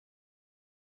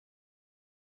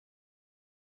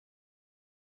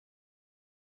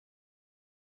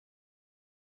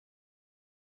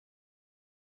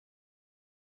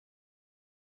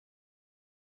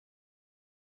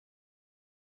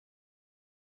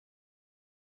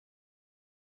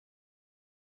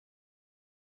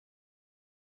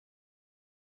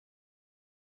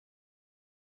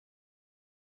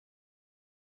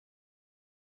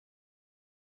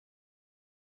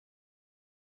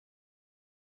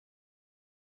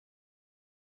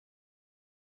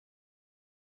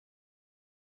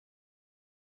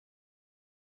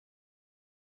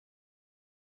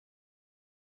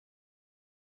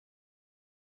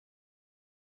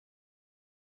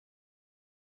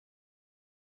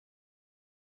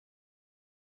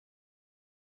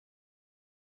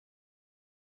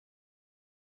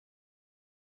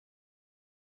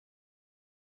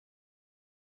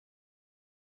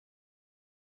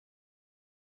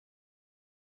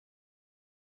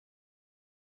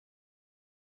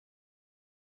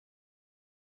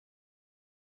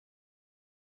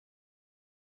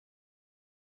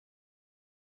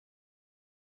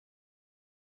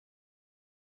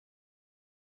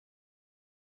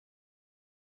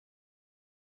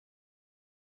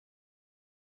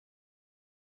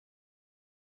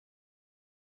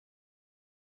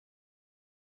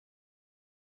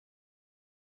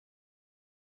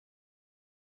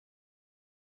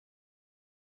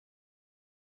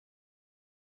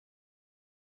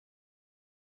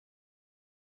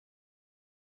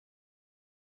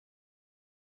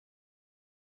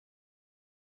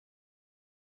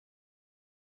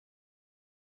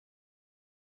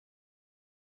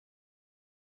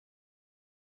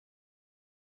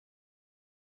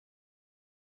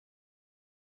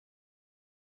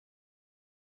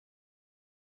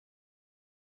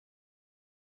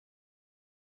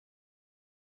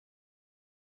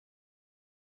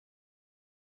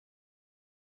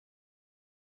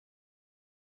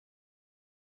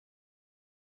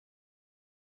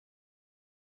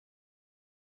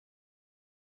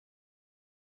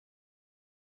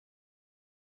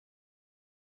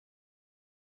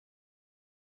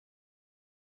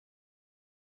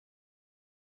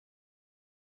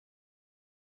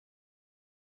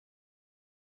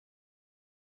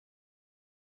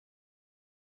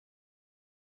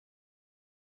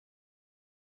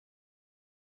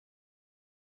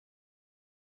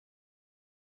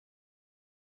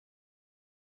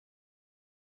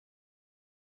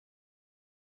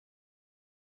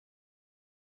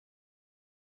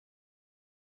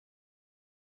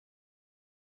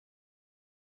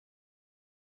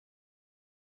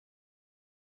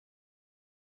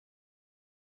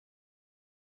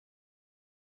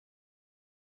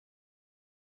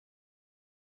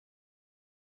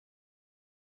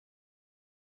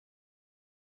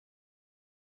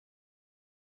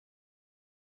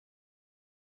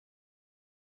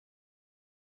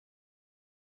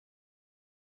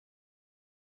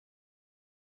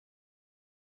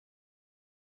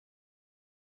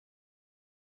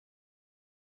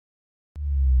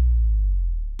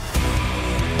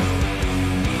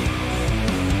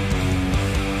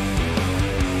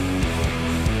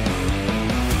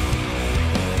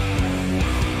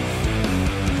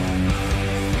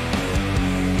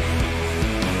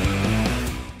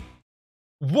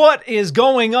What is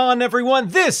going on, everyone?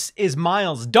 This is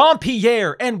Miles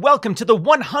Dompier, and welcome to the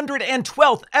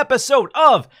 112th episode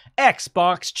of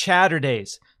Xbox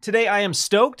Chaturdays. Today I am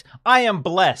stoked, I am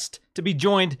blessed to be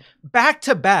joined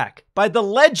back-to-back by the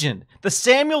legend, the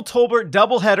Samuel Tolbert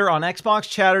doubleheader on Xbox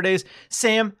Chaturdays.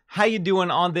 Sam, how you doing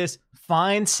on this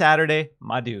fine Saturday,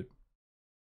 my dude?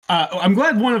 I'm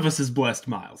glad one of us is blessed,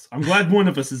 Miles. I'm glad one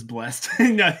of us is blessed.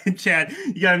 Chad,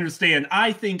 you gotta understand,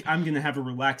 I think I'm gonna have a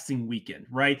relaxing weekend,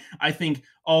 right? I think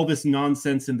all this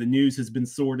nonsense in the news has been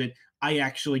sorted. I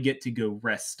actually get to go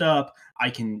rest up. I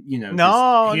can, just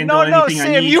handle anything Sam,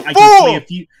 I need. You I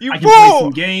fool! I can play some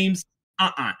games.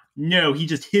 No, he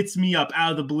just hits me up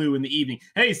out of the blue in the evening.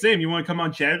 Hey, Sam, you want to come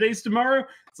on Chaturdays tomorrow?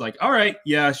 It's like, all right,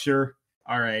 yeah, sure.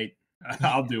 All right,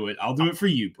 I'll do it. I'll do it for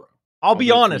you, bro. I'll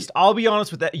be honest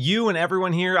with that. You and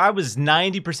everyone here, I was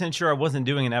 90% sure I wasn't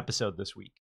doing an episode this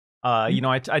week.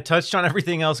 I touched on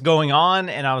everything else going on,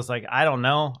 and I was like, I don't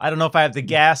know. I don't know if I have the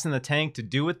gas in the tank to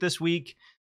do it this week.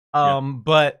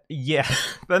 But yeah,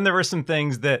 then there were some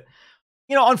things that,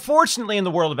 unfortunately in the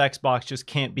world of Xbox just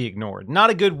can't be ignored. Not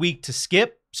a good week to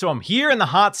skip. So I'm here in the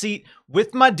hot seat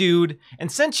with my dude.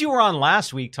 And since you were on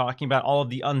last week talking about all of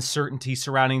the uncertainty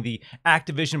surrounding the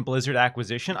Activision Blizzard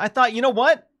acquisition, I thought, you know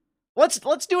what?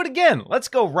 Let's do it again. Let's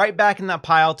go right back in that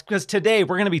pile, because today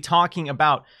we're going to be talking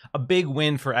about a big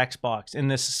win for Xbox in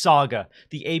this saga,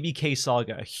 the ABK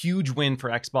saga, a huge win for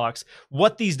Xbox,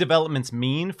 what these developments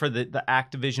mean for the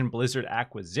Activision Blizzard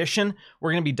acquisition.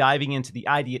 We're going to be diving into the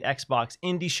ID at Xbox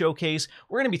Indie Showcase.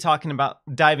 We're going to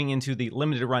be diving into the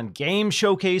Limited Run Game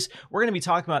Showcase. We're going to be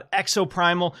talking about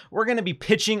Exoprimal. We're going to be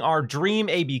pitching our dream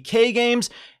ABK games,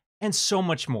 and so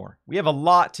much more. We have a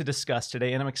lot to discuss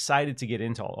today, and I'm excited to get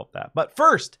into all of that. But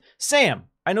first, Sam,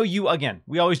 I know you, again,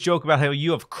 we always joke about how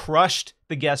you have crushed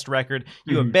the guest record.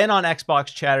 You have been on Xbox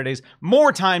Chaturdays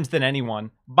more times than anyone,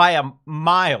 by a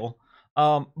mile.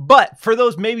 But for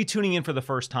those maybe tuning in for the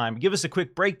first time, give us a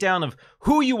quick breakdown of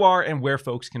who you are and where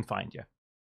folks can find you.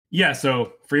 Yeah,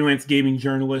 so freelance gaming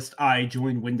journalist. I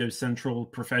joined Windows Central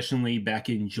professionally back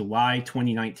in July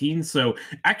 2019. So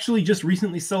actually just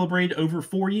recently celebrated over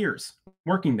 4 years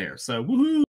working there. So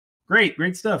woohoo!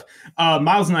 Great stuff.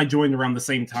 Miles and I joined around the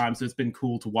same time, so it's been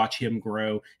cool to watch him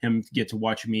grow, him get to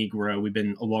watch me grow. We've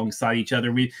been alongside each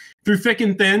other. We through thick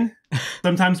and thin,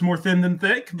 sometimes more thin than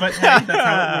thick, but hey, that's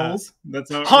how it rolls.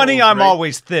 That's how it Honey, rolls, I'm right?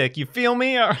 always thick. You feel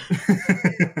me?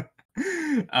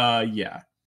 Yeah.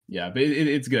 Yeah, but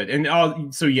it's good.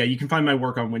 And so yeah, you can find my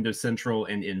work on Windows Central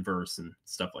and Inverse and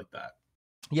stuff like that.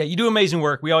 Yeah, you do amazing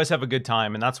work. We always have a good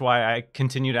time, and that's why I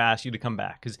continue to ask you to come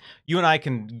back, because you and I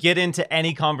can get into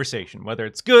any conversation, whether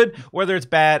it's good, whether it's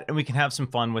bad, and we can have some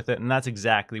fun with it, and that's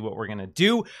exactly what we're going to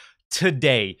do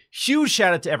today. Huge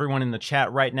shout out to everyone in the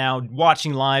chat right now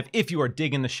watching live. If you are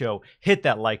digging the show, hit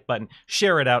that like button,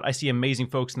 share it out. I see amazing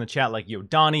folks in the chat like Yo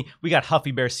Donnie, we got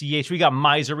Huffy Bear CH, we got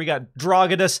Miser, we got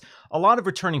Drogadus, a lot of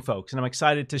returning folks, and I'm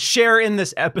excited to share in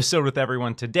this episode with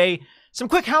everyone today. Some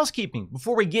quick housekeeping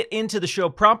before we get into the show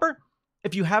proper.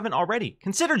 If you haven't already,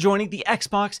 consider joining the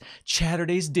Xbox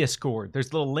Chaturdays Discord.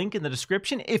 There's a little link in the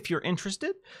description if you're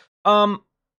interested.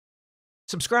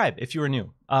 Subscribe if you are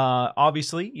new.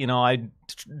 Obviously, I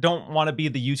don't want to be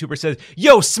the YouTuber who says,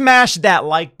 yo, smash that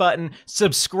like button,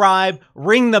 subscribe,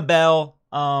 ring the bell.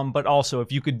 But also,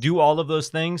 if you could do all of those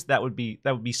things, that would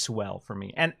be swell for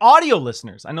me. And audio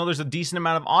listeners, I know there's a decent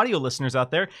amount of audio listeners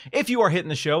out there. If you are hitting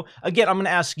the show, again, I'm going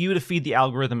to ask you to feed the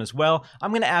algorithm as well.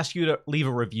 I'm going to ask you to leave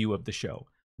a review of the show.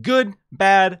 Good,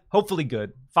 bad, hopefully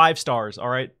good. 5 stars, all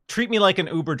right? Treat me like an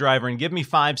Uber driver and give me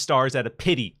 5 stars out of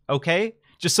pity, okay?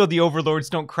 Just so the overlords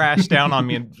don't crash down on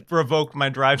me and revoke my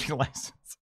driving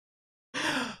license.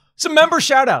 Some member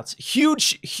shout-outs.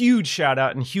 Huge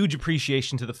shout-out and huge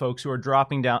appreciation to the folks who are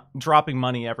dropping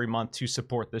money every month to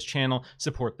support this channel,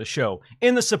 support the show.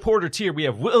 In the supporter tier, we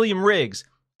have William Riggs,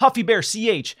 Huffy Bear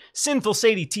CH, Sinful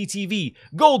Sadie TTV,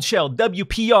 Goldshell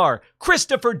WPR,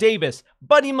 Christopher Davis,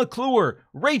 Buddy McClure,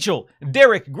 Rachel,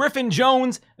 Derek Griffin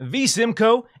Jones, V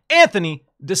Simcoe, Anthony,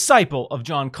 Disciple of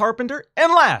John Carpenter,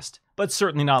 and last, but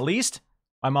certainly not least,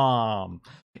 my mom.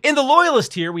 In the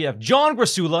loyalist here, we have John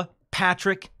Grasula,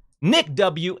 Patrick, Nick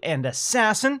W, and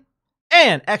Assassin.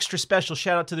 And extra special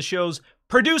shout out to the show's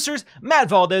producers, Matt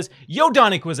Valdez,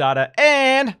 Yodani Quezada,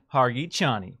 and Hargi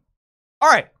Chani. All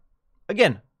right,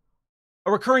 again,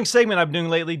 a recurring segment I've been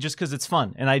doing lately just because it's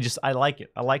fun, and I like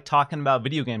it. I like talking about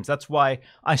video games. That's why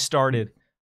I started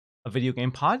a video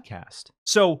game podcast.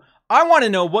 So I want to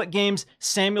know what games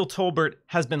Samuel Tolbert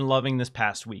has been loving this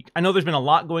past week. I know there's been a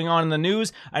lot going on in the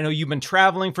news. I know you've been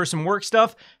traveling for some work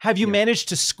stuff. Have you managed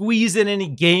to squeeze in any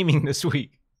gaming this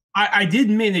week? I did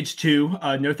manage to,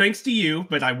 no thanks to you,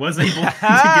 but I was able to get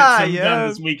some done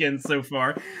this weekend so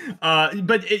far.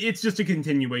 But it's just a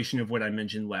continuation of what I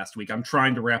mentioned last week. I'm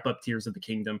trying to wrap up Tears of the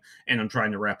Kingdom, and I'm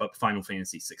trying to wrap up Final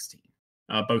Fantasy 16.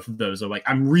 Both of those are like,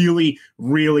 I'm really,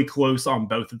 really close on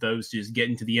both of those to just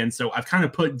getting to the end. So I've kind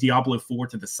of put Diablo 4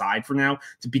 to the side for now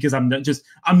because I'm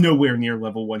nowhere near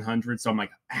level 100. So I'm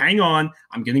like, hang on,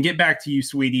 I'm going to get back to you,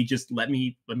 sweetie. Just let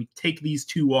me take these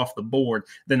two off the board.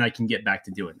 Then I can get back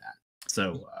to doing that.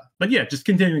 So, but yeah, just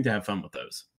continuing to have fun with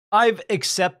those. I've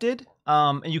accepted,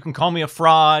 and you can call me a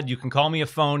fraud. You can call me a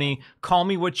phony. Call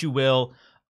me what you will.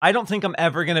 I don't think I'm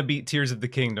ever going to beat Tears of the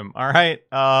Kingdom. All right.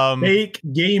 Fake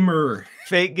gamer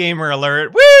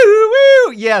alert. Woo,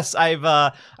 woo. Yes. I've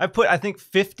put, I think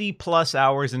 50 plus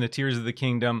hours into Tears of the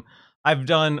Kingdom. I've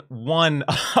done one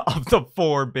of the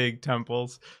 4 big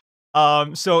temples.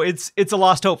 So it's a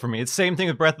lost hope for me. It's the same thing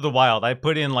with Breath of the Wild. I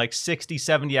put in like 60,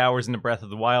 70 hours into Breath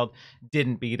of the Wild.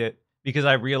 Didn't beat it. Because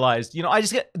I realized, you know, I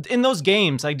just get, in those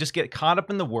games, I just get caught up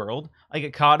in the world. I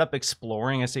get caught up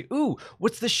exploring. I say, ooh,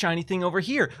 what's this shiny thing over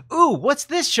here? Ooh, what's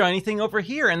this shiny thing over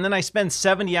here? And then I spend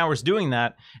 70 hours doing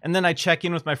that. And then I check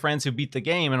in with my friends who beat the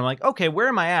game. And I'm like, okay, where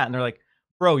am I at? And they're like,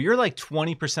 bro, you're like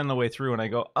 20% of the way through. And I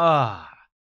go,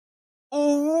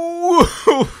 ooh.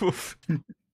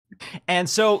 And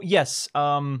so, yes,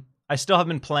 I still have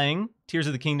been playing Tears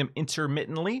of the Kingdom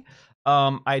intermittently.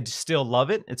 I still love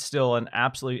it. It's still an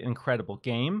absolutely incredible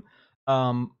game.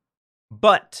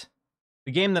 But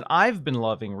the game that I've been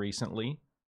loving recently,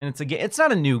 and it's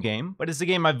not a new game, but it's a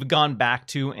game I've gone back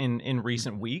to in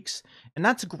recent weeks, and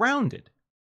that's Grounded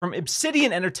from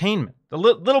Obsidian Entertainment. The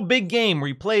little big game where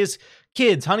you play as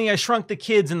kids, Honey, I Shrunk the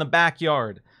Kids in the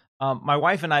backyard. My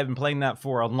wife and I have been playing that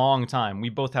for a long time. We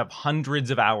both have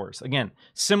hundreds of hours. Again,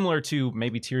 similar to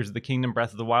maybe Tears of the Kingdom,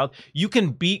 Breath of the Wild. You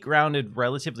can beat Grounded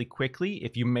relatively quickly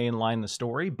if you mainline the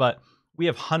story, but we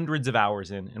have hundreds of hours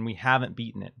in, and we haven't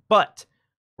beaten it. But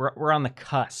we're on the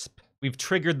cusp. We've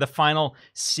triggered the final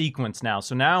sequence now.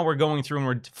 So now we're going through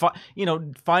and we're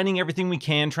finding everything we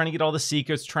can, trying to get all the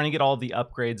secrets, trying to get all the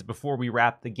upgrades before we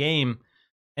wrap the game.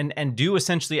 And do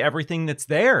essentially everything that's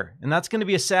there. And that's going to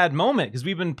be a sad moment because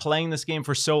we've been playing this game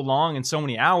for so long and so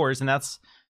many hours. And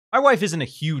my wife isn't a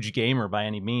huge gamer by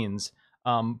any means.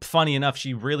 Funny enough,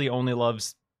 she really only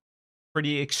loves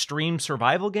pretty extreme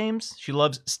survival games. She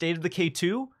loves State of Decay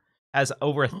 2, has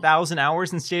over 1,000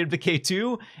 hours in State of Decay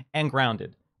 2, and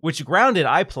Grounded. Which Grounded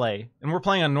I play, and we're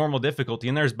playing on normal difficulty,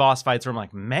 and there's boss fights where I'm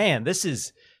like, man, this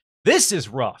is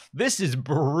rough. This is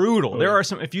brutal. There are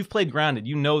some, if you've played Grounded,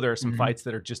 you know there are some fights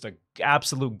that are just an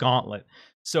absolute gauntlet.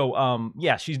 So,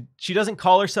 yeah, she doesn't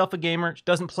call herself a gamer. She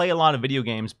doesn't play a lot of video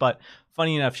games, but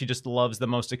funny enough, she just loves the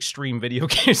most extreme video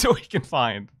games that we can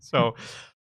find. So,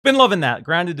 been loving that.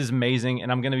 Grounded is amazing,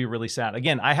 and I'm going to be really sad.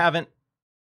 Again, I haven't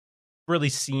really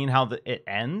seen how it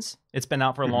ends. It's been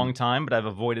out for a long time, but I've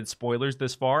avoided spoilers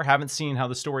this far. Haven't seen how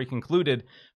the story concluded.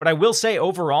 But I will say,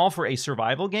 overall, for a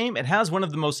survival game, it has one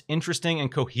of the most interesting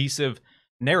and cohesive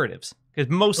narratives. Because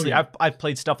mostly, I've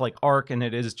played stuff like Ark, and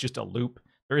it is just a loop.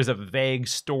 There is a vague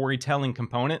storytelling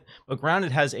component, but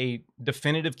Grounded has a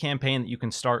definitive campaign that you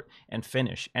can start and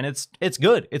finish. And it's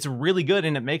good. It's really good,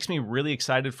 and it makes me really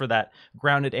excited for that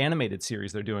Grounded animated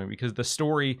series they're doing, because the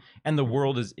story and the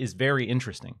world is very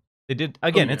interesting. They did,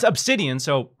 again, it's Obsidian,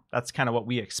 so that's kind of what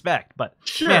we expect. But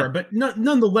sure, man. But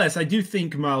nonetheless, I do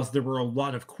think, Miles, there were a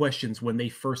lot of questions when they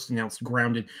first announced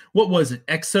Grounded. What was it,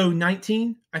 Exo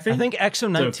 19? I think Exo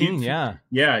 19, so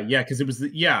yeah, because it was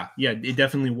it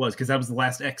definitely was, because that was the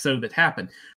last Exo that happened.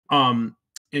 And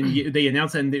they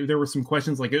announced that, and there were some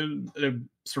questions like a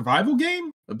survival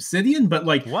game, Obsidian, but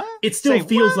like what? It still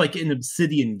feels like an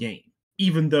Obsidian game,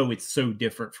 even though it's so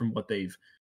different from what they've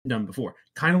done before.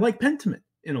 Kind of like Pentiment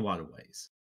in a lot of ways.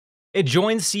 It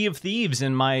joins Sea of Thieves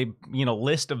in my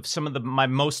list of some of my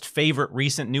most favorite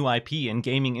recent new IP in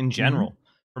gaming in general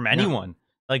from anyone. Yeah.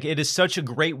 Like, it is such a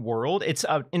great world. It's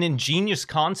an ingenious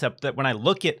concept that when I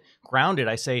look at Grounded,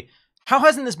 I say, how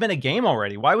hasn't this been a game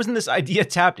already? Why wasn't this idea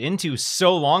tapped into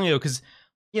so long ago? Because,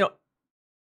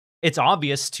 it's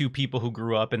obvious to people who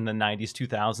grew up in the 90s,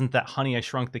 2000s, that Honey, I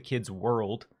Shrunk the Kids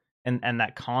world and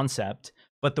that concept.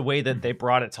 But the way that they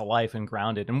brought it to life and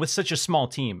Grounded, and with such a small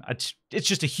team, it's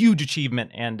just a huge achievement.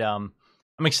 And I'm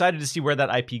excited to see where that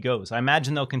IP goes. I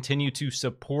imagine they'll continue to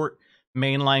support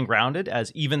mainline Grounded,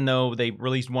 as even though they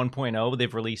released 1.0,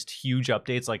 they've released huge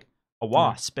updates like a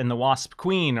Wasp and the Wasp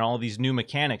Queen and all these new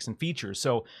mechanics and features.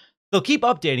 So they'll keep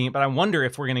updating it, but I wonder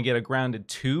if we're going to get a Grounded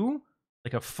 2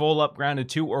 like a full up Grounded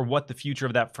 2, or what the future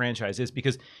of that franchise is.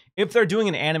 Because if they're doing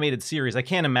an animated series, I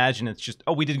can't imagine it's just,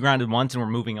 oh, we did Grounded once and we're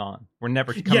moving on. We're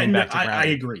never coming back to Grounded. I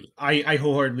agree. I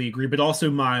wholeheartedly agree. But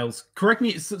also, Miles,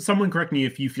 someone correct me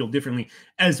if you feel differently.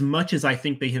 As much as I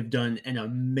think they have done an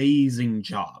amazing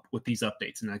job with these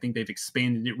updates, and I think they've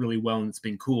expanded it really well and it's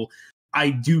been cool,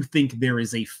 I do think there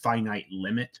is a finite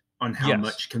limit on how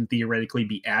much can theoretically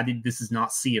be added. This is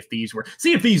not Sea of Thieves, where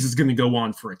Sea of Thieves is going to go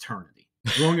on for eternity.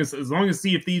 As long as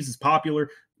Sea of Thieves is popular,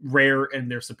 Rare and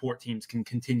their support teams can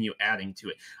continue adding to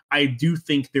it. I do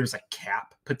think there's a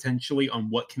cap potentially on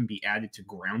what can be added to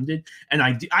Grounded, and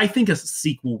I think a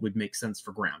sequel would make sense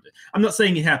for Grounded. I'm not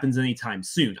saying it happens anytime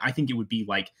soon. I think it would be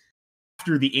like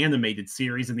after the animated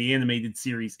series, and the animated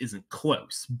series isn't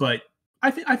close, but I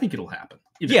think it'll happen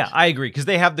eventually. Yeah, I agree, because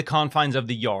they have the confines of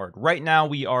the yard. Right now,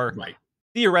 we are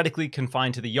theoretically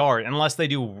confined to the yard, unless they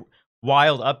do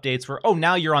wild updates where, oh,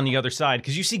 now you're on the other side,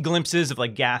 because you see glimpses of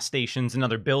like gas stations and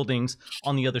other buildings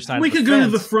on the other side. We of the could fence. go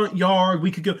to the front yard. We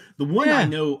could go. The one I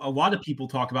know a lot of people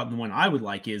talk about, and the one I would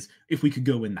like is if we could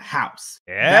go in the house.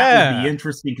 That would be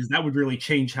interesting, because that would really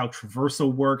change how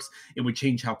traversal works. It would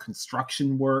change how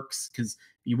construction works, because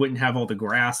you wouldn't have all the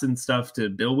grass and stuff to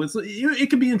build with. So it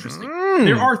could be interesting.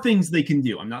 There are things they can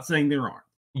do. I'm not saying there aren't.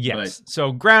 Yes.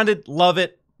 So Grounded, love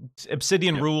it.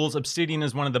 Obsidian rules. Obsidian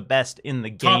is one of the best in the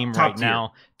game right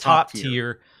now. Top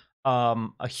tier.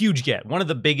 A huge get. One of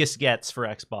the biggest gets for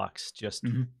Xbox, just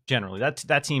generally.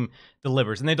 That team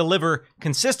delivers. And they deliver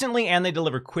consistently and they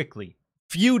deliver quickly.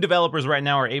 Few developers right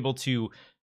now are able to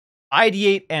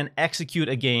ideate and execute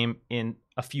a game in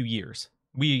a few years.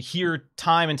 We hear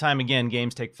time and time again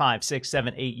games take 5, 6,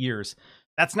 7, 8 years.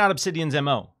 That's not Obsidian's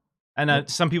MO. And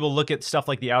some people look at stuff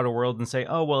like The Outer Worlds and say,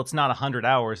 oh, well, it's not 100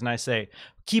 hours. And I say,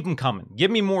 keep them coming. Give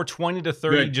me more 20 to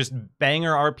 30 just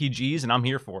banger RPGs, and I'm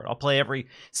here for it. I'll play every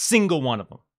single one of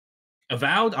them.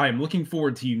 Avowed, I am looking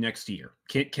forward to you next year.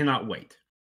 Cannot wait.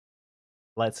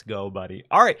 Let's go, buddy.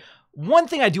 All right. One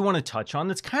thing I do want to touch on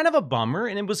that's kind of a bummer,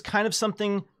 and it was kind of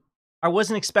something I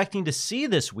wasn't expecting to see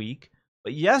this week,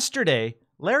 but yesterday,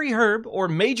 Larry Herb, or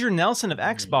Major Nelson of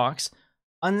Xbox,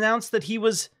 announced that he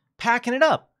was packing it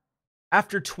up.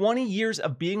 After 20 years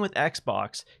of being with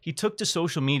Xbox, he took to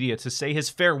social media to say his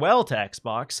farewell to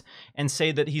Xbox and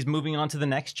say that he's moving on to the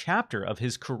next chapter of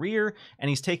his career, and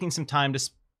he's taking some time to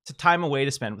time away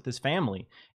to spend with his family.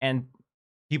 And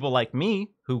people like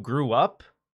me, who grew up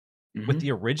with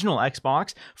the original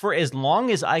Xbox, for as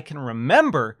long as I can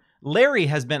remember, Larry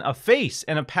has been a face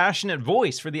and a passionate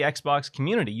voice for the Xbox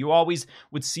community. You always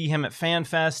would see him at fan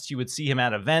fests. You would see him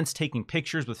at events, taking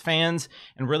pictures with fans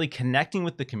and really connecting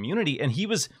with the community. And he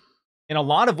was, in a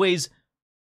lot of ways,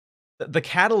 the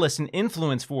catalyst and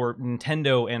influence for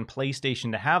Nintendo and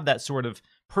PlayStation to have that sort of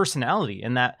personality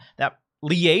and that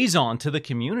liaison to the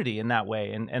community in that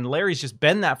way. And Larry's just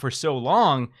been that for so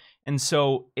long. And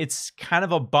so it's kind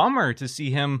of a bummer to see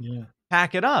him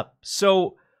pack it up.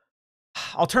 So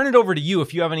I'll turn it over to you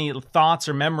if you have any thoughts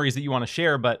or memories that you want to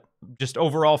share, but just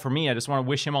overall for me, I just want to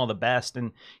wish him all the best.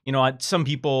 And, you know, some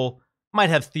people might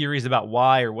have theories about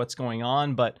why or what's going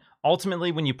on, but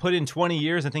ultimately when you put in 20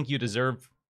 years, I think you deserve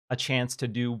a chance to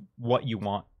do what you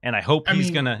want. And I hope he's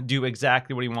going to do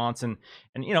exactly what he wants and,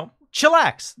 you know,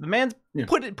 chillax. The man's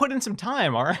put in some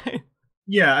time. All right.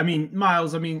 Yeah, I mean,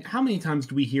 Miles, how many times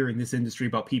do we hear in this industry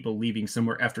about people leaving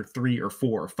somewhere after 3 or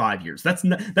 4 or 5 years? That's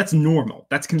normal.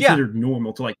 That's considered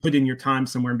normal to like put in your time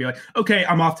somewhere and be like, okay,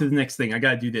 I'm off to the next thing. I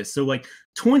got to do this. So like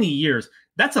 20 years,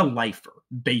 that's a lifer,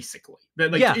 basically.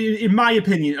 In my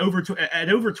opinion, over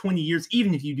 20 years,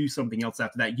 even if you do something else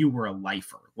after that, you were a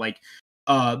lifer. Like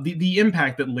the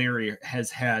impact that Larry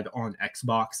has had on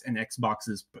Xbox and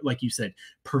Xbox's, like you said,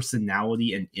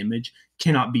 personality and image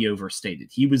cannot be overstated.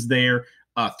 He was there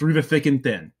through the thick and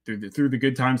thin, through the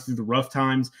good times, through the rough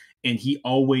times, and he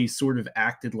always sort of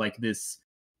acted like this.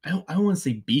 I don't want to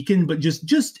say beacon, but just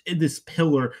this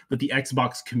pillar that the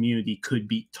Xbox community could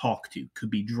be talked to,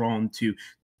 could be drawn to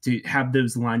have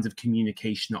those lines of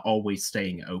communication always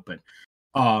staying open.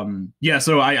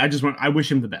 So I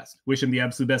wish him the best. Wish him the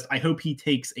absolute best. I hope he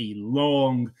takes a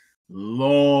long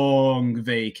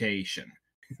vacation.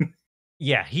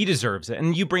 Yeah, he deserves it.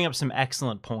 And you bring up some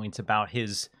excellent points about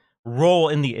his role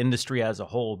in the industry as a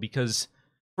whole, because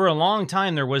for a long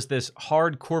time there was this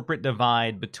hard corporate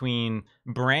divide between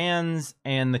brands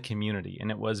and the community. And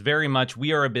it was very much,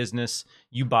 we are a business,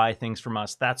 you buy things from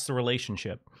us. That's the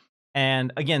relationship.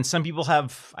 And again, some people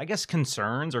have, I guess,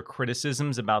 concerns or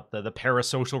criticisms about the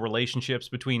parasocial relationships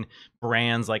between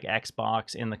brands like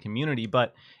Xbox and the community,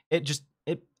 but it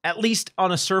it, at least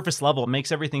on a surface level, it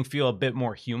makes everything feel a bit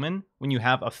more human when you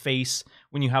have a face,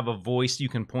 when you have a voice you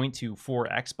can point to for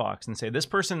Xbox and say, this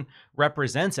person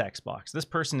represents Xbox. This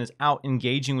person is out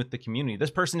engaging with the community.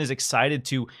 This person is excited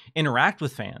to interact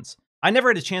with fans. I never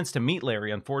had a chance to meet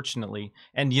Larry, unfortunately.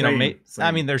 And, you know, Same.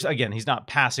 I mean, again, he's not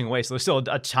passing away, so there's still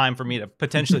a time for me to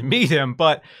potentially meet him.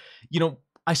 But, you know,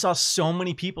 I saw so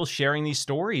many people sharing these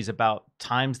stories about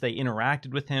times they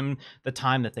interacted with him, the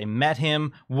time that they met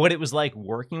him, what it was like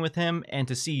working with him, and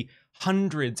to see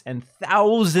hundreds and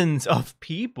thousands of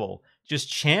people just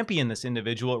champion this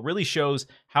individual. It really shows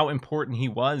how important he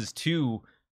was to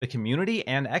the community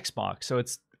and Xbox. So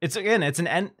it's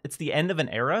the end of an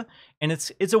era, and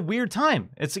it's a weird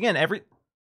time. It's, again,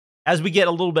 as we get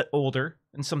a little bit older,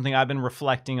 and something I've been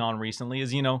reflecting on recently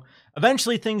is, you know,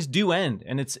 eventually things do end,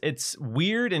 and it's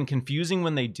weird and confusing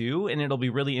when they do, and it'll be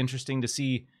really interesting to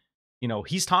see, you know,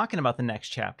 he's talking about the next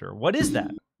chapter. What is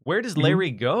that? Where does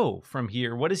Larry go from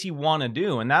here? What does he want to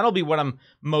do? And that'll be what I'm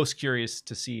most curious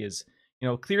to see is, you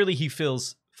know, clearly he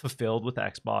feels fulfilled with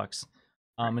Xbox,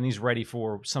 and he's ready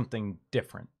for something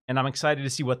different. And I'm excited to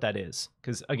see what that is.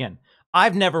 Because, again,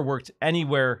 I've never worked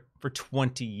anywhere for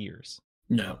 20 years.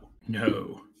 No.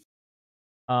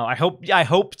 I hope,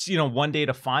 you know, one day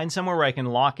to find somewhere where I can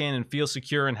lock in and feel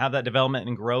secure and have that development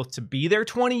and growth to be there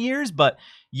 20 years. But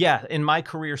yeah, in my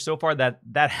career so far, that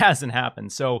hasn't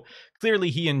happened. So clearly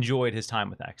he enjoyed his time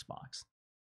with Xbox.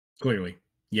 Clearly.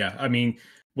 Yeah. I mean,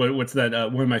 what's that?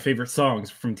 One of my favorite songs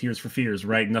from Tears for Fears,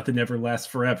 right? Nothing ever lasts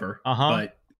forever.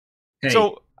 But hey,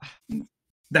 so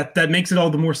that makes it all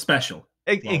the more special.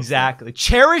 Exactly.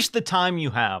 Cherish the time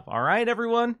you have. All right,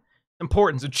 everyone?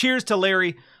 Important. So cheers to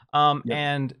Larry.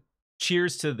 And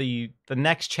cheers to the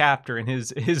next chapter in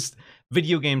his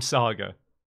video game saga.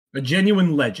 A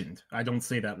genuine legend. I don't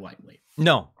say that lightly.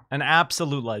 No, an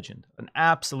absolute legend.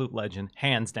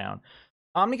 Hands down.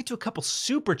 I'm going to get to a couple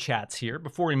super chats here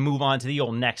before we move on to the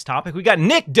old next topic. We got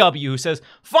Nick W, who says,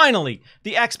 finally,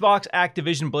 the Xbox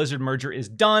Activision Blizzard merger is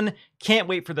done. Can't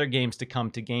wait for their games to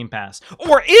come to Game Pass.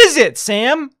 Or is it,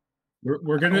 Sam?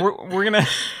 We're gonna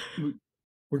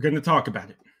talk about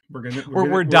it.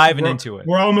 We're diving into it.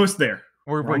 We're almost there.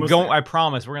 We're going there. I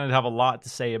promise we're going to have a lot to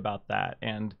say about that,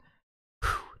 and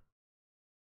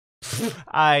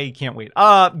I can't wait.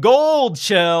 Gold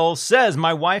Shell says,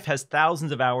 my wife has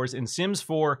thousands of hours in Sims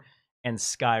 4 and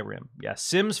Skyrim. Yeah,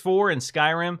 Sims 4 and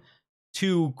Skyrim,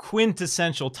 two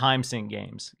quintessential time sink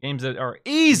games that are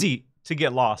easy to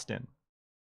get lost in.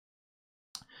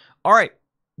 All right,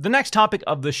 the next topic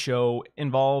of the show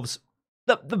involves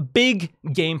the big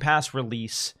Game Pass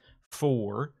release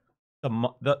for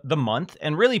the month,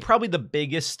 and really probably the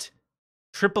biggest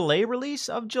AAA release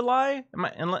of July.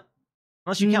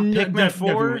 Unless you count Pikmin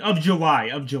 4 of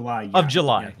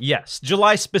July. Yes,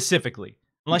 July specifically.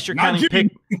 Unless you're counting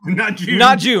not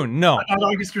June. No, not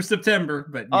August or September,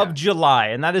 but yeah. Of July,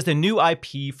 and that is the new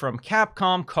IP from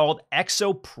Capcom called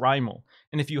Exoprimal.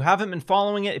 And if you haven't been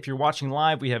following it, if you're watching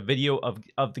live, we have video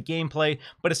of the gameplay.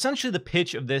 But essentially, the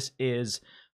pitch of this is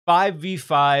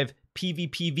 5v5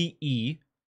 PvPvE.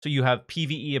 So you have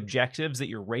PvE objectives that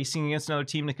you're racing against another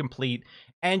team to complete,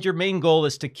 and your main goal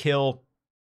is to kill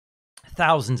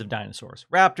thousands of dinosaurs,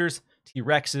 raptors,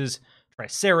 T-Rexes,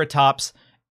 Triceratops.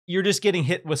 You're just getting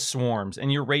hit with swarms,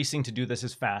 and you're racing to do this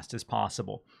as fast as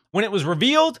possible. When it was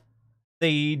revealed,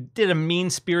 they did a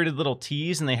mean-spirited little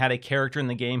tease, and they had a character in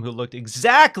the game who looked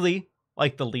exactly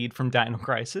like the lead from Dino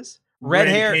Crisis. Red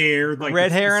hair, like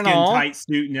red hair and all, tight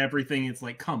suit and everything. It's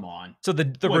like, come on. So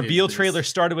the reveal trailer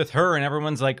started with her, and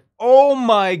everyone's like, "Oh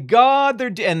my god!"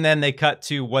 And then they cut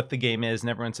to what the game is,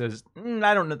 and everyone says,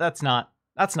 "I don't know. That's not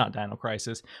Dino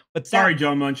Crisis." But sorry,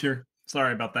 John Muncher.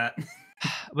 Sorry about that.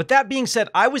 But that being said,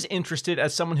 I was interested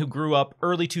as someone who grew up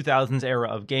early 2000s era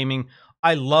of gaming.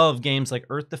 I love games like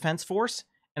Earth Defense Force,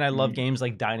 and I love games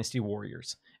like Dynasty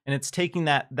Warriors. And it's taking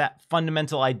that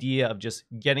fundamental idea of just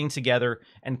getting together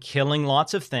and killing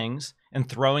lots of things and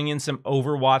throwing in some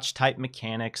Overwatch type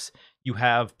mechanics. You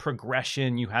have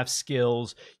progression, you have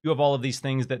skills, you have all of these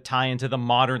things that tie into the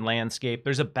modern landscape.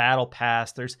 There's a battle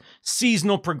pass, there's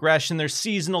seasonal progression, there's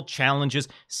seasonal challenges,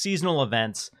 seasonal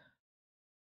events.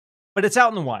 But it's out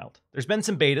in the wild. There's been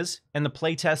some betas, and the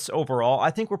playtests overall, I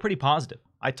think, were pretty positive.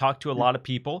 I talked to a lot of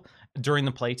people during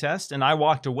the playtest, and I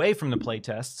walked away from the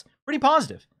playtests pretty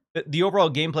positive. The overall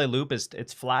gameplay loop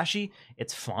it's flashy,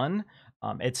 it's fun,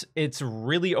 it's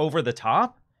really over the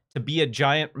top. To be a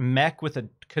giant mech with a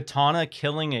katana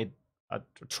killing a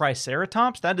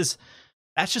Triceratops, that's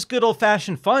just good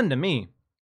old-fashioned fun to me.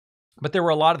 But there were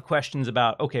a lot of questions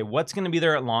about, okay, what's going to be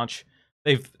there at launch?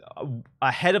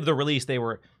 Ahead of the release, they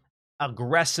were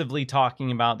aggressively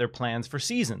talking about their plans for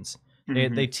seasons.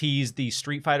 They teased the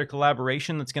Street Fighter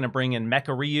collaboration that's going to bring in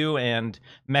Mecha Ryu and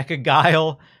Mecha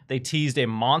Guile. They teased a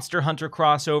Monster Hunter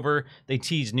crossover. They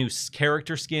teased new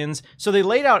character skins. So they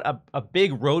laid out a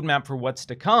big roadmap for what's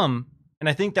to come. And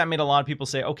I think that made a lot of people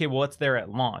say, okay, well, what's there at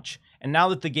launch? And now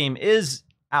that the game is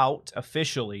out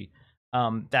officially,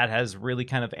 that has really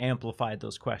kind of amplified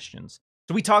those questions.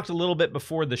 So we talked a little bit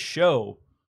before the show,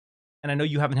 and I know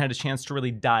you haven't had a chance to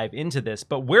really dive into this,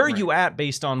 but where are you at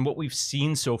based on what we've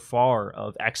seen so far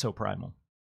of Exoprimal?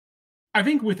 I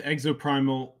think with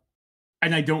Exoprimal,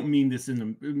 and I don't mean this in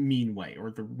a mean way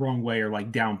or the wrong way or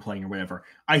like downplaying or whatever,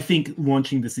 I think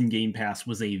launching this in Game Pass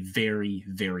was a very,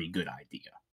 very good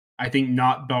idea. I think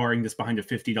not barring this behind a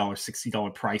 $50,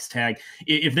 $60 price tag,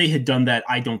 if they had done that,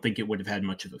 I don't think it would have had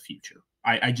much of a future.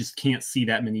 I just can't see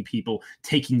that many people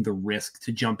taking the risk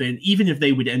to jump in, even if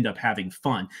they would end up having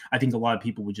fun. I think a lot of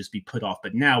people would just be put off.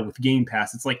 But now with Game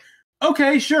Pass, it's like,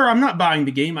 okay, sure, I'm not buying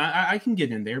the game. I can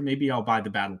get in there. Maybe I'll buy the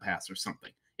Battle Pass or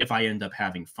something if I end up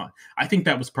having fun. I think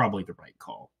that was probably the right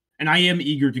call. And I am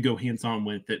eager to go hands-on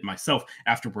with it myself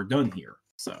after we're done here.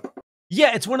 So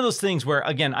yeah, it's one of those things where,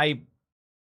 again,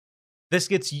 this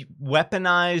gets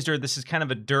weaponized, or this is kind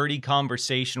of a dirty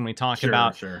conversation when we talk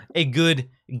about a good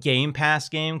Game Pass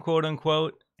game, quote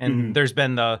unquote. And there's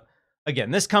been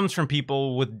again, this comes from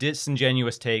people with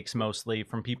disingenuous takes, mostly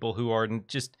from people who are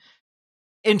just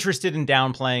interested in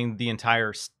downplaying the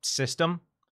entire system.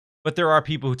 But there are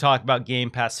people who talk about Game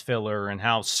Pass filler and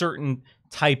how certain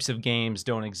types of games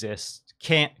don't exist,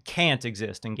 can't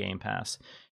exist in Game Pass.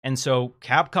 And so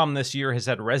Capcom this year has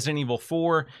had Resident Evil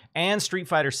 4 and Street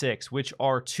Fighter 6, which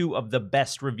are two of the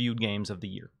best reviewed games of the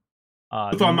year.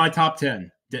 It's on my top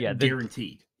 10,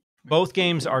 guaranteed. Both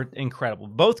games are incredible.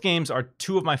 Both games are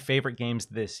two of my favorite games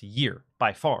this year,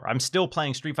 by far. I'm still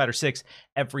playing Street Fighter 6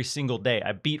 every single day.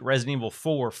 I beat Resident Evil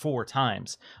 4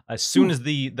 times. As soon as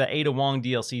the Ada Wong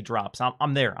DLC drops,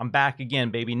 I'm there. I'm back again,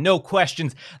 baby. No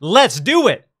questions. Let's do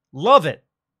it. Love it.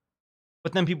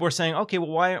 But then people are saying, okay,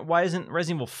 well, why isn't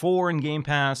Resident Evil 4 in Game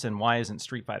Pass, and why isn't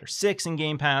Street Fighter 6 in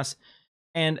Game Pass?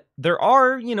 And there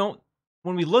are,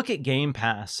 when we look at Game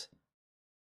Pass,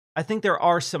 I think there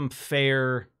are some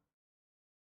fair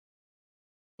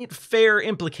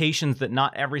implications that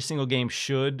not every single game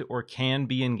should or can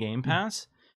be in Game Pass,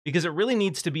 because it really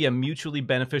needs to be a mutually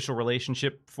beneficial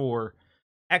relationship for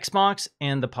Xbox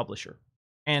and the publisher.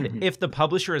 And if the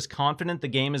publisher is confident the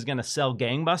game is going to sell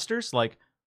gangbusters, like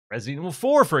Resident Evil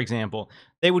 4, for example,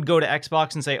 they would go to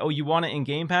Xbox and say, oh, you want it in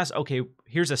Game Pass? Okay,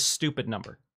 here's a stupid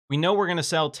number. We know we're going to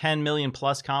sell 10 million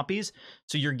plus copies,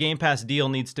 so your Game Pass deal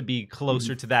needs to be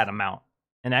closer to that amount.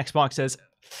 And Xbox says,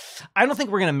 I don't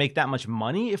think we're going to make that much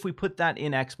money if we put that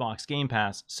in Xbox Game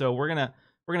Pass, so we're going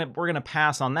to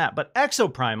pass on that. But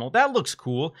Exoprimal, that looks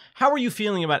cool. How are you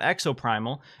feeling about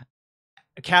Exoprimal?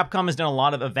 Capcom has done a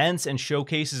lot of events and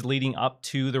showcases leading up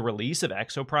to the release of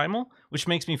Exoprimal, which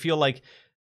makes me feel like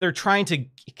they're trying to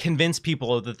convince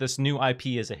people that this new IP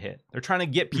is a hit. They're trying to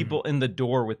get people in the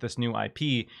door with this new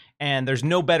IP, and there's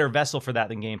no better vessel for that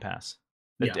than Game Pass.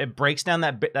 It breaks down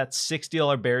that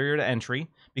 $60 barrier to entry,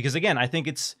 because, again, I think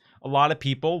it's a lot of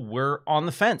people were on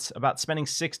the fence about spending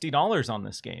 $60 on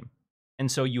this game.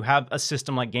 And so you have a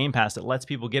system like Game Pass that lets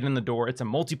people get in the door. It's a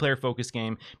multiplayer-focused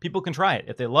game. People can try it.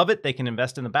 If they love it, they can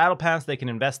invest in the Battle Pass. They can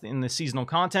invest in the seasonal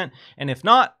content. And if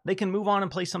not, they can move on and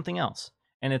play something else.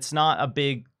 And it's not a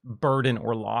big burden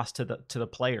or loss to the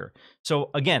player.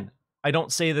 So again, I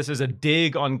don't say this as a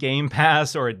dig on Game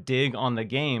Pass or a dig on the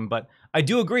game, but I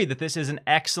do agree that this is an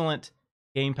excellent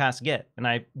Game Pass get.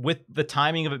 And with the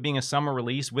timing of it being a summer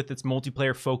release with its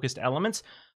multiplayer focused elements,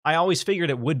 I always figured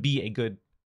it would be a good,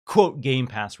 quote, Game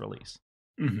Pass release.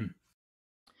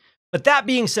 But that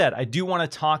being said, I do want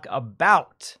to talk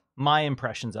about my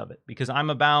impressions of it, because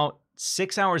I'm about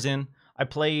 6 hours in. I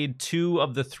played 2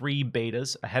 of the 3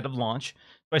 betas ahead of launch.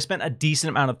 So I spent a decent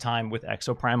amount of time with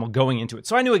Exoprimal going into it.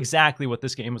 So I knew exactly what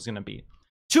this game was going to be.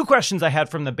 2 questions I had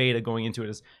from the beta going into it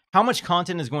is, how much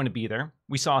content is going to be there?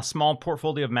 We saw a small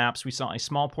portfolio of maps. We saw a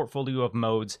small portfolio of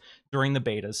modes during the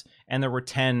betas, and there were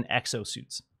 10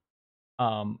 exosuits.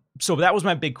 So that was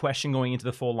my big question going into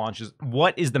the full launch, is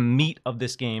what is the meat of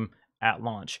this game at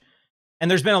launch?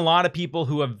 And there's been a lot of people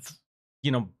who have,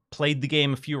 played the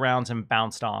game a few rounds and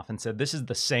bounced off and said, this is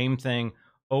the same thing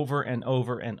over and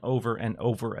over and over and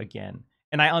over again.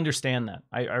 And I understand that.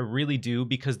 I really do,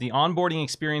 because the onboarding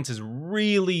experience is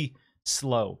really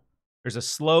slow. There's a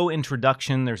slow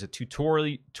introduction. There's a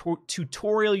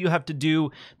tutorial you have to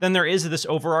do. Then there is this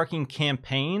overarching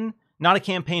campaign not a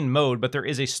campaign mode, but there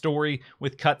is a story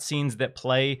with cutscenes that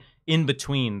play in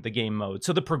between the game mode.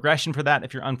 So the progression for that,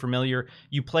 if you're unfamiliar,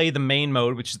 you play the main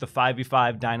mode, which is the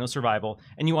 5v5 Dino Survival,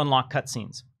 and you unlock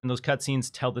cutscenes. And those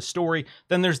cutscenes tell the story.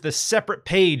 Then there's this separate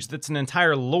page that's an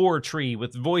entire lore tree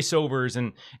with voiceovers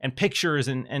and pictures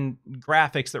and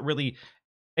graphics that really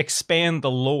expand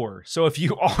the lore. So if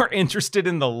you are interested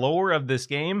in the lore of this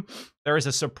game, there is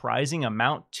a surprising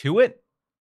amount to it.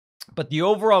 But the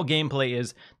overall gameplay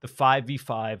is the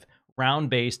 5v5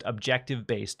 round-based,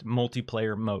 objective-based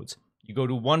multiplayer modes. You go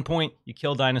to one point, you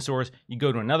kill dinosaurs. You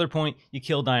go to another point, you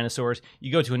kill dinosaurs.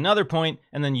 You go to another point,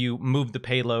 and then you move the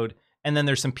payload. And then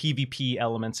there's some PvP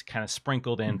elements kind of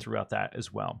sprinkled in throughout that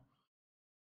as well.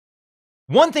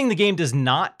 One thing the game does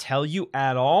not tell you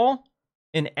at all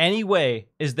in any way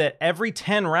is that every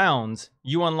 10 rounds,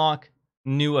 you unlock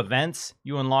new events,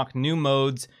 you unlock new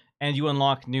modes, and you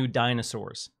unlock new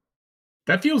dinosaurs.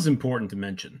 That feels important to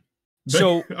mention. But,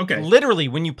 so okay. Literally,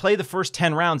 when you play the first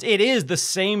 10 rounds, it is the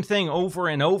same thing over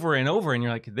and over and over. And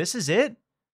you're like, this is it?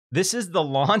 This is the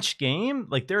launch game?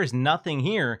 Like, there is nothing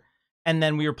here. And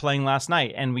then we were playing last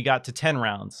night, and we got to 10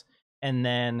 rounds. And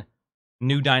then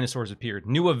new dinosaurs appeared.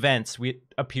 New events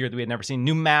appeared that we had never seen.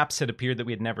 New maps had appeared that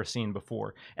we had never seen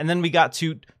before. And then we got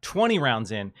to 20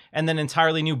 rounds in, and then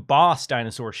entirely new boss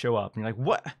dinosaurs show up. And you're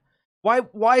like,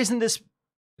 what? Why isn't this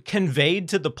conveyed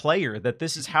to the player that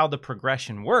this is how the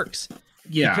progression works?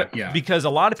 Because a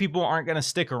lot of people aren't going to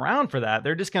stick around for that.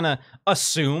 They're just going to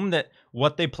assume that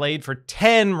what they played for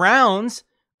 10 rounds,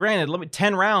 granted,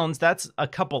 10 rounds, that's a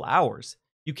couple hours.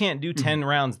 You can't do 10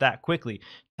 rounds that quickly.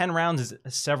 10 rounds is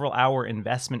a several hour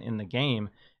investment in the game,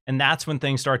 and that's when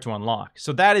things start to unlock.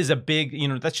 So that is a big,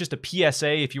 that's just a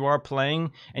PSA if you are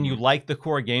playing and you like the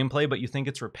core gameplay, but you think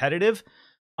it's repetitive.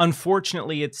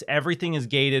 Unfortunately, everything is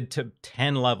gated to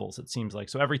 10 levels, it seems like.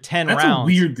 So every 10 rounds... That's a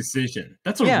weird decision.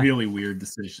 That's a really weird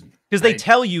decision. Because they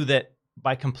tell you that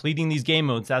by completing these game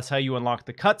modes, that's how you unlock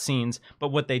the cutscenes. But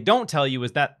what they don't tell you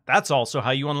is that that's also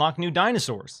how you unlock new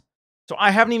dinosaurs. So I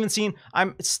haven't even seen...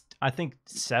 I think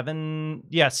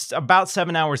about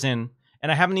 7 hours in,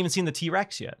 and I haven't even seen the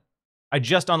T-Rex yet. I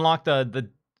just unlocked the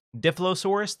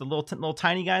Dilophosaurus, the little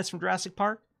tiny guys from Jurassic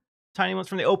Park. Tiny ones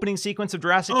from the opening sequence of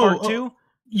Jurassic Park 2.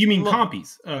 You mean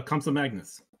Compies,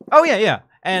 Compsomagnus. Oh, yeah.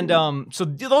 And so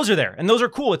those are there, and those are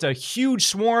cool. It's a huge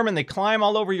swarm, and they climb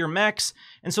all over your mechs.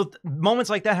 And so moments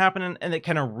like that happen, and it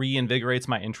kind of reinvigorates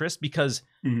my interest because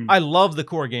I love the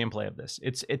core gameplay of this.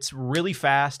 It's really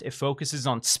fast. It focuses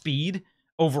on speed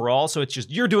overall. So it's just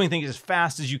you're doing things as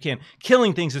fast as you can,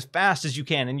 killing things as fast as you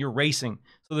can, and you're racing.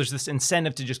 So there's this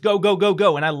incentive to just go, go, go,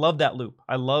 go. And I love that loop.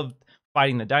 I love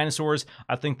fighting the dinosaurs.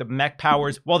 I think the mech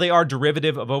powers, while they are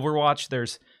derivative of Overwatch,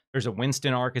 there's a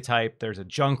Winston archetype, there's a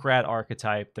Junkrat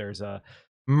archetype, there's a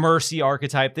Mercy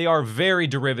archetype. They are very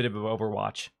derivative of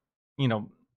Overwatch.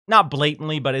 Not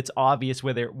blatantly, but it's obvious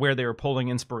where they're pulling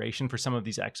inspiration for some of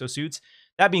these exosuits.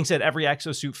 That being said, every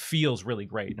exosuit feels really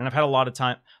great, and I've had a lot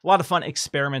of fun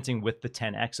experimenting with the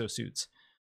 10 exosuits.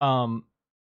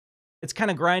 It's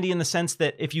kind of grindy in the sense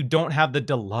that if you don't have the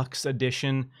deluxe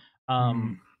edition,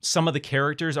 some of the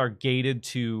characters are gated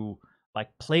to like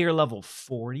player level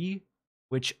 40,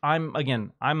 which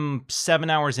I'm 7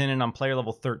 hours in and I'm player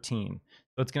level 13.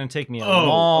 So it's going to take me a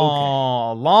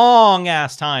long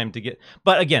ass time to get.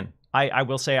 But again, I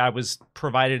will say I was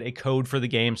provided a code for the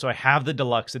game, so I have the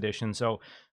deluxe edition. So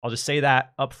I'll just say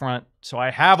that up front. So I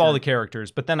have all the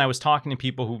characters, but then I was talking to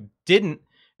people who didn't,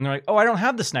 and they're like, oh, I don't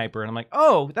have the sniper. And I'm like,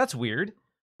 oh, that's weird.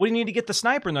 What do you need to get the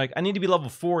sniper? And they're like, I need to be level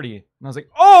 40. And I was like,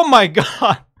 oh my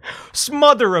God,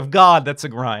 smother of God, that's a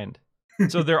grind.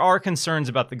 So there are concerns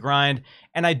about the grind,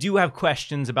 and I do have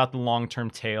questions about the long-term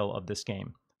tail of this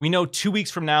game. We know 2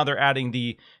 weeks from now they're adding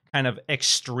the kind of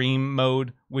extreme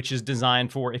mode, which is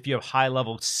designed for if you have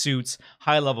high-level suits,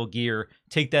 high-level gear,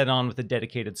 take that on with a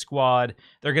dedicated squad.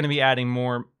 They're going to be adding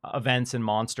more events and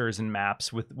monsters and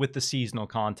maps with the seasonal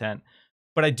content.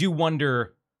 But I do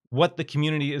wonder what the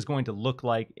community is going to look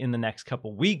like in the next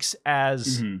couple weeks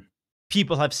as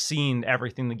people have seen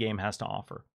everything the game has to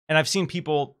offer. And I've seen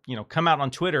people, come out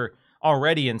on Twitter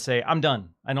already and say, I'm done.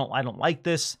 I don't like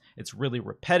this. It's really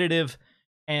repetitive.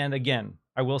 And again,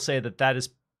 I will say that is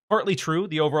partly true.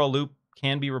 The overall loop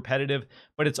can be repetitive,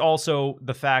 but it's also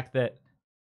the fact that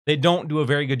they don't do a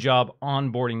very good job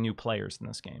onboarding new players in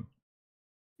this game.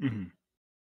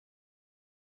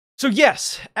 So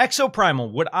yes,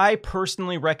 Exoprimal. Would I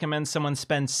personally recommend someone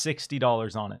spend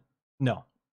 $60 on it? No.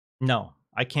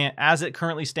 I can't. As it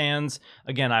currently stands,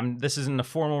 again, this isn't a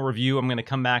formal review. I'm going to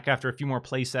come back after a few more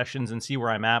play sessions and see where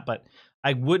I'm at, but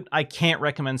I can't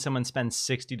recommend someone spend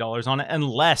 $60 on it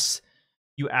unless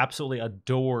you absolutely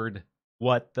adored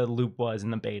what the loop was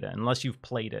in the beta unless you've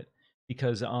played it,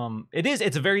 because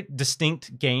it's a very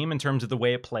distinct game in terms of the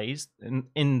way it plays and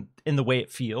in the way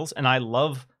it feels, and I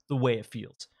love the way it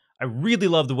feels. I really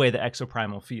love the way the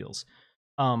Exoprimal feels.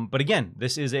 But again,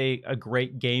 this is a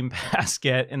great Game Pass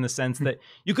get in the sense that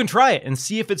you can try it and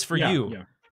see if it's for you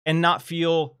and not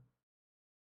feel,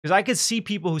 because I could see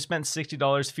people who spent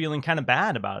 $60 feeling kind of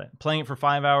bad about it, playing it for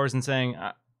 5 hours and saying,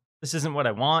 this isn't what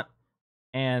I want.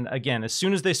 And again, as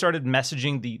soon as they started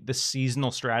messaging the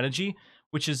seasonal strategy,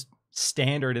 which is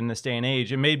standard in this day and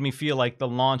age, it made me feel like the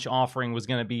launch offering was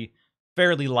going to be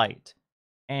fairly light.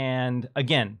 And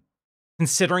again,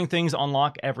 considering things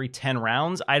unlock every 10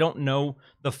 rounds, I don't know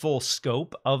the full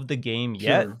scope of the game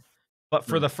yet. Sure. But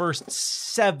for the first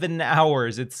 7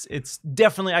 hours, it's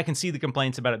definitely, I can see the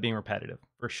complaints about it being repetitive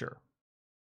for sure.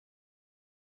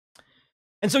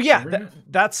 And so yeah,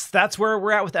 that's where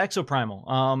we're at with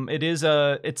Exoprimal.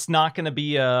 It's not going to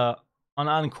be an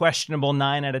unquestionable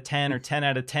 9 out of 10 or 10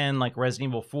 out of 10 like Resident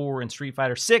Evil 4 and Street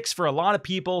Fighter 6 for a lot of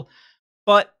people,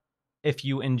 but if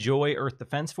you enjoy Earth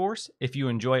Defense Force, if you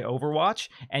enjoy Overwatch,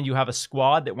 and you have a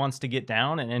squad that wants to get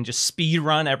down and just speed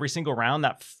run every single round,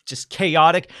 that just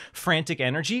chaotic, frantic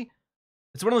energy,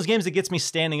 it's one of those games that gets me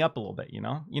standing up a little bit, you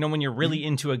know? You know, when you're really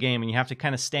into a game and you have to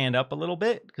kind of stand up a little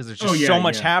bit because there's just so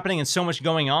much happening and so much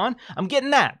going on. I'm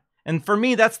getting that. And for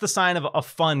me, that's the sign of a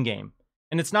fun game.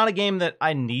 And it's not a game that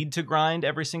I need to grind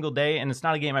every single day, and it's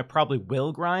not a game I probably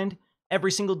will grind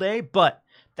every single day, but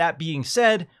that being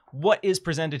said, what is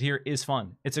presented here is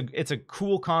fun. It's a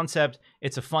cool concept.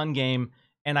 It's a fun game,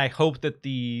 and I hope that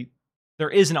there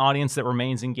is an audience that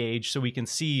remains engaged so we can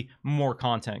see more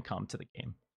content come to the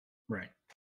game. Right.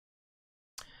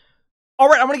 All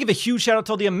right, I want to give a huge shout out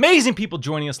to all the amazing people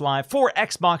joining us live for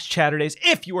Xbox Chaturdays.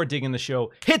 If you are digging the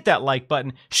show, hit that like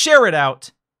button, share it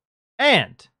out,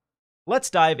 and let's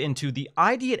dive into the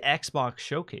ID at Xbox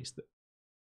Showcase.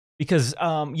 Because,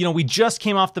 you know, we just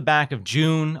came off the back of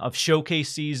June of Showcase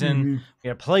season. We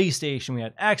had PlayStation, we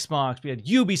had Xbox, we had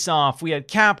Ubisoft, we had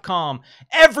Capcom.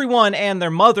 Everyone and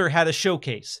their mother had a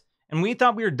showcase. And we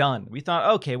thought we were done. We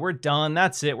thought, okay, we're done.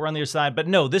 That's it. We're on the other side. But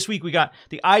no, this week we got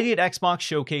the ID at Xbox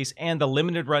Showcase and the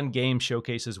Limited Run Game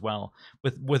Showcase as well,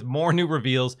 with more new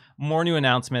reveals, more new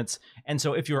announcements. And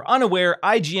so if you're unaware,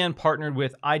 IGN partnered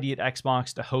with ID at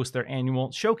Xbox to host their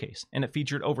annual showcase. And it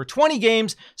featured over 20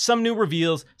 games, some new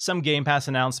reveals, some Game Pass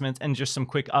announcements, and just some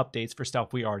quick updates for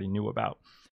stuff we already knew about.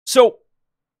 So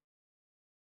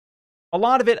a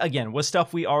lot of it, again, was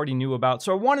stuff we already knew about.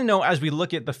 So I want to know, as we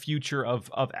look at the future of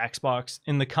Xbox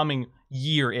in the coming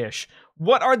year-ish,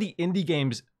 what are the indie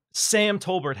games Sam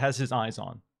Tolbert has his eyes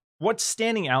on? What's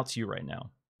standing out to you right now?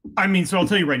 I mean, so I'll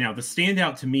tell you right now, the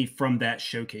standout to me from that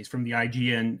showcase, from the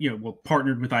IGN,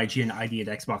 partnered with IGN ID at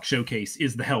Xbox Showcase,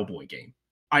 is the Hellboy game.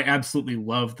 I absolutely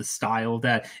love the style of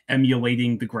that,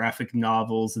 emulating the graphic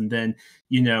novels, and then,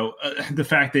 the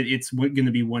fact that it's going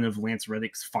to be one of Lance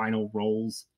Reddick's final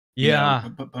roles. Yeah,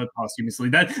 posthumously.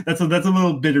 That's a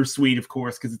little bittersweet, of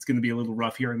course, because it's going to be a little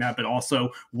rough hearing that. But also,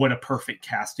 what a perfect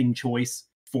casting choice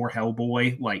for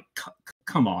Hellboy! Like,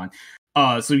 come on.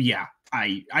 So yeah,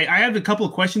 I have a couple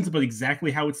of questions about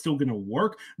exactly how it's still going to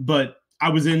work. But I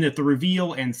was in at the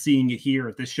reveal and seeing it here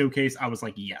at this showcase. I was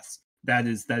like, yes, that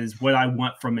is what I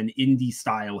want from an indie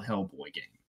style Hellboy game.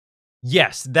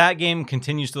 Yes, that game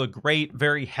continues to look great.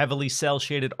 Very heavily cel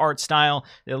shaded art style.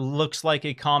 It looks like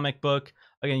a comic book.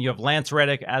 Again, you have Lance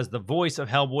Reddick as the voice of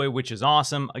Hellboy, which is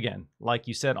awesome. Again, like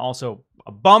you said, also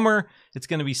a bummer. It's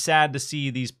going to be sad to see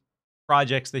these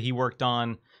projects that he worked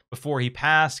on before he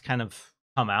passed kind of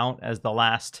come out as the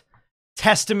last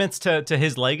testaments to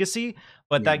his legacy.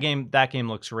 But that game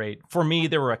looks great. For me,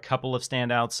 there were a couple of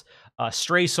standouts.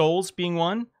 Stray Souls being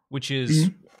one, which is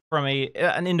from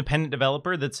an independent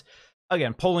developer that's,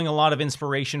 again, pulling a lot of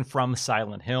inspiration from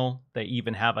Silent Hill. They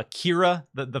even have Akira,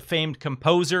 the famed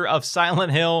composer of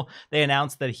Silent Hill. They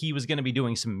announced that he was going to be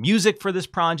doing some music for this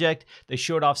project. They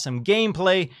showed off some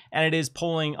gameplay, and it is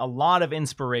pulling a lot of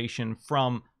inspiration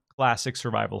from classic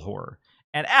survival horror.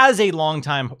 And as a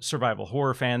longtime survival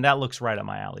horror fan, that looks right up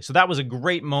my alley. So that was a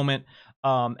great moment,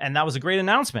 and that was a great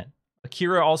announcement.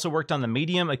 Akira also worked on The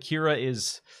Medium. Akira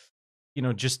is,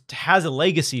 just has a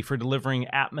legacy for delivering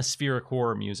atmospheric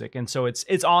horror music. And so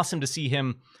it's awesome to see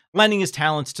him lending his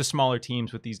talents to smaller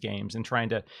teams with these games and trying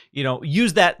to,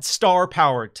 use that star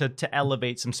power to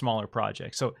elevate some smaller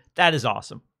projects. So that is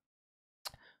awesome.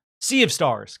 Sea of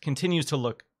Stars continues to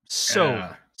look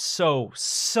so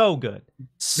good.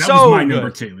 That was my number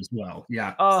 2 as well.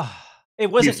 Yeah. It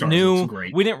wasn't new.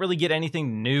 We didn't really get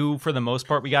anything new for the most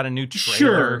part. We got a new trailer.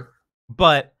 Sure.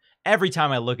 But every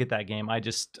time I look at that game, I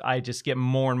just get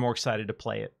more and more excited to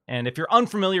play it. And if you're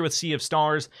unfamiliar with Sea of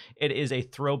Stars, it is a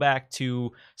throwback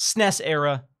to SNES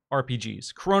era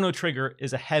RPGs. Chrono Trigger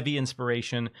is a heavy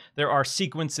inspiration. There are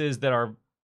sequences that are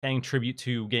paying tribute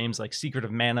to games like Secret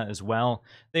of Mana as well.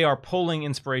 They are pulling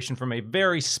inspiration from a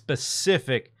very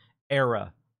specific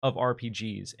era of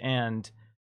RPGs, and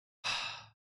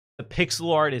the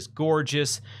pixel art is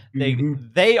gorgeous.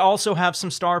 They also have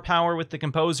some star power with the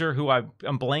composer, who I'm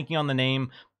blanking on the name,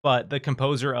 but the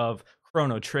composer of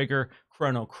Chrono Trigger,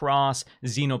 Chrono Cross,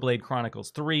 Xenoblade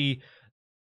Chronicles 3.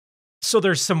 So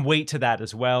there's some weight to that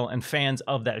as well, and fans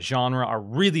of that genre are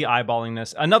really eyeballing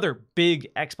this. Another big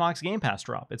Xbox Game Pass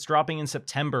drop. It's dropping in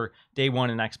September, day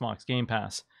one in Xbox Game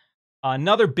Pass.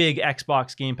 Another big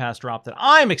Xbox Game Pass drop that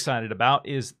I'm excited about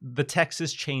is the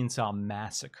Texas Chainsaw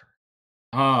Massacre.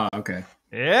 Okay.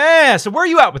 Yeah, so where are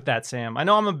you at with that, Sam? I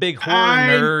know I'm a big horror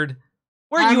nerd.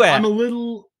 Where are you at? I'm a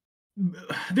little...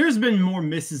 There's been more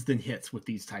misses than hits with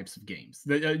these types of games.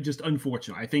 Just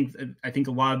unfortunate. I think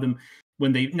a lot of them,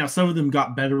 some of them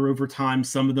got better over time.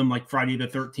 Some of them, like Friday the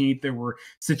 13th, there were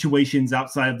situations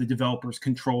outside of the developer's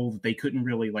control that they couldn't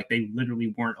really, they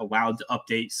literally weren't allowed to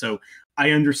update. So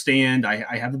I understand.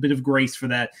 I have a bit of grace for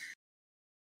that.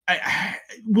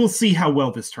 We'll see how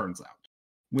well this turns out.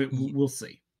 We'll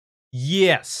see.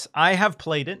 Yes, I have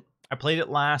played it. I played it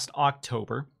last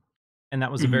October, and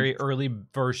that was a very early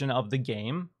version of the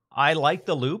game. I like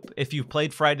the loop. If you've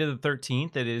played Friday the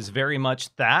 13th, it is very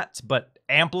much that, but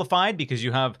amplified, because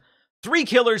you have 3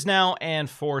 killers now and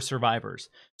 4 survivors.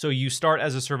 So you start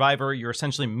as a survivor, you're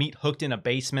essentially meat hooked in a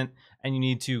basement, and you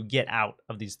need to get out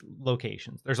of these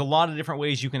locations. There's a lot of different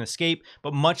ways you can escape,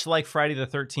 but much like Friday the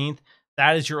 13th,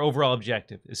 that is your overall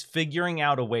objective, is figuring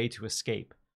out a way to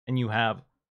escape. And you have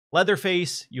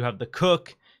Leatherface, you have the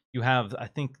cook, you have, I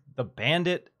think, the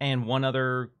bandit, and one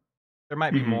other. There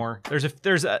might be more.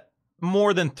 There's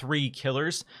more than 3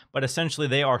 killers, but essentially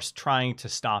they are trying to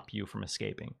stop you from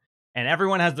escaping. And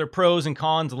everyone has their pros and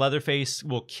cons. Leatherface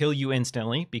will kill you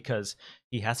instantly because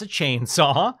he has a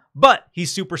chainsaw, but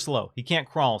he's super slow. He can't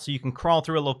crawl, so you can crawl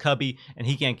through a little cubby and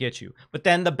he can't get you. But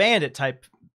then the bandit type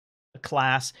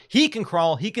class, he can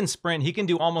crawl, he can sprint, he can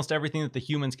do almost everything that the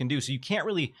humans can do, so you can't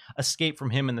really escape from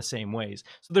him in the same ways.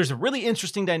 So there's a really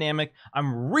interesting dynamic.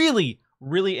 I'm really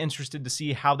interested to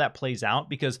see how that plays out,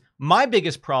 because my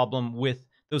biggest problem with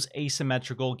those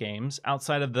asymmetrical games,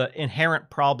 outside of the inherent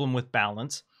problem with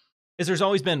balance, is there's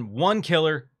always been 1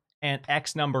 killer and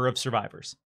X number of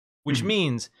survivors, which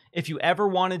means if you ever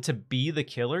wanted to be the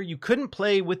killer, you couldn't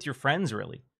play with your friends,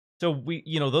 really. So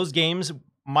those games,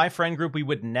 my friend group, we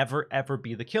would never ever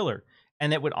be the killer,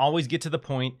 and it would always get to the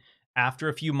point after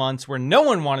a few months where no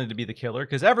one wanted to be the killer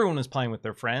because everyone was playing with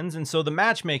their friends, and so the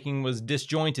matchmaking was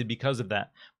disjointed because of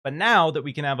that. But now that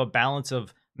we can have a balance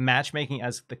of matchmaking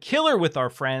as the killer with our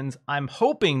friends, I'm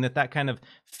hoping that kind of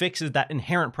fixes that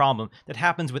inherent problem that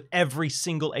happens with every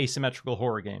single asymmetrical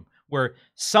horror game, where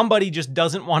somebody just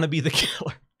doesn't want to be the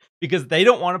killer because they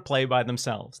don't want to play by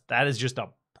themselves. That is just a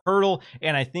hurdle,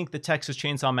 and I think the Texas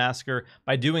Chainsaw Massacre,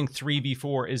 by doing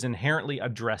 3v4, is inherently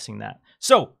addressing that.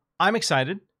 So I'm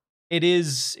excited.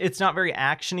 It's not very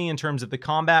actiony in terms of the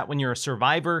combat. When you're a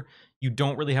survivor, you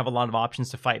don't really have a lot of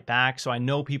options to fight back, so I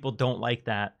know people don't like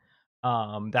that.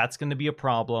 That's going to be a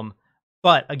problem.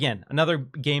 But again, another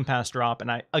Game Pass drop,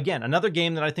 and another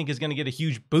game that I think is going to get a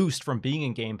huge boost from being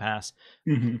in Game Pass.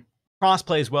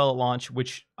 Crossplay as well at launch,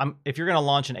 which if you're going to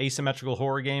launch an asymmetrical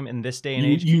horror game in this day and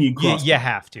age, you need crossplay. You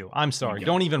have to. I'm sorry.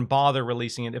 Don't even bother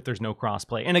releasing it if there's no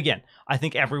crossplay. And again, I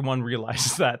think everyone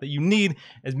realizes that you need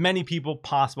as many people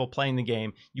possible playing the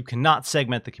game. You cannot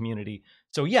segment the community.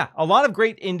 So yeah, a lot of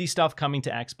great indie stuff coming to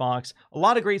Xbox. A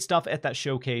lot of great stuff at that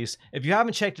showcase. If you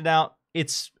haven't checked it out,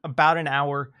 it's about an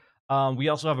hour. We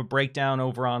also have a breakdown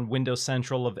over on Windows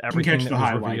Central of everything that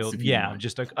was revealed. Yeah,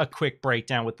 just a quick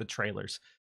breakdown with the trailers.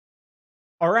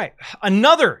 All right,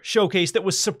 another showcase that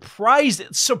was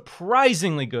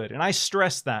surprisingly good, and I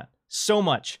stress that so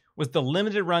much, was the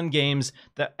Limited Run Games,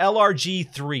 the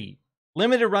LRG3.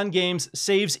 Limited Run Games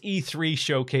Saves E3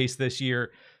 showcase this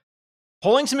year,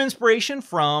 pulling some inspiration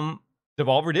from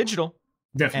Devolver Digital.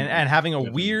 Definitely. And having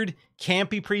a weird,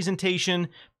 campy presentation,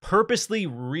 purposely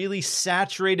really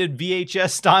saturated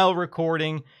VHS-style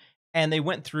recording, and they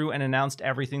went through and announced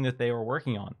everything that they were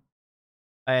working on.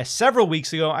 Several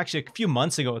weeks ago, actually a few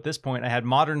months ago at this point, I had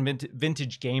Modern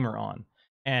Vintage Gamer on,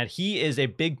 and he is a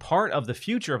big part of the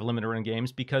future of Limited Run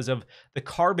Games because of the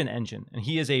Carbon engine, and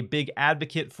he is a big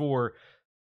advocate for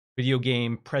video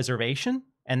game preservation,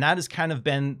 and that has kind of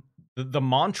been the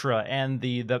mantra and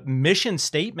the mission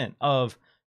statement of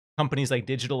companies like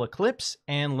Digital Eclipse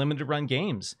and Limited Run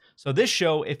Games. So this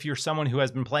show, if you're someone who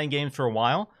has been playing games for a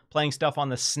while, playing stuff on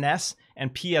the SNES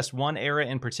and PS1 era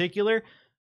in particular,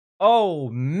 oh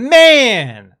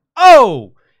man,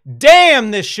 oh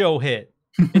damn, this show hit.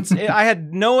 I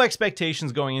had no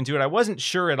expectations going into it. I wasn't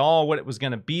sure at all what it was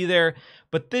going to be there,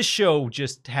 but this show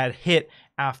just had hit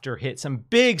after hit. Some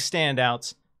big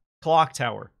standouts. Clock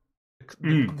Tower,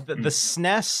 the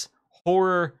SNES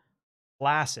horror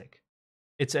classic.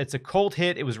 It's a cult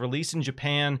hit. It was released in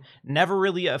Japan, never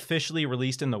really officially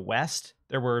released in the West.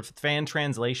 There were fan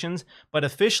translations, but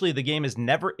officially the game has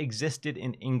never existed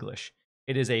in English.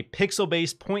 It is a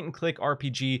pixel-based point-and-click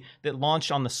RPG that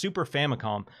launched on the Super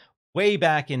Famicom way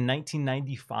back in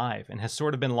 1995 and has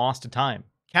sort of been lost to time.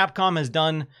 Capcom has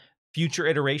done future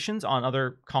iterations on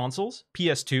other consoles.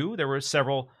 PS2, there were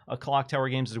several Clock Tower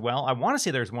games as well. I want to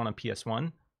say there's one on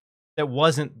PS1 that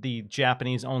wasn't the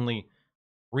Japanese-only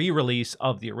re-release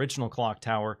of the original Clock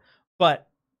Tower, but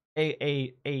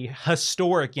a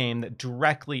historic game that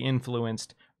directly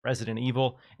influenced Resident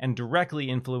Evil and directly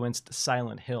influenced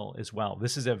Silent Hill as well.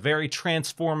 This is a very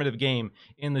transformative game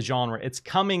in the genre. It's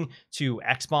coming to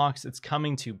Xbox, it's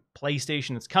coming to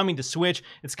PlayStation, it's coming to Switch,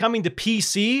 it's coming to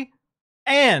PC,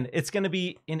 and it's going to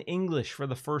be in English for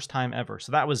the first time ever.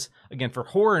 So that was, again, for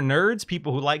horror nerds,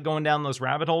 people who like going down those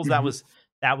rabbit holes, that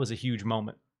was a huge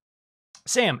moment.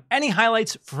 Sam, any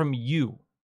highlights from you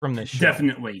from this show?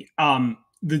 Definitely.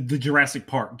 The Jurassic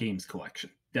Park games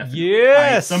collection. Definitely.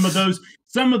 Yes.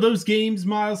 Some of those games,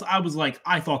 Miles, I was like,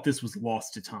 I thought this was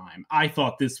lost to time. I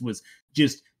thought this was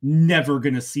just never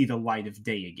going to see the light of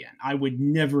day again. I would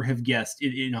never have guessed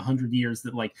in 100 years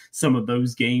that like some of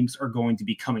those games are going to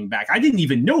be coming back. I didn't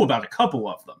even know about a couple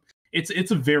of them.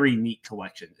 It's a very neat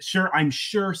collection. Sure, I'm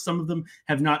sure some of them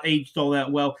have not aged all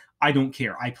that well. I don't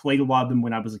care. I played a lot of them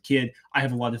when I was a kid. I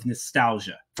have a lot of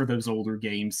nostalgia for those older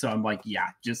games. So I'm like, yeah,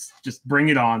 just bring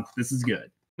it on. This is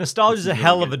good. Nostalgia is a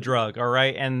hell of a drug, all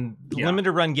right? And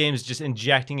Limited Run Games just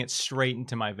injecting it straight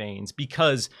into my veins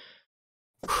because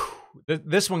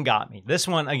this one got me. This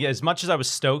one, again, as much as I was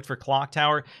stoked for Clock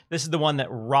Tower, this is the one that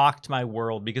rocked my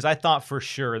world because I thought for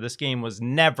sure this game was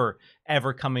never,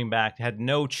 ever coming back. It had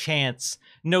no chance,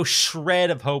 no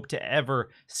shred of hope to ever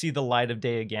see the light of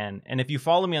day again. And if you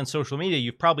follow me on social media,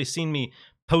 you've probably seen me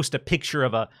post a picture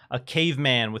of a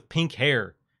caveman with pink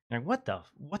hair. You're like,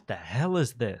 what the hell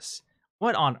is this?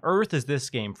 What on earth is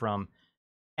this game from?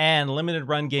 And Limited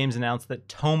Run Games announced that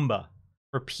Tomba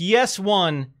for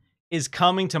PS1 is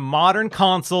coming to modern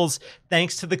consoles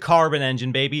thanks to the Carbon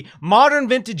engine, baby. Modern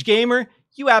vintage gamer,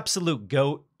 you absolute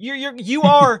goat. You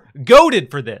are goated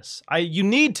for this. You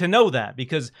need to know that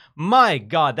because my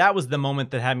God, that was the moment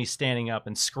that had me standing up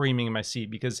and screaming in my seat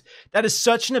because that is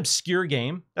such an obscure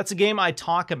game. That's a game I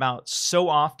talk about so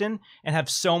often and have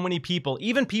so many people,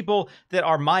 even people that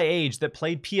are my age that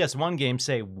played PS1 games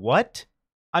say, what?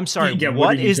 I'm sorry, yeah,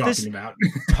 what are you is talking this? About?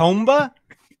 Tomba?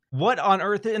 What on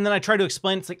earth? And then I try to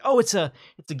explain. It's like, oh, it's a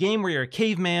game where you're a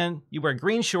caveman. You wear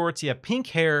green shorts. You have pink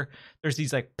hair. There's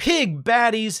these like pig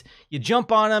baddies. You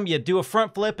jump on them. You do a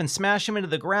front flip and smash them into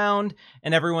the ground.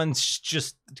 And everyone's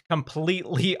just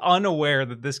completely unaware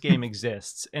that this game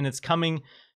exists. And it's coming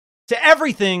to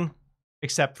everything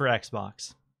except for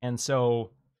Xbox. And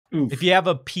so if you have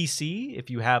a PC, if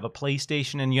you have a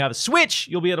PlayStation, and you have a Switch,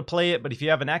 you'll be able to play it. But if you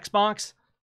have an Xbox,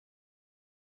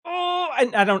 I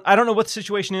don't know what the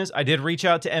situation is. I did reach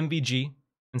out to MVG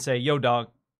and say, yo, dog,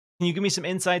 can you give me some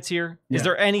insights here? Yeah. Is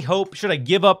there any hope? Should I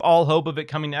give up all hope of it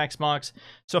coming to Xbox?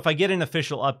 So if I get an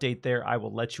official update there, I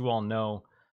will let you all know.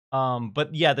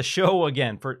 But yeah, the show,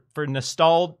 again, for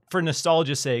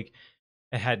nostalgia's sake,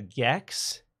 it had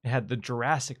Gex, it had the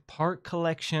Jurassic Park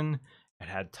collection, it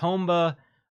had Tomba.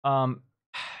 That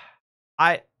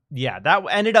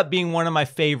ended up being one of my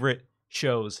favorite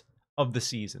shows of the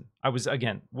season. I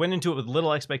went into it with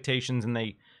little expectations and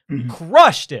they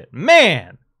crushed it.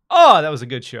 Man, that was a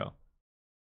good show.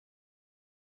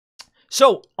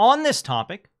 So on this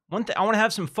topic, one thing I want to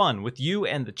have some fun with you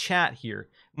and the chat here.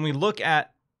 When we look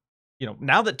at,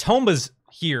 now that Tomba's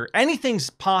here, anything's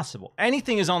possible.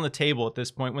 Anything is on the table at this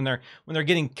point when they're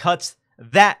getting cuts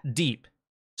that deep.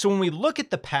 So when we look at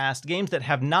the past, games that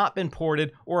have not been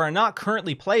ported or are not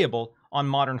currently playable on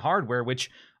modern hardware,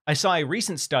 which I saw a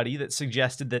recent study that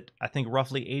suggested that I think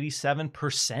roughly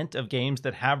 87% of games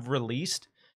that have released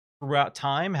throughout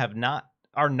time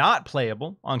are not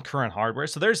playable on current hardware.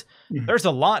 So there's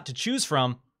a lot to choose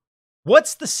from.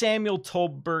 What's the Samuel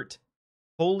Tolbert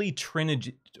holy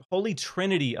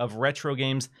trinity of retro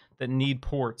games that need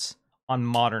ports on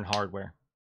modern hardware?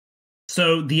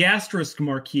 So the asterisk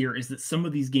mark here is that some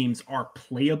of these games are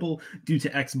playable due to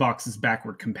Xbox's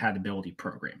backward compatibility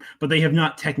program, but they have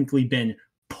not technically been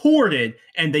ported,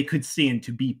 and they could stand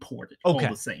to be ported all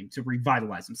the same to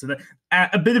revitalize them. So that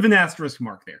a bit of an asterisk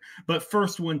mark there. But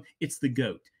first one, it's the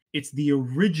GOAT. It's the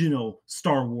original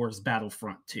Star Wars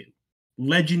Battlefront 2.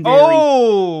 Legendary,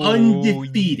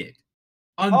 undefeated,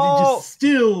 just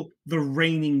still the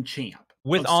reigning champ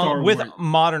with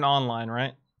modern online,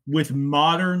 right? With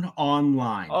modern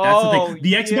online. That's the thing.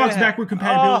 The Xbox backward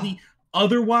compatibility,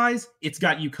 otherwise, it's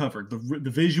got you covered.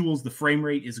 The visuals, the frame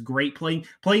rate is great.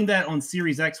 Playing that on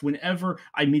Series X, whenever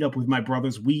I meet up with my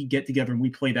brothers, we get together and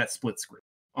we play that split screen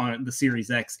on the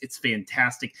Series X. It's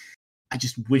fantastic. I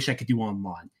just wish I could do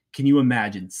online. Can you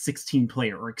imagine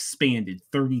 16-player or expanded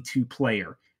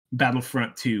 32-player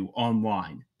Battlefront 2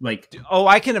 online? Like,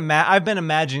 I can imagine. I've been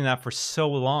imagining that for so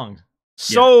long.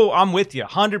 So I'm with you.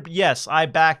 100. Yes, I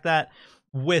back that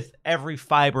with every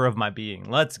fiber of my being.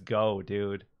 Let's go,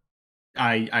 dude.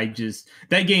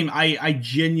 That game, I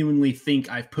genuinely think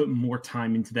I've put more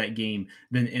time into that game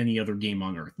than any other game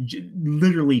on earth.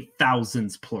 Literally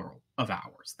thousands, plural, of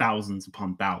hours. Thousands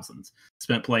upon thousands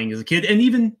spent playing as a kid. And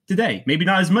even today, maybe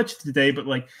not as much today, but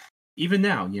like even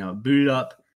now, boot it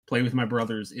up, play with my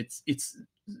brothers. It's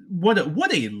what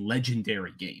a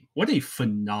legendary game. What a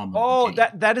phenomenal game.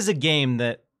 That is a game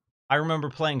that I remember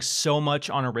playing so much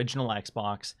on original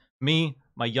Xbox. Me,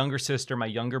 my younger sister, my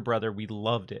younger brother, we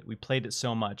loved it. We played it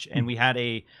so much. And we had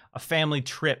a family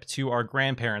trip to our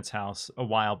grandparents' house a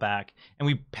while back. And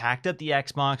we packed up the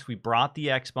Xbox. We brought the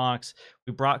Xbox.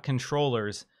 We brought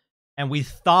controllers. And we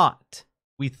thought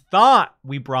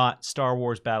we brought Star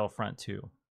Wars Battlefront 2.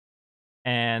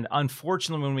 And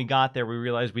unfortunately, when we got there, we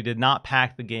realized we did not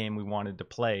pack the game we wanted to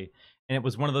play. And it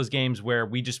was one of those games where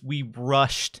we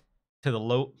rushed to the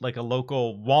a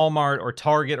local Walmart or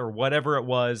Target or whatever it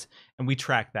was, and we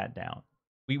tracked that down.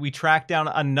 We tracked down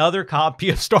another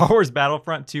copy of Star Wars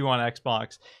Battlefront 2 on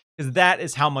Xbox, because that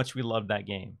is how much we loved that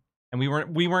game. And we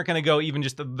weren't going to go even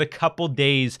just the couple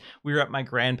days we were at my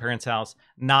grandparents' house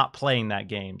not playing that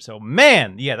game. So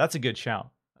man, yeah, that's a good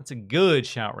shout. That's a good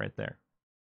shout right there.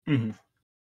 Mm-hmm.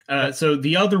 So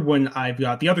the other one I've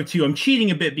got, the other two, I'm cheating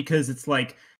a bit because it's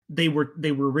like they were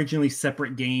originally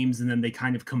separate games and then they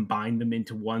kind of combined them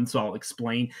into one. So I'll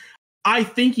explain. I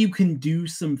think you can do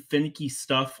some finicky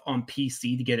stuff on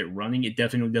PC to get it running. It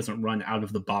definitely doesn't run out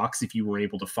of the box if you were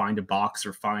able to find a box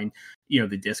or find,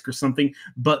 the disc or something.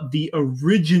 But the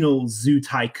original Zoo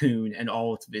Tycoon and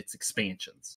all of its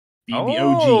expansions, the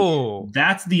OG,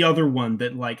 that's the other one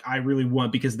that like I really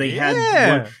want, because they had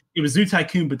one, it was Zoo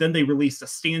Tycoon, but then they released a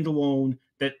standalone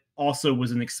that also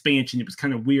was an expansion. It was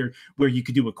kind of weird where you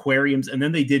could do aquariums, and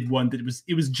then they did one that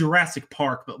it was Jurassic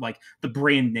Park, but like the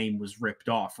brand name was ripped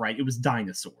off, right? It was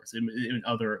dinosaurs and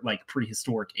other like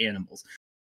prehistoric animals.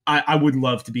 I would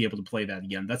love to be able to play that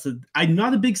again. I'm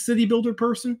not a big city builder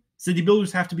person. City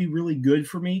builders have to be really good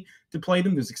for me to play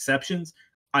them. There's exceptions.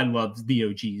 I love the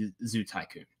OG Zoo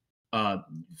Tycoon.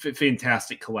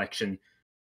 Fantastic collection.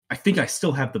 I think I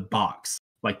still have the box,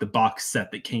 like the box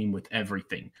set that came with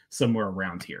everything, somewhere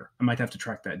around here. I might have to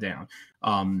track that down.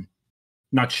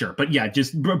 Not sure, but yeah,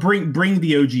 just bring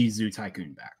the OG Zoo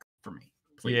Tycoon back for me,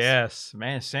 please. Yes,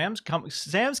 man. Sam's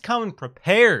coming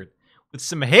prepared with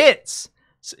some hits.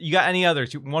 So you got any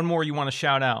others? One more you want to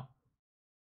shout out?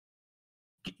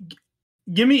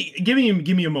 Give me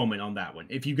a moment on that one.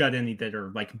 If you got any that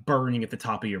are like burning at the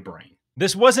top of your brain.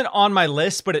 This wasn't on my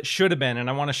list, but it should have been, and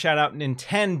I want to shout out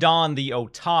Nintendon the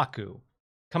Otaku,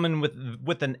 coming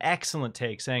with an excellent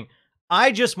take, saying,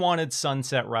 I just wanted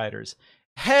Sunset Riders.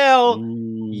 Hell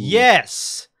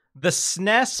yes! The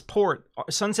SNES port,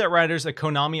 Sunset Riders, a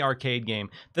Konami arcade game.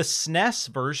 The SNES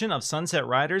version of Sunset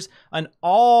Riders, an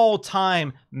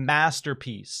all-time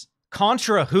masterpiece.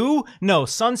 Contra who? No,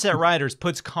 Sunset Riders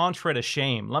puts Contra to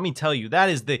shame. Let me tell you, that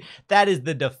is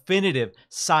the definitive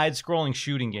side-scrolling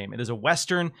shooting game. It is a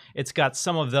Western. It's got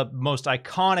some of the most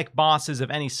iconic bosses of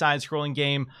any side-scrolling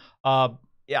game.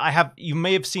 You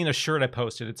may have seen a shirt I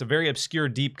posted. It's a very obscure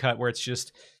deep cut where it's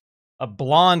just a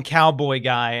blonde cowboy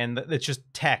guy, and it's just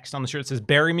text on the shirt. It says,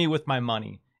 "Bury me with my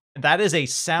money." That is a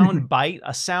sound bite,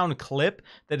 a sound clip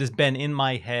that has been in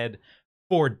my head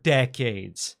for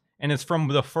decades. And it's from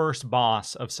the first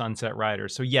boss of Sunset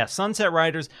Riders. So yes, Sunset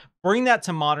Riders, bring that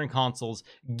to modern consoles.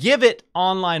 Give it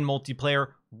online multiplayer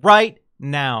right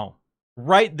now.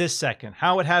 Right this second.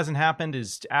 How it hasn't happened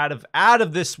is out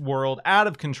of this world, out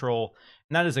of control.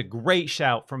 And that is a great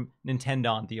shout from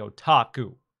Nintendon the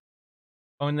Otaku.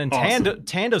 Oh, and then awesome.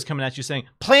 Tando's coming at you saying,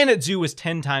 Planet Zoo is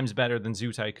 10 times better than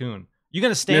Zoo Tycoon. You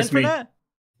going to stand for that?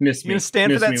 You going to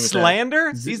stand for that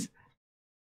slander?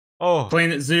 Oh,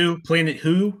 Planet Zoo, Planet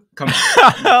Who? Come on.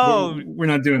 Oh, we're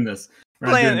not doing this. We're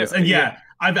not doing this. And yeah,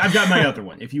 I've got my other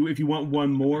one. If you want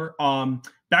one more,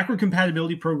 backward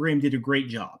compatibility program did a great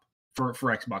job for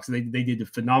Xbox. They did a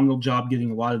phenomenal job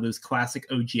getting a lot of those classic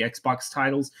OG Xbox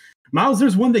titles. Miles,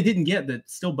 there's one they didn't get that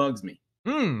still bugs me.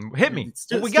 Hit me. It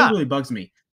still really bugs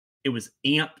me. It was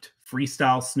Amped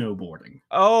freestyle snowboarding.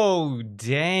 Oh,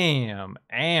 damn.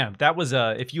 Amped. That was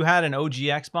if you had an OG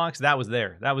Xbox, that was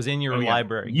there. That was in your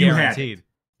library. You guaranteed.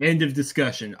 Had it. End of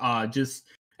discussion. And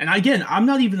again, I'm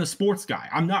not even a sports guy.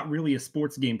 I'm not really a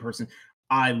sports game person.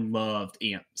 I loved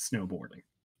Amped snowboarding.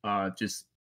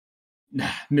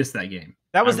 Missed that game.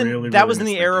 That was in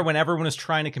the era when everyone was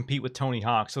trying to compete with Tony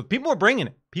Hawk. So people were bringing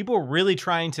it. People were really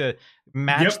trying to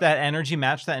match that energy,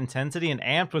 match that intensity, and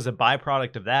Amped was a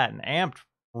byproduct of that. And Amped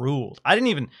ruled. I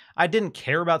didn't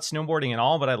care about snowboarding at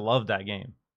all, but I loved that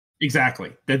game.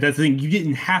 Exactly. That's the thing. You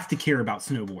didn't have to care about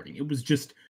snowboarding. It was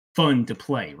just fun to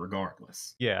play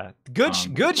regardless. Yeah.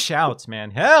 Good shouts,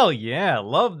 man. Hell yeah.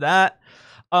 Love that.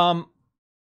 I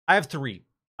have three,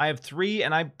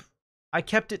 and I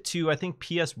kept it to, I think,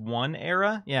 PS1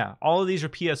 era. Yeah, all of these are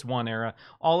PS1 era.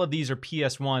 All of these are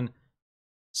PS1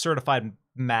 certified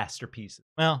masterpieces.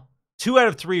 Well, 2 out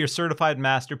of 3 are certified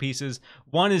masterpieces.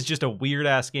 1 is just a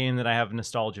weird-ass game that I have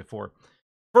nostalgia for.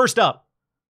 First up,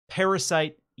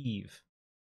 Parasite Eve.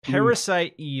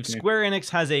 Parasite Eve. Square Enix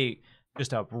has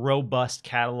just a robust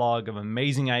catalog of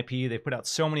amazing IP. They put out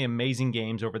so many amazing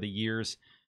games over the years.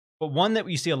 But one that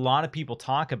we see a lot of people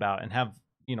talk about and have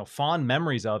fond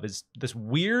memories of is this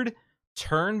weird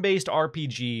turn-based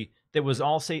RPG that was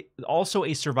also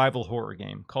a survival horror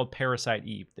game called Parasite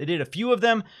Eve. They did a few of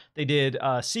them. They did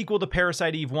a sequel to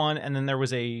Parasite Eve 1, and then there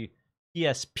was a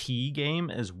PSP game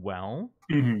as well.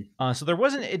 So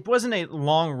it wasn't a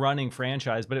long-running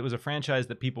franchise, but it was a franchise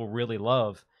that people really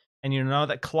love. And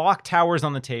that Clock Tower's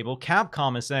on the table.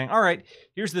 Capcom is saying, all right,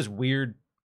 here's this weird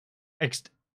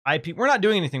IP. We're not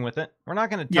doing anything with it. We're not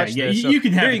going to touch this. So you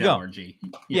can have there you go. LRG.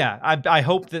 Yeah, I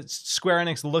hope that Square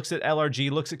Enix looks at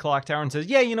LRG, looks at Clock Tower, and says,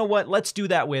 yeah, you know what? Let's do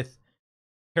that with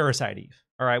Parasite Eve.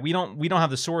 All right, we don't have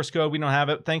the source code. We don't have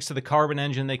it. Thanks to the Carbon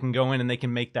engine, they can go in and they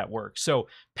can make that work. So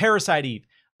Parasite Eve,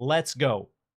 let's go.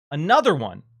 Another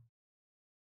one,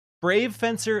 Brave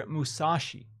Fencer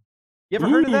Musashi. You ever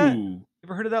heard of that? You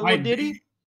ever heard of that little ditty?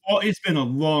 Oh, it's been a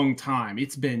long time.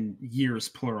 It's been years,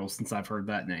 plural, since I've heard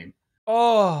that name.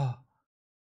 Oh,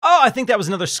 I think that was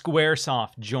another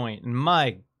Squaresoft joint. And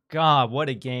my God, what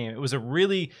a game. It was a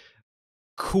really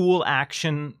cool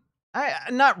action.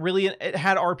 Not really, it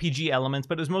had RPG elements,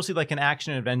 but it was mostly like an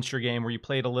action adventure game where you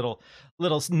played a little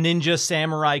ninja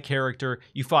samurai character.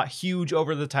 You fought huge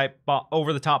over the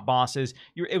top bosses.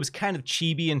 It was kind of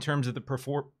chibi in terms of the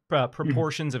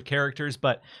proportions of characters,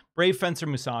 but Brave Fencer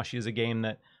Musashi is a game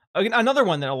that another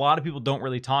one that a lot of people don't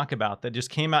really talk about that just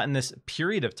came out in this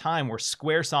period of time where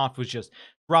Squaresoft was just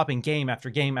dropping game after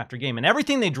game after game, and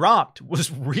everything they dropped was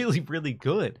really, really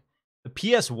good. The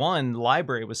PS1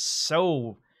 library was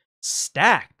so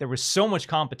stacked. There was so much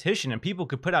competition, and people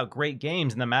could put out great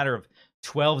games in the matter of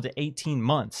 12 to 18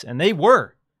 months, and they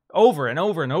were over and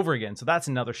over and over again. So that's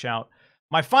another shout.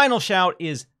 My final shout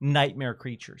is Nightmare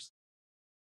Creatures,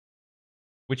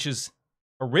 which is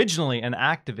originally an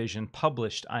Activision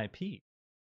published IP.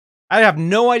 I have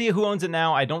no idea who owns it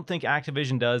now. I don't think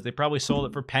Activision does. They probably sold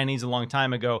it for pennies a long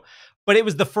time ago. But it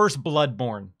was the first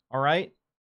Bloodborne, all right?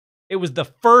 It was the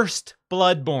first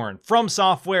Bloodborne. From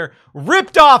Software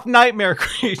ripped off Nightmare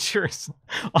Creatures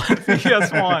on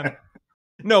PS1.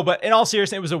 No, but in all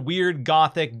seriousness, it was a weird,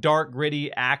 gothic, dark,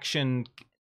 gritty action,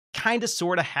 kind of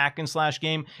sort of hack and slash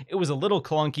game. It was a little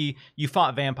clunky. You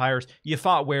fought vampires. You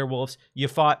fought werewolves. You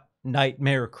fought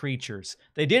Nightmare Creatures.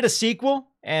 They did a sequel,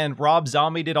 and Rob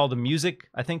Zombie did all the music,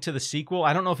 I think, to the sequel.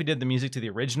 I don't know if he did the music to the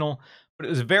original, but it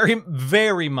was very,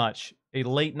 very much a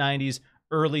late 90s,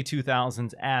 early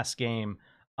 2000s ass game.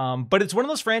 But it's one of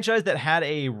those franchises that had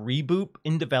a reboot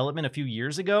in development a few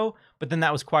years ago, but then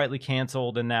that was quietly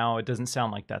canceled, and now it doesn't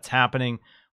sound like that's happening.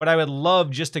 But I would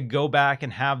love just to go back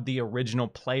and have the original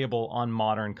playable on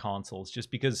modern consoles,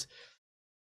 just because,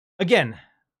 again,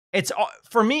 it's,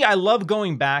 for me, I love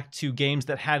going back to games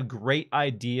that had great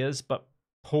ideas but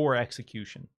poor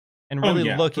execution, and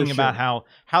really looking about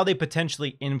how they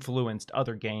potentially influenced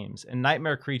other games. And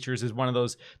Nightmare Creatures is one of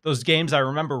those games I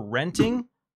remember renting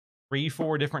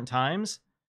 3-4 different times,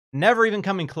 never even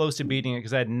coming close to beating it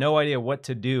because I had no idea what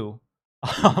to do,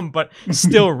 but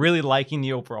still really liking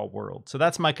the overall world. So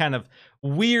that's my kind of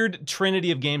weird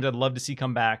trinity of games I'd love to see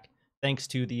come back, thanks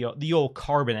to the old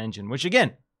Carbon engine, which,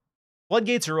 again,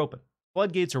 floodgates are open.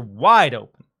 Floodgates are wide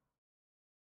open.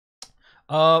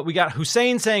 We got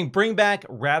Hussein saying, bring back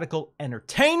Radical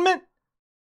Entertainment.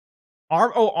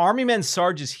 Army Men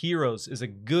Sarge's Heroes is a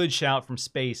good shout from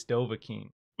Space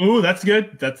Dovahkiin. Oh, that's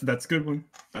good. That's a good one.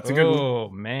 That's a good one. Oh,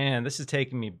 man, this is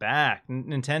taking me back.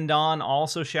 Nintendon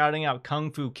also shouting out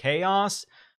Kung Fu Chaos.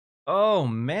 Oh,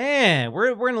 man,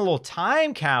 we're in a little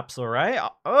time capsule, right?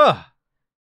 Ugh.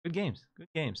 Good games. Good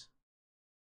games.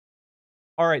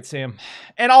 All right, Sam.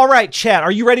 And all right, chat,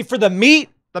 are you ready for the meat?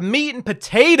 The meat and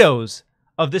potatoes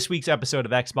of this week's episode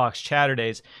of Xbox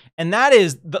Chaturdays, and that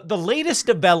is the latest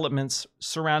developments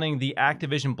surrounding the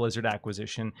Activision Blizzard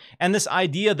acquisition and this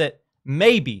idea that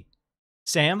maybe,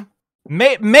 Sam,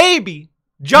 maybe,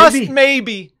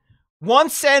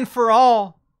 once and for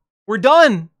all, we're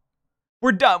done.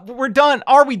 We're done.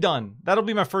 Are we done? That'll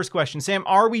be my first question. Sam,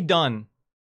 are we done?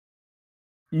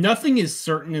 Nothing is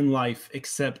certain in life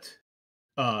except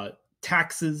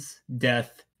taxes,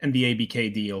 death, and the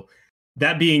ABK deal.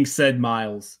 That being said,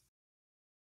 Miles,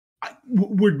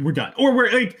 we're done. Or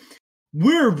we're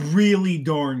really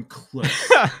darn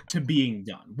close to being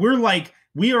done.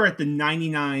 We are at the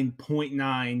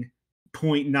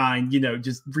 99.9.9,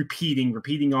 just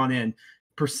repeating on end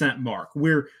 % mark.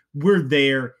 We're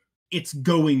there. It's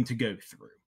going to go through.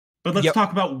 But let's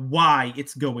talk about why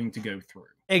it's going to go through.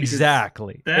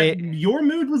 Exactly. Your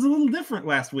mood was a little different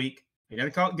last week. I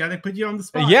gotta put you on the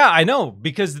spot. Yeah, I know,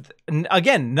 because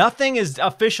again, nothing is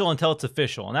official until it's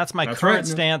official, and that's my current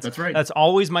stance. That's right. That's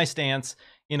always my stance.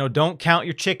 Don't count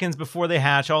your chickens before they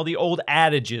hatch. All the old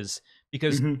adages,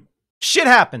 because shit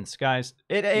happens, guys.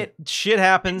 Shit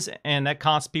happens, and that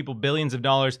costs people billions of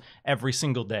dollars every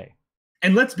single day.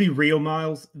 And let's be real,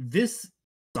 Miles. This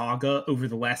saga over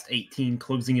the last 18,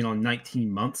 closing in on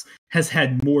 19 months, has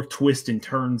had more twists and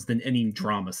turns than any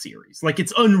drama series.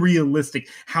 It's unrealistic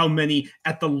how many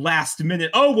at the last minute,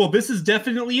 oh, well, this is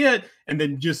definitely it. And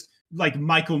then just like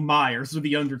Michael Myers or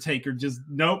The Undertaker, just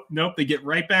nope, they get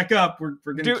right back up. We're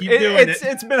going to keep doing it.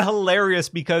 It's been hilarious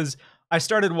because I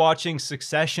started watching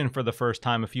Succession for the first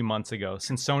time a few months ago,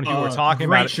 since so many people were talking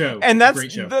about it. Show. And that's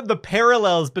the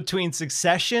parallels between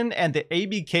Succession and the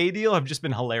ABK deal have just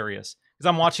been hilarious. Because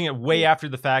I'm watching it way after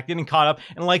the fact, getting caught up.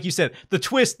 And like you said, the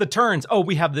twists, the turns. Oh,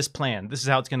 we have this plan. This is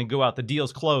how it's going to go out. The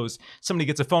deal's closed. Somebody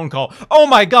gets a phone call. Oh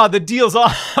my God, the deal's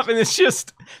off. And it's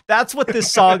just, that's what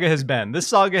this saga has been. This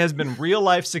saga has been real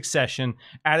life Succession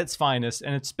at its finest.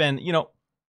 And it's been,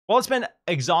 while it's been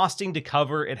exhausting to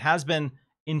cover, it has been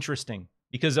interesting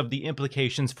because of the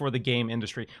implications for the game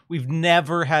industry. We've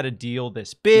never had a deal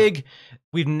this big.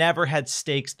 We've never had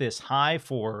stakes this high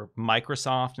for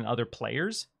Microsoft and other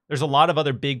players. There's a lot of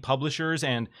other big publishers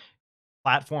and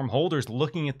platform holders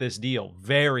looking at this deal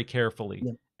very carefully.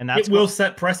 Yeah. And that's it will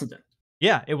set precedent.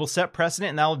 Yeah, it will set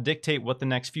precedent, and that will dictate what the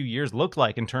next few years look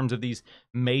like in terms of these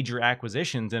major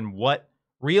acquisitions and what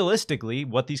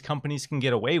these companies can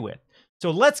get away with.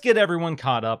 So let's get everyone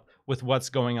caught up with what's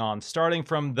going on, starting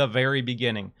from the very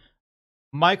beginning.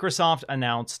 Microsoft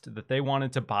announced that they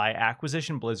wanted to buy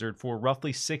Activision Blizzard for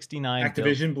roughly $69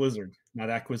 billion. Blizzard, not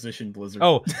Acquisition Blizzard.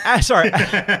 Oh, sorry.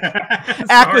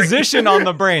 Acquisition on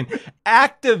the brain.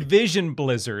 Activision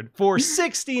Blizzard for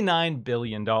 $69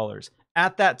 billion.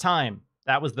 At that time,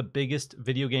 that was the biggest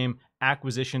video game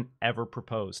acquisition ever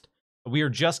proposed. We are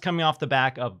just coming off the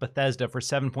back of Bethesda for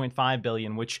 $7.5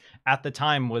 billion, which at the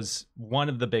time was one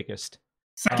of the biggest.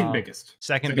 Second biggest.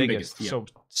 Second biggest. Yeah.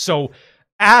 So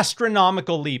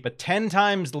astronomical leap, a 10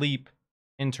 times leap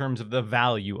in terms of the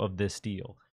value of this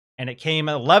deal. And it came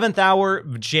at 11th hour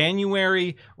of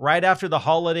January, right after the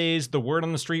holidays. The word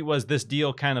on the street was this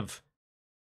deal kind of,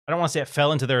 I don't want to say it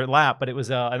fell into their lap, but it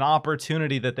was an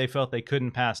opportunity that they felt they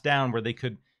couldn't pass down, where they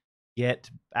could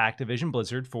get Activision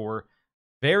Blizzard for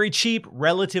very cheap,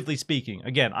 relatively speaking.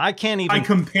 Again, I can't even... By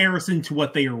comparison to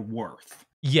what they are worth.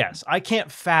 Yes, I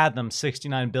can't fathom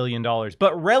 $69 billion,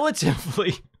 but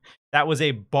relatively... That was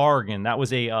a bargain. That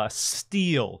was a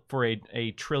steal for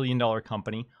a trillion-dollar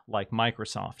company like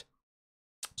Microsoft.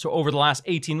 So over the last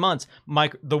 18 months,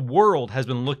 the world has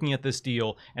been looking at this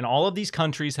deal, and all of these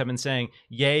countries have been saying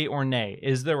yay or nay.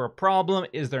 Is there a problem?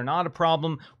 Is there not a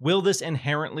problem? Will this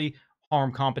inherently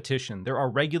harm competition? There are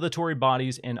regulatory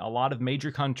bodies in a lot of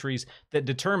major countries that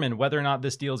determine whether or not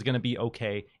this deal is going to be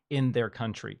okay in their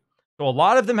country. So a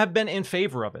lot of them have been in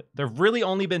favor of it. There have really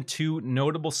only been two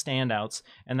notable standouts,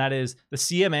 and that is the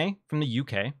CMA from the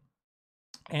UK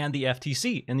and the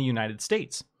FTC in the United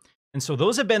States. And so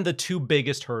those have been the two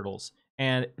biggest hurdles.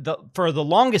 And for the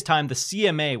longest time, the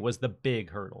CMA was the big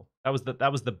hurdle. That was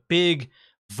the big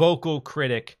vocal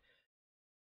critic.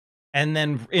 And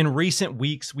then in recent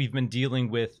weeks, we've been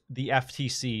dealing with the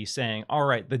FTC saying, all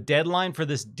right, the deadline for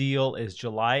this deal is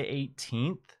July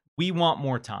 18th. We want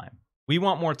more time. We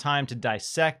want more time to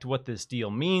dissect what this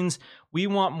deal means. We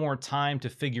want more time to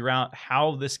figure out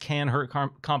how this can hurt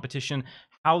competition,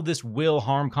 how this will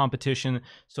harm competition.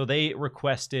 So they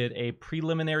requested a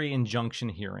preliminary injunction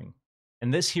hearing.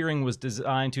 And this hearing was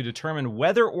designed to determine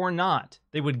whether or not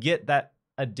they would get that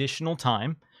additional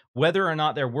time, whether or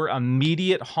not there were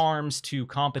immediate harms to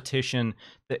competition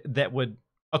that would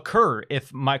occur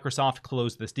if Microsoft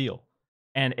closed this deal.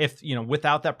 And if,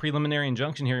 without that preliminary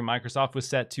injunction hearing, Microsoft was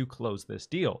set to close this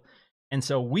deal. And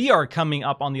so we are coming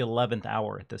up on the 11th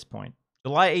hour at this point.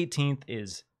 July 18th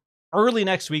is early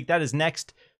next week. That is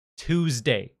next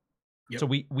Tuesday. Yep. So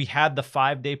we had the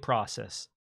 5-day process.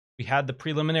 We had the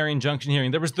preliminary injunction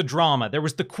hearing. There was the drama. There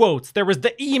was the quotes. There was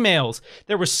the emails.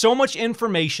 There was so much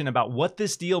information about what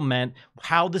this deal meant,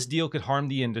 how this deal could harm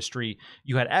the industry.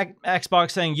 You had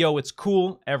Xbox saying, yo, it's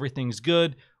cool. Everything's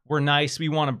good. We're nice. We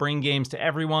want to bring games to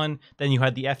everyone. Then you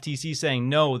had the FTC saying,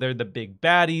 no, they're the big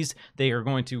baddies. They are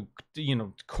going to,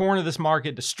 corner this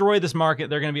market, destroy this market.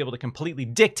 They're going to be able to completely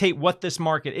dictate what this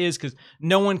market is because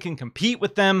no one can compete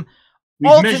with them.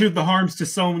 We've measured the harms to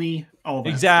Sony, all that.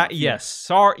 Exactly. Yes.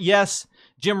 Sorry. Yes.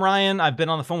 Jim Ryan. I've been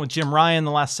on the phone with Jim Ryan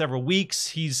the last several weeks.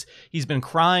 He's been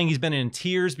crying. He's been in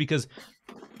tears because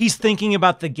he's thinking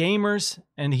about the gamers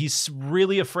and he's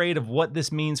really afraid of what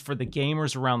this means for the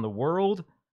gamers around the world.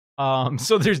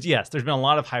 So there's been a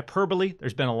lot of hyperbole.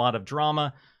 There's been a lot of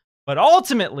drama, but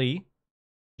ultimately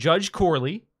Judge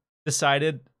Corley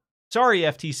decided, sorry,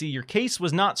 FTC, your case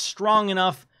was not strong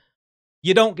enough.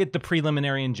 You don't get the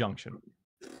preliminary injunction.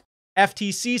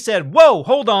 FTC said, whoa,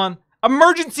 hold on.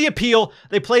 Emergency appeal.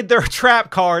 They played their trap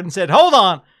card and said, hold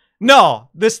on. No,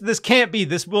 this can't be.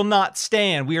 This will not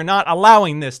stand. We are not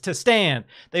allowing this to stand.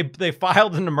 They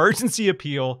filed an emergency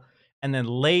appeal, and then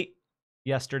late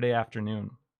yesterday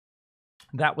afternoon,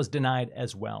 that was denied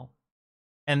as well.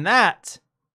 And that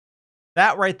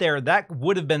right there, that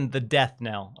would have been the death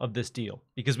knell of this deal,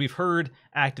 because we've heard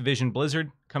Activision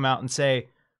Blizzard come out and say,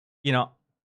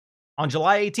 on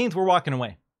July 18th, we're walking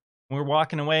away. We're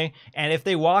walking away. And if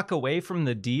they walk away from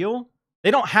the deal, they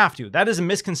don't have to. That is a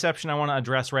misconception I want to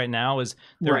address right now. Is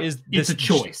there right. is this, it's a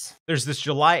choice. There's this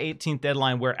July 18th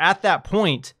deadline where at that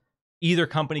point, either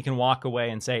company can walk away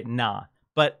and say, nah.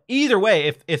 But either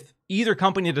way, if either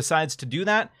company decides to do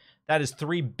that, that is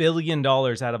 $3 billion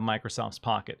out of Microsoft's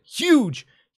pocket. Huge,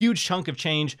 huge chunk of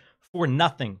change for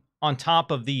nothing on top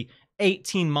of the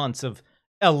 18 months of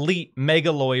elite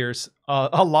mega lawyers,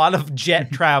 a lot of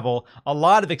jet travel, a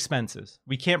lot of expenses.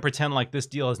 We can't pretend like this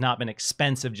deal has not been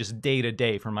expensive just day to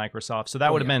day for Microsoft. So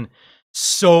that would have been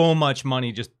so much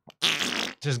money just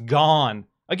gone.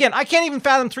 Again, I can't even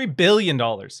fathom $3 billion.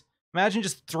 Imagine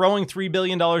just throwing $3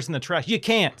 billion in the trash. You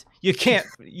can't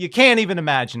even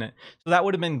imagine it. So that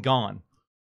would have been gone.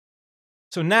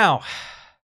 So now,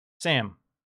 Sam,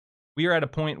 we are at a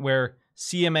point where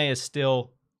CMA is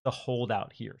still the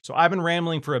holdout here. So I've been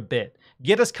rambling for a bit.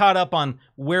 Get us caught up on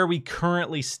where we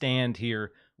currently stand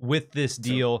here with this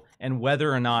deal and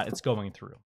whether or not it's going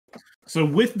through. So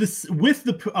with the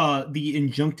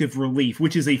injunctive relief,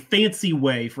 which is a fancy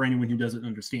way for anyone who doesn't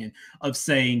understand of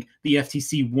saying the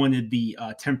FTC wanted the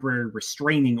temporary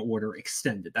restraining order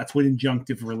extended. That's what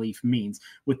injunctive relief means.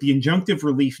 With the injunctive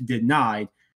relief denied,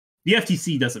 the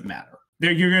FTC doesn't matter.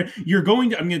 I'm going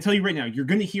to tell you right now, you're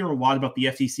going to hear a lot about the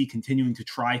FTC continuing to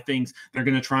try things. They're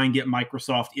going to try and get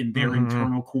Microsoft in their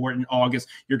internal court in August.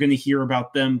 You're going to hear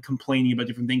about them complaining about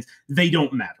different things. They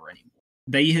don't matter anymore.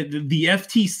 The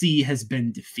FTC has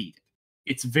been defeated.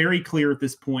 It's very clear at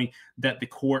this point that the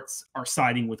courts are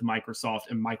siding with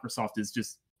Microsoft, and Microsoft is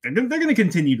just they're going to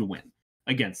continue to win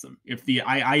against them.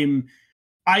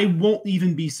 I won't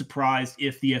even be surprised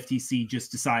if the FTC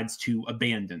just decides to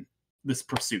abandon this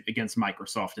pursuit against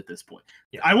Microsoft at this point.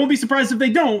 Yeah. I won't be surprised if they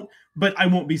don't, but I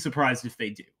won't be surprised if they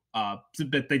do.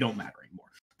 That they don't matter anymore.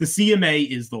 The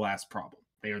CMA is the last problem.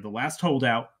 They are the last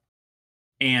holdout.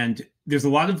 And there's a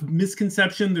lot of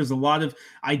misconception. There's a lot of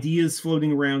ideas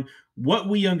floating around. What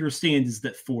we understand is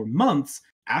that for months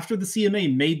after the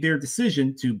CMA made their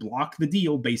decision to block the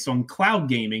deal based on cloud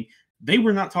gaming, they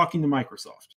were not talking to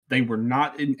Microsoft. They were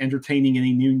not entertaining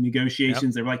any new negotiations.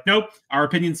 Yep. They were like, nope, our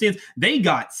opinion stands. They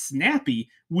got snappy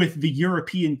with the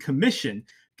European Commission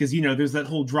because, there's that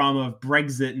whole drama of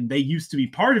Brexit, and they used to be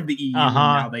part of the EU, and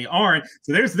now they aren't.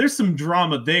 So there's some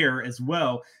drama there as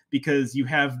well, because you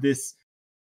have this,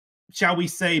 shall we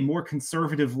say, more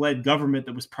conservative-led government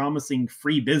that was promising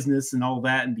free business and all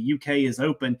that, and the UK is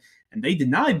open, and they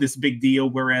denied this big deal,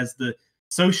 whereas the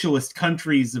socialist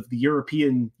countries of the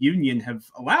European Union have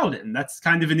allowed it, and that's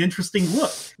kind of an interesting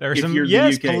look. There are some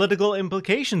political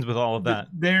implications with all of that.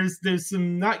 There's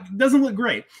some doesn't look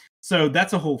great. So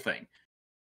that's a whole thing.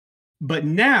 But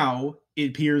now it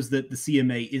appears that the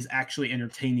CMA is actually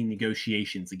entertaining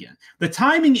negotiations again. The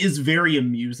timing is very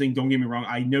amusing. Don't get me wrong.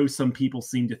 I know some people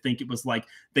seem to think it was like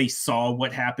they saw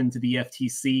what happened to the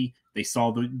FTC. They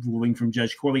saw the ruling from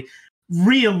Judge Corley.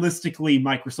 Realistically,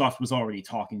 Microsoft was already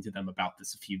talking to them about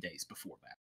this a few days before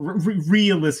that.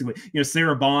 Realistically,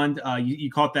 Sarah Bond,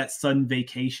 you caught that sudden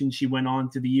vacation she went on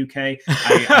to the UK.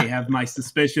 I have my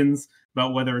suspicions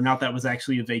about whether or not that was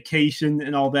actually a vacation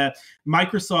and all that.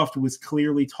 Microsoft was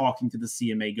clearly talking to the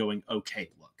CMA going, okay,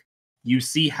 look, you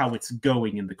see how it's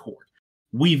going in the court.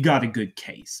 We've got a good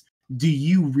case. Do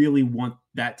you really want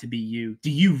that to be you?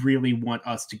 Do you really want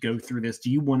us to go through this?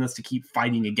 Do you want us to keep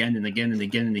fighting again and again and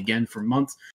again and again for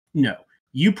months? No,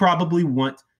 you probably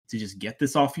want to just get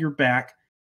this off your back.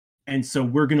 And so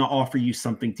we're going to offer you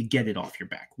something to get it off your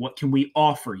back. What can we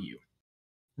offer you?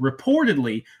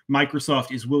 Reportedly,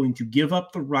 Microsoft is willing to give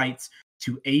up the rights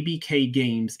to ABK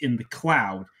games in the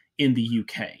cloud in the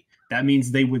UK. That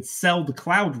means they would sell the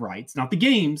cloud rights, not the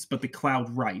games, but the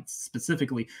cloud rights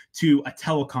specifically to a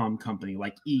telecom company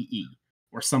like EE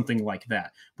or something like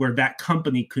that, where that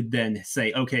company could then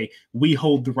say, okay, we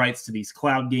hold the rights to these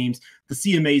cloud games. The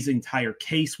CMA's entire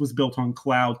case was built on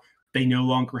cloud. They no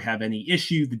longer have any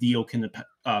issue. The deal can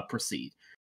proceed.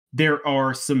 There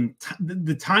are some,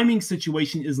 the timing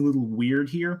situation is a little weird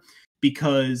here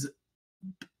because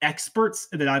experts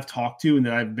that I've talked to and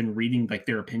that I've been reading like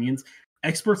their opinions,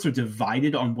 experts are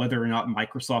divided on whether or not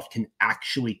Microsoft can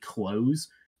actually close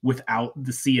without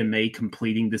the CMA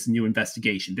completing this new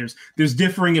investigation. There's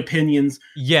differing opinions.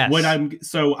 Yes.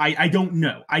 I don't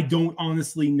know. I don't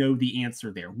honestly know the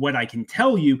answer there. What I can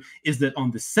tell you is that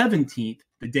on the 17th,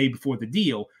 the day before the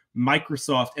deal,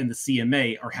 Microsoft and the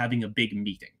CMA are having a big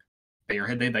meeting.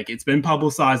 It's been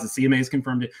publicized. The CMA has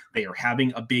confirmed it. They are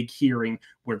having a big hearing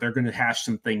where they're going to hash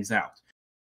some things out.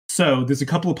 So there's a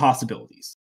couple of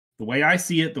possibilities. The way I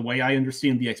see it, the way I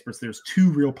understand the experts, there's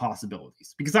two real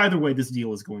possibilities. Because either way, this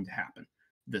deal is going to happen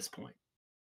at this point.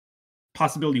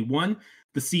 Possibility one,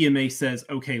 the CMA says,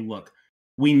 okay, look,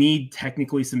 we need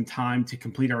technically some time to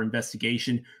complete our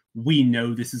investigation. We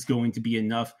know this is going to be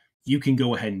enough. You can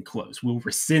go ahead and close. We'll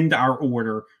rescind our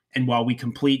order. And while we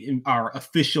complete our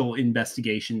official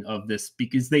investigation of this,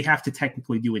 because they have to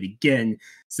technically do it again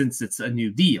since it's a new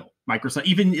deal. Microsoft,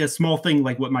 even a small thing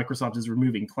like what Microsoft is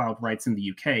removing cloud rights in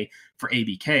the UK for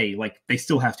ABK, like they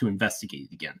still have to investigate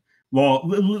it again.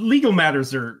 Legal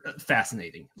matters are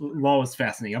fascinating. Law is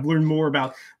fascinating. I've learned more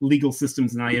about legal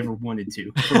systems than I ever wanted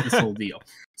to from this whole deal.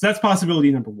 So that's possibility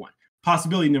number one.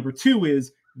 Possibility number two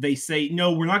is they say,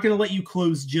 no, we're not going to let you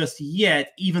close just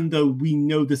yet, even though we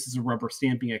know this is a rubber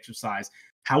stamping exercise.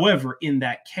 However, in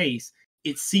that case,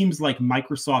 it seems like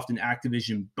Microsoft and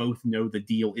Activision both know the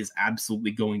deal is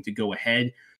absolutely going to go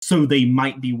ahead. So they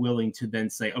might be willing to then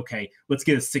say, okay, let's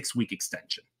get a 6-week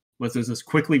extension. Let's just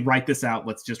quickly write this out.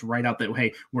 Let's just write out that,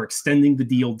 hey, we're extending the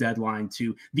deal deadline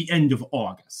to the end of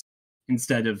August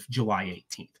instead of July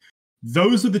 18th.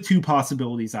 Those are the two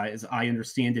possibilities as I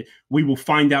understand it. We will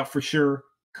find out for sure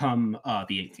come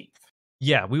the 18th.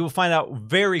 Yeah, we will find out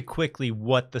very quickly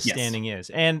what the standing is.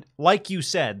 And like you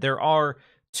said, there are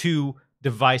two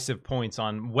divisive points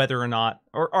on whether or not,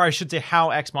 or I should say how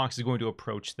Xbox is going to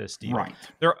approach this deal. Right.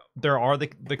 There are the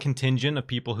contingent of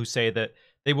people who say that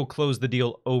they will close the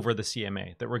deal over the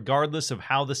CMA, that regardless of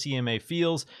how the CMA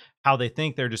feels, how they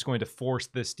think, they're just going to force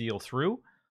this deal through.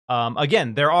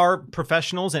 Again, there are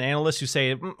professionals and analysts who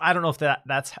say, I don't know if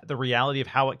that's the reality of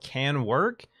how it can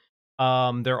work.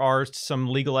 There are some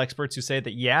legal experts who say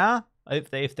that, yeah,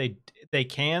 if they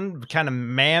can kind of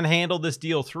manhandle this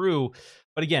deal through.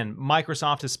 But again,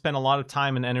 Microsoft has spent a lot of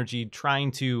time and energy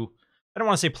trying to, I don't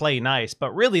want to say play nice,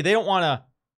 but really you don't want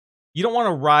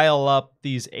to rile up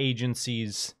these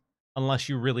agencies unless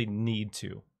you really need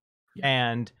to. Yeah.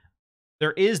 And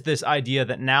there is this idea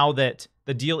that now that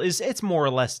the deal it's more or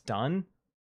less done,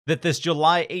 that this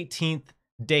July 18th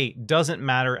date doesn't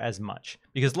matter as much.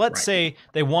 Because let's say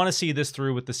they want to see this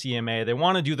through with the CMA, they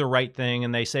want to do the right thing,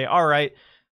 and they say, all right,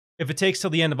 if it takes till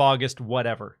the end of August,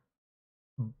 whatever.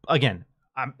 Again,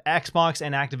 Xbox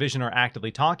and Activision are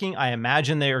actively talking. I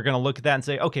imagine they are going to look at that and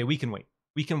say, okay, we can wait.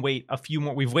 We can wait a few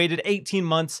more. We've waited 18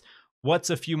 months. What's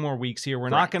a few more weeks here? We're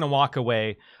not going to walk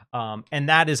away. And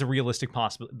that is a realistic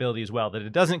possibility as well, that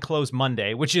it doesn't close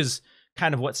Monday, which is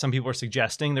kind of what some people are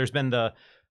suggesting. There's been the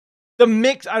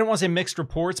mix, I don't want to say mixed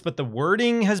reports, but the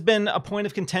wording has been a point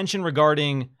of contention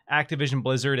regarding Activision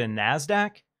Blizzard and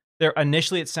NASDAQ.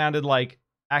 Initially, it sounded like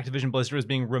Activision Blizzard was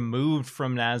being removed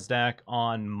from NASDAQ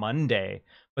on Monday,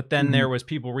 but then there was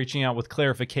people reaching out with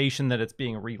clarification that it's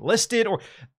being relisted, or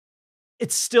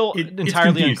it's still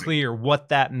entirely unclear what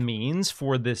that means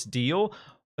for this deal.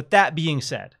 But that being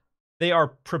said, they are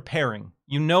preparing.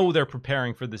 You know they're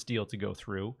preparing for this deal to go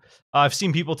through. I've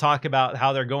seen people talk about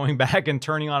how they're going back and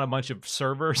turning on a bunch of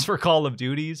servers for Call of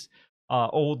Duties,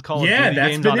 old Call of Duty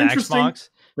games on Xbox.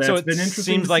 So it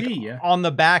seems like on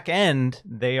the back end,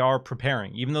 they are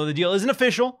preparing. Even though the deal isn't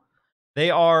official, they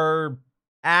are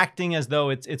acting as though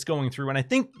it's going through. And I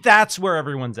think that's where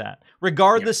everyone's at.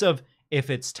 Regardless of if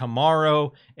it's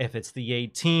tomorrow, if it's the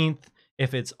 18th,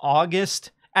 if it's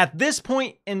August, at this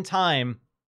point in time,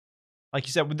 like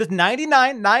you said, with this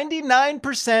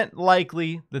 99%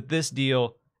 likely that this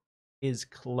deal is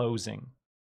closing.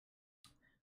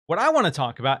 What I want to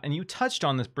talk about, and you touched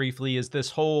on this briefly, is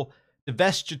this whole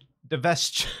divestiture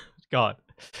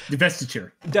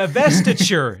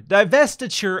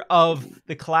of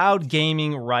the cloud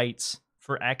gaming rights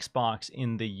for Xbox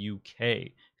in the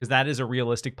UK. Because that is a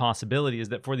realistic possibility, is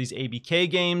that for these ABK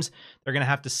games, they're going to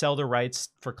have to sell their rights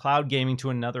for cloud gaming to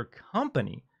another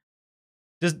company.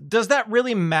 Does that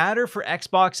really matter for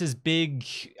Xbox's big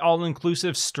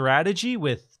all-inclusive strategy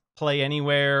with play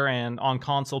anywhere and on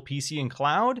console, PC, and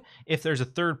cloud if there's a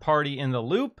third party in the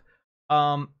loop?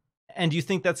 And do you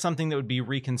think that's something that would be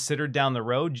reconsidered down the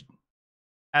road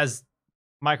as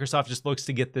Microsoft just looks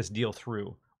to get this deal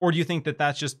through? Or do you think that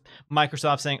that's just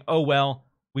Microsoft saying, oh, well,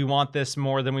 we want this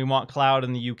more than we want cloud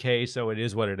in the UK, so it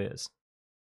is what it is?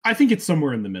 I think it's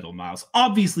somewhere in the middle, Miles.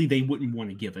 Obviously, they wouldn't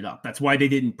want to give it up. That's why they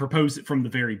didn't propose it from the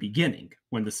very beginning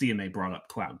when the CMA brought up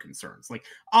cloud concerns. Like,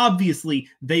 obviously,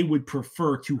 they would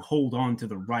prefer to hold on to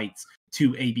the rights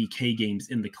to ABK games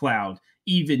in the cloud,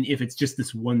 even if it's just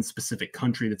this one specific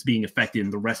country that's being affected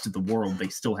and the rest of the world, they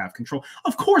still have control.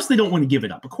 Of course, they don't want to give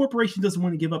it up. A corporation doesn't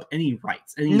want to give up any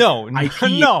rights. Any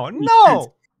IP,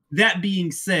 no. That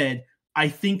being said, I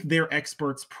think their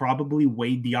experts probably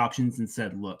weighed the options and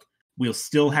said, look, we'll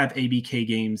still have ABK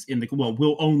games in the, well,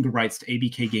 we'll own the rights to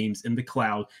ABK games in the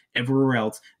cloud everywhere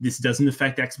else. This doesn't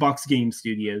affect Xbox Game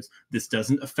Studios. This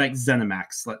doesn't affect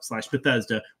ZeniMax /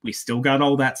 Bethesda. We still got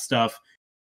all that stuff.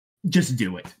 Just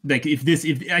do it. Like, if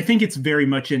I think it's very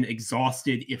much an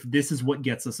exhausted, if this is what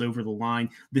gets us over the line,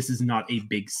 this is not a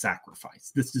big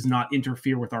sacrifice. This does not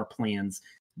interfere with our plans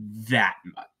that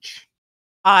much.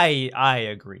 I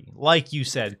agree. Like you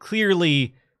said,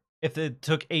 clearly, if it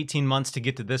took 18 months to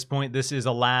get to this point, this is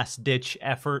a last-ditch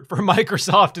effort for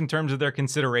Microsoft in terms of their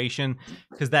consideration,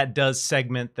 because that does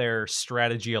segment their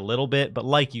strategy a little bit. But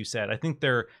like you said, I think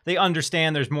they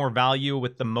understand there's more value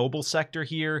with the mobile sector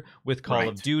here, with Call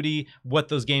of Duty, what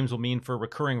those games will mean for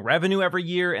recurring revenue every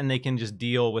year, and they can just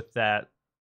deal with that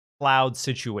cloud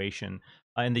situation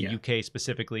in the UK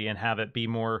specifically and have it be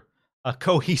more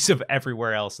cohesive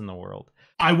everywhere else in the world.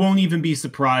 I won't even be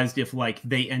surprised if, like,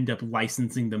 they end up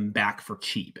licensing them back for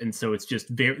cheap. And so it's just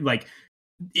very, like,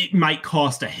 it might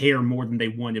cost a hair more than they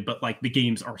wanted, but, like, the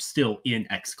games are still in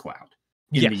xCloud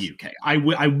in the UK.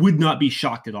 I would not be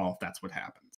shocked at all if that's what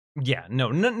happens. Yeah, no,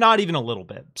 not even a little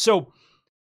bit. So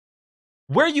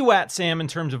where are you at, Sam, in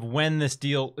terms of when this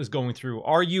deal is going through?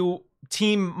 Are you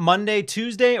team Monday,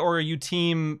 Tuesday, or are you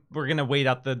team we're going to wait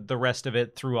out the rest of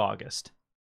it through August?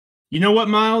 You know what,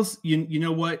 Miles? You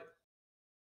know what?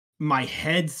 My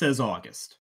head says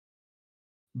August,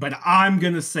 but I'm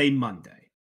going to say Monday.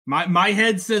 My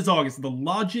head says August. The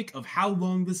logic of how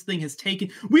long this thing has taken.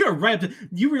 We are right up to,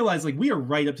 you realize, like, we are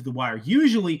right up to the wire.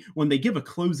 Usually when they give a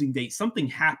closing date, something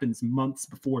happens months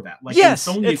before that. Like, yes,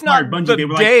 Sony it's not Bungie, the they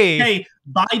were day. Like, hey,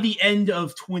 by the end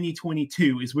of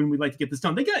 2022 is when we'd like to get this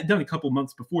done. They got it done a couple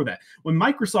months before that. When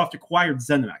Microsoft acquired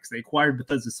ZeniMax, they acquired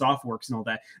Bethesda Softworks and all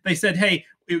that. They said, hey,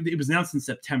 it was announced in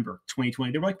September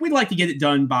 2020. They were like, we'd like to get it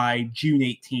done by June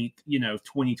 18th,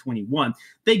 2021.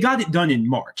 They got it done in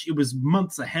March. It was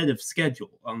months ahead of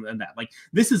schedule on that. Like,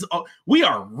 this is, we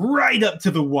are right up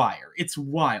to the wire. It's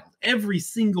wild. Every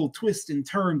single twist and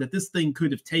turn that this thing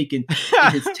could have taken, it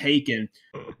has taken.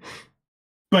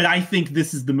 But I think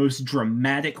this is the most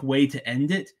dramatic way to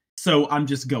end it. So I'm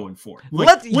just going for it.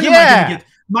 Like,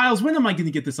 Miles, when am I going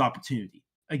to get this opportunity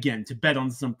again to bet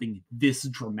on something this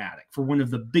dramatic for one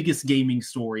of the biggest gaming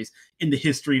stories in the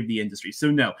history of the industry? So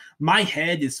no, my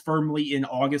head is firmly in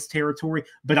August territory,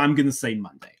 but I'm going to say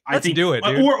Monday. I think do it,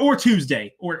 dude. Or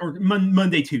Tuesday, or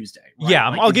Monday, Tuesday. Right? Yeah,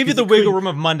 like, I'll give you the wiggle room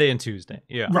of Monday and Tuesday.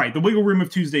 Yeah, right. The wiggle room of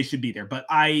Tuesday should be there, but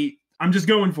I'm just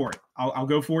going for it. I'll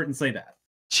go for it and say that.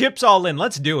 Chips all in.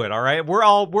 Let's do it. All right. We're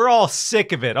all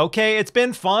sick of it. Okay. It's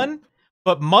been fun,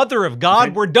 but mother of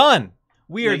God, we're done.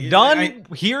 We are done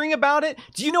hearing about it.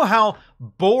 Do you know how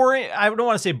boring, I don't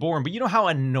want to say boring, but you know how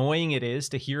annoying it is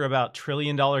to hear about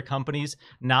trillion-dollar companies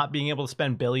not being able to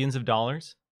spend billions of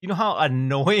dollars? You know how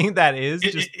annoying that is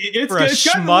just It's for a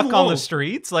schmuck on the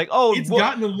streets? Like, oh, it's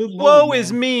gotten a little woe old,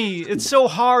 is man. me. It's so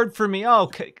hard for me. Oh,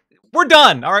 okay. We're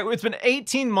done. All right. It's been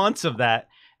 18 months of that.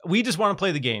 We just want to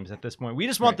play the games at this point. We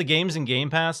just want the games in Game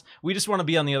Pass. We just want to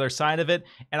be on the other side of it.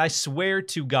 And I swear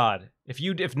to God,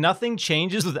 if nothing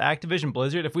changes with Activision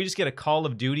Blizzard, if we just get a Call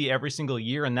of Duty every single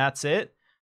year and that's it,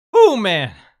 oh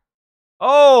man.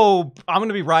 Oh, I'm going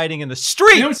to be riding in the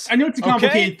streets. I know it's a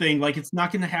complicated thing. Like, it's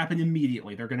not going to happen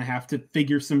immediately. They're going to have to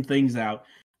figure some things out.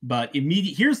 But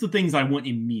here's the things I want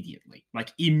immediately.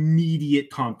 Like,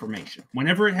 immediate confirmation.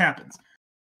 Whenever it happens,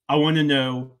 I want to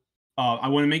know. I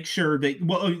want to make sure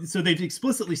that, so they've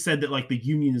explicitly said that, like, the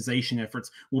unionization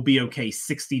efforts will be okay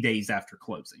 60 days after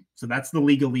closing. So that's the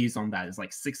legalese on that, is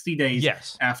like 60 days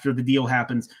after the deal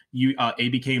happens,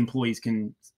 ABK employees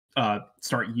can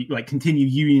continue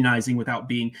unionizing without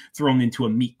being thrown into a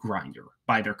meat grinder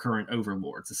by their current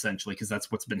overlords, essentially, because that's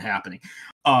what's been happening.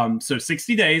 So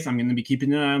 60 days, I'm going to be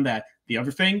keeping an eye on that. The other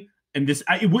thing, and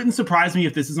it wouldn't surprise me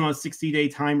if this is on a 60-day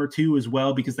timer too as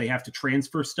well, because they have to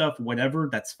transfer stuff, whatever,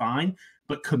 that's fine.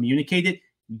 But communicate it,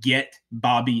 get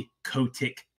Bobby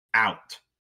Kotick out.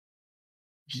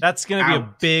 That's going to be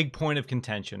a big point of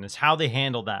contention, is how they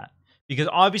handle that. Because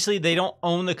obviously they don't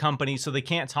own the company, so they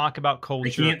can't talk about culture.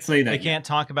 They can't say that. They can't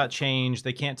talk about change.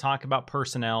 They can't talk about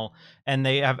personnel. And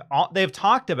they've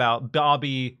talked about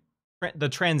Bobby, the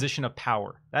transition of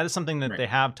power. That is something that they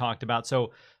have talked about.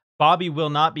 So Bobby will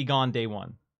not be gone day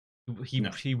one.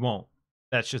 He won't.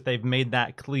 That's just, they've made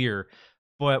that clear.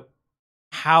 But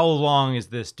how long is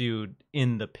this dude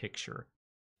in the picture?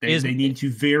 They need to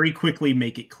very quickly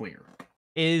make it clear.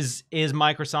 Is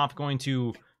Microsoft going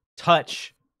to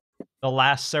touch the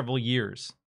last several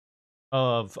years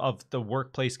of the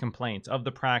workplace complaints, of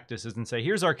the practices, and say,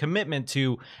 here's our commitment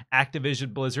to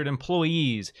Activision Blizzard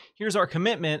employees. Here's our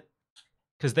commitment,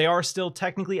 because they are still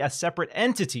technically a separate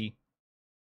entity.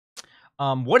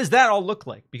 What does that all look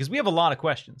like? Because we have a lot of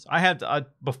questions. I had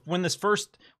when this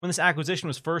acquisition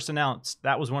was first announced,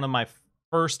 that was one of my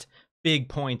first big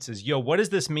points is, what does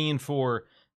this mean for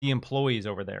the employees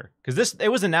over there? Because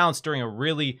it was announced during a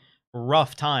really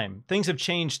rough time. Things have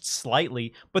changed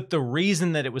slightly, but the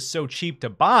reason that it was so cheap to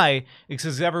buy is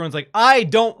because everyone's like, I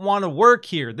don't want to work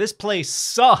here. This place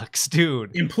sucks,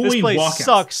 dude. Employee this place walkouts.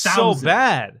 Sucks so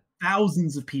bad.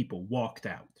 Thousands of people walked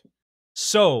out.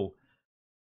 So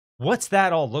what's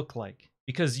that all look like?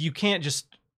 Because you can't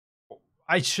just,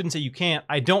 I shouldn't say you can't.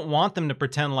 I don't want them to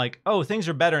pretend like, oh, things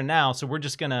are better now, so we're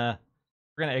gonna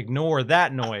ignore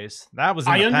that noise. That was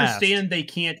in the past. Understand they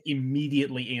can't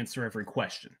immediately answer every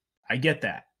question. I get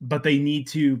that, but there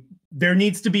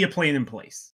needs to be a plan in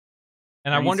place.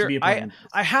 And I wonder,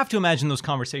 I have to imagine those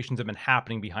conversations have been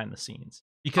happening behind the scenes.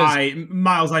 Because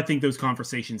Miles, I think those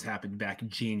conversations happened back in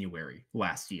January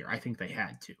last year. I think they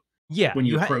had to. Yeah. When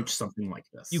you approach something like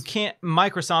this.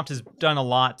 Microsoft has done a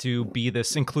lot to be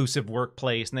this inclusive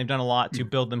workplace, and they've done a lot to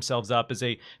build themselves up as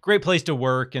a great place to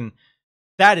work, and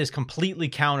that is completely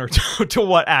counter to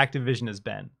what Activision has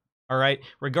been. All right?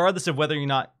 Regardless of whether or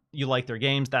not you like their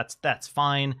games, that's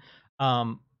fine.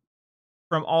 From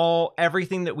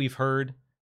everything that we've heard,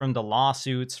 from the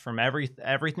lawsuits, from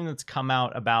everything that's come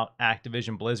out about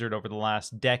Activision Blizzard over the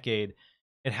last decade,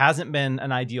 it hasn't been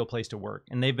an ideal place to work.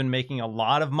 And they've been making a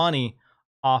lot of money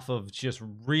off of just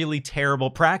really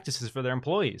terrible practices for their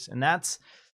employees. And that's,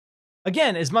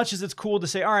 again, as much as it's cool to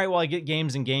say, all right, well, I get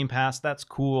games in Game Pass, that's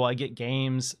cool. I get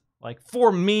games. Like,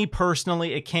 for me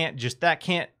personally, that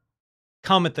can't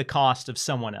come at the cost of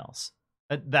someone else.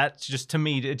 That's just, to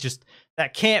me,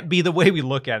 that can't be the way we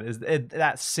look at it.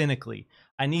 That cynically.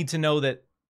 I need to know that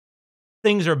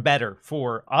things are better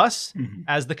for us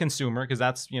as the consumer, because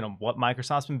that's, what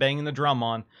Microsoft's been banging the drum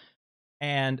on,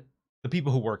 and the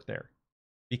people who work there,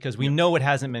 because we know it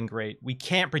hasn't been great. We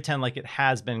can't pretend like it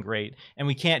has been great, and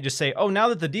we can't just say, oh, now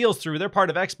that the deal's through, they're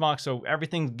part of Xbox, so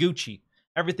everything's Gucci.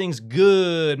 Everything's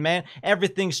good, man.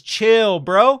 Everything's chill,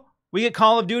 bro. We get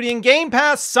Call of Duty and Game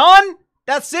Pass, son.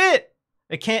 That's it.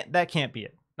 That can't be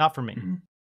it. Not for me.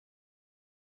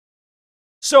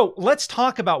 So let's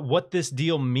talk about what this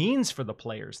deal means for the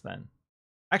players then.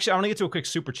 Actually, I want to get to a quick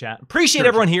super chat. Appreciate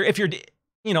everyone here. If you're,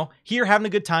 here having a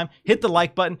good time, hit the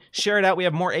like button, share it out. We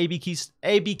have more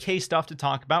ABK stuff to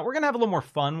talk about. We're going to have a little more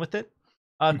fun with it.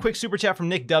 Quick super chat from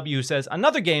Nick W, who says,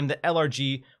 another game that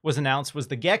LRG was announced was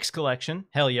the Gex collection.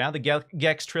 Hell yeah, the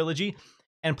Gex trilogy.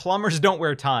 And Plumbers Don't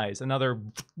Wear Ties. Another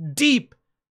deep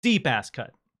ass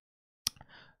cut.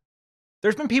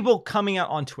 There's been people coming out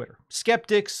on Twitter,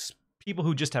 skeptics, people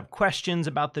who just have questions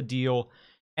about the deal,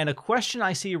 and a question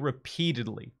I see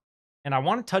repeatedly, and I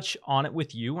want to touch on it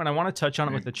with you, and I want to touch on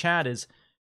it with the chat, is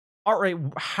All right,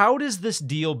 how does this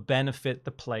deal benefit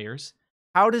the players?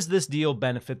 How does this deal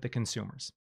benefit the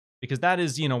consumers? Because that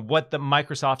is, what the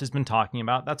Microsoft has been talking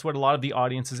about. That's what a lot of the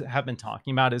audiences have been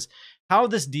talking about, is how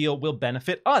this deal will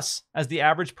benefit us as the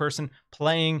average person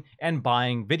playing and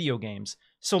buying video games.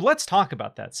 So let's talk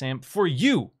about that, Sam. For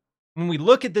you, when we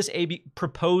look at this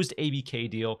proposed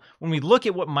ABK deal, when we look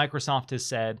at what Microsoft has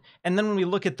said, and then when we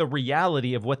look at the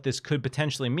reality of what this could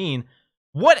potentially mean,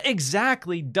 what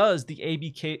exactly does the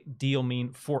ABK deal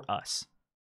mean for us?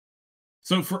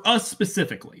 So for us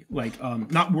specifically, like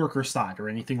not worker side or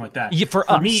anything like that. Yeah, for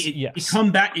us, me, yes.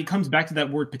 it comes back to that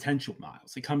word potential,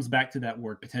 Miles. It comes back to that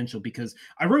word potential because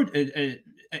I wrote a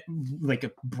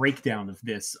breakdown of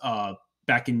this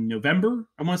back in November.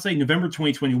 I want to say November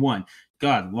 2021.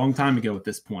 God, a long time ago at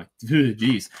this point.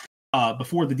 Jeez.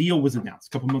 Before the deal was announced,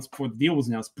 a couple months before the deal was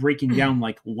announced, breaking down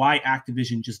like why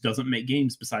Activision just doesn't make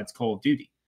games besides Call of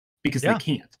Duty, because they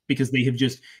can't, because they have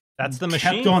just that's the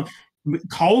kept machine. on.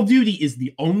 Call of Duty is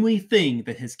the only thing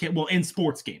that has kept, well, in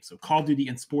sports games. So Call of Duty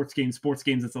and sports games,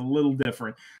 it's a little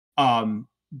different. Some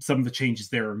of the changes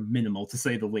there are minimal, to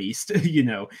say the least.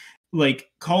 Like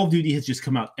Call of Duty has just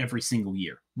come out every single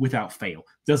year without fail.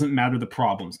 Doesn't matter the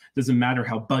problems. Doesn't matter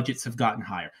how budgets have gotten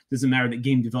higher. Doesn't matter that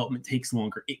game development takes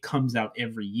longer. It comes out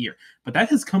every year. But that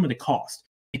has come at a cost,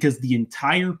 because the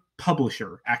entire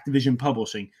publisher, Activision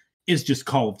Publishing, is just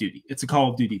Call of Duty. It's a Call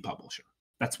of Duty publisher.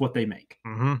 That's what they make.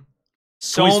 Mm-hmm.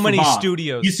 So many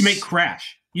studios. Used to make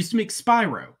Crash. Used to make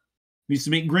Spyro. Used to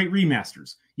make great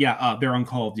remasters. Yeah, they're on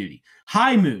Call of Duty.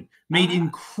 High Moon made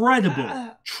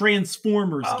incredible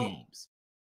Transformers games.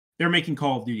 They're making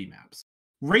Call of Duty maps.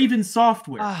 Raven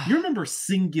Software. You remember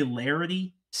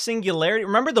Singularity? Singularity?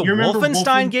 Remember the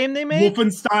Wolfenstein game they made?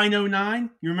 Wolfenstein 09?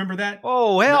 You remember that?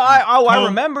 Oh, hell, I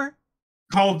remember.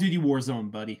 Call of Duty Warzone,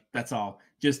 buddy. That's all.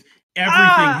 Just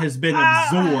everything has been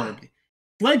absorbed.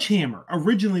 Sledgehammer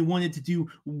originally wanted to do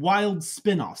wild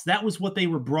spin-offs. That was what they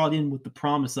were brought in with the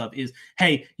promise of, is,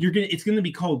 hey, it's gonna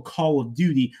be called Call of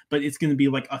Duty, but it's gonna be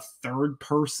like a third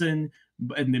person,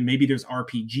 and then maybe there's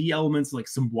RPG elements, like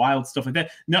some wild stuff like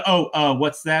that. No,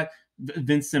 what's that?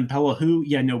 Vince Zampella, who?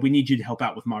 Yeah, no, we need you to help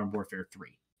out with Modern Warfare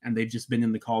 3. And they've just been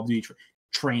in the Call of Duty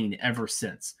train ever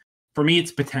since. For me,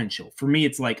 it's potential. For me,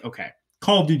 it's like, okay,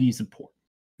 Call of Duty is important.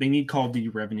 They need Call of Duty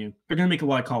revenue. They're gonna make a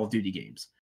lot of Call of Duty games.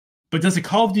 But does a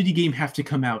Call of Duty game have to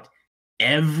come out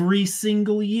every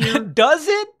single year? Does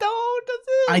it, though? Does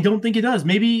it? I don't think it does.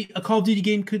 Maybe a Call of Duty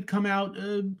game could come out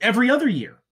every other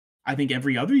year. I think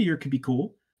every other year could be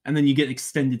cool. And then you get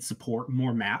extended support,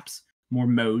 more maps, more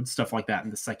modes, stuff like that in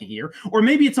the second year. Or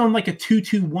maybe it's on like a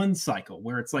 2-2-1 cycle,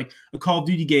 where it's like a Call of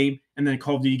Duty game and then a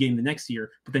Call of Duty game the next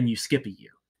year, but then you skip a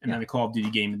year. And then a Call of Duty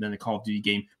game and then a Call of Duty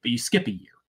game, but you skip a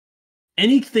year.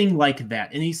 Anything like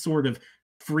that, any sort of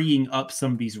freeing up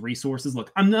some of these resources.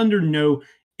 Look, I'm under no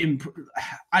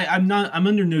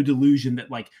delusion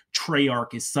that like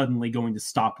Treyarch is suddenly going to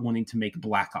stop wanting to make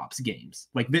Black Ops games.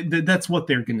 Like that's what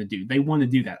they're going to do. They want to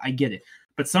do that. I get it.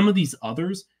 But some of these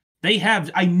others,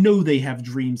 I know they have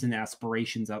dreams and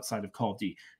aspirations outside of Call of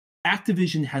Duty.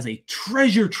 Activision has a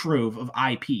treasure trove of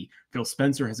IP. Phil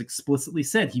Spencer has explicitly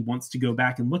said he wants to go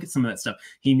back and look at some of that stuff.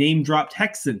 He name dropped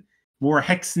Hexen, wore a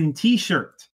Hexen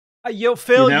t-shirt. Yo,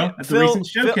 Phil, at the recent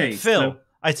showcase. Phil,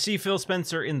 I see Phil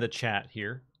Spencer in the chat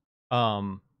here.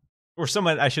 Or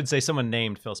someone, I should say someone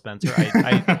named Phil Spencer.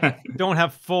 I don't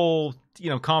have full,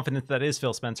 confidence that is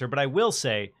Phil Spencer, but I will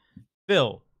say,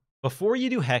 Phil, before you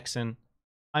do Hexen,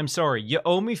 I'm sorry, you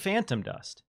owe me Phantom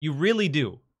Dust. You really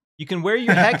do. You can wear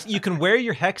your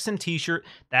Hexen t-shirt.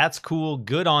 That's cool.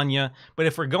 Good on you. But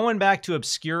if we're going back to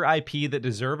obscure IP that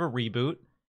deserve a reboot,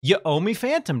 you owe me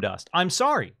Phantom Dust. I'm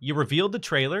sorry. You revealed the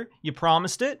trailer. You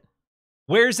promised it.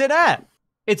 Where's it at?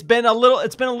 It's been a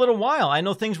little while. I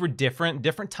know things were different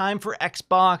time for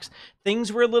Xbox.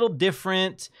 Things were a little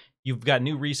different. You've got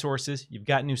new resources. You've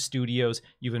got new studios.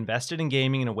 You've invested in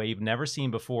gaming in a way you've never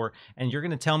seen before. And you're going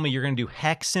to tell me you're going to do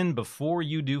Hexen before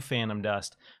you do Phantom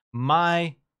Dust.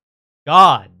 My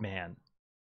God, man.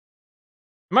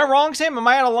 Am I wrong, Sam? Am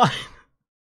I out of line?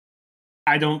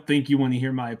 I don't think you want to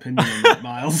hear my opinion on that,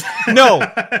 Miles. No,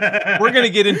 we're going to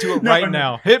get into it right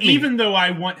now. Hit me. Even though I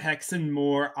want Hexen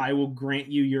more, I will grant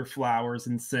you your flowers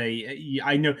and say,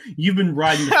 I know you've been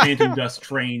riding the Phantom Dust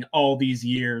train all these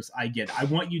years. I get it. I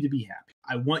want you to be happy.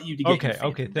 I want you to get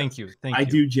Okay, thank you. I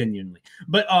do genuinely.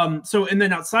 But so, and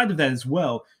then outside of that as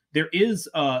well, there is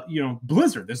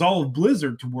Blizzard. There's all of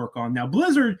Blizzard to work on. Now,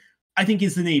 Blizzard, I think,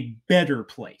 is in a better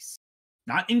place.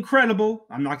 Not incredible,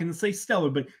 I'm not going to say stellar,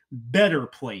 but better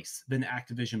place than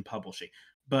Activision Publishing.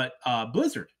 But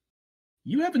Blizzard,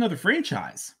 you have another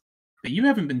franchise that you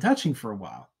haven't been touching for a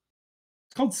while.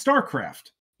 It's called StarCraft.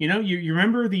 You know, you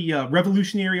remember the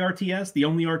revolutionary RTS, the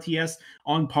only RTS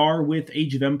on par with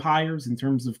Age of Empires in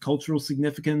terms of cultural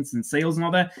significance and sales and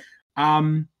all that.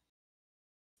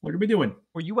 What are we doing?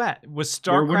 Where you at? Was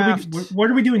StarCraft?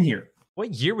 What are we doing here?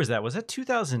 What year was that? Was that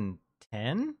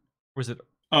 2010? Was it?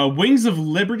 Wings of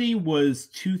Liberty was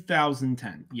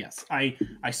 2010. Yes, I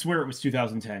swear it was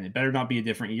 2010. It better not be a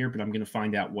different year, but I'm going to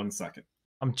find out 1 second.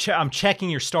 I'm checking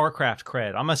your StarCraft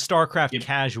cred. I'm a StarCraft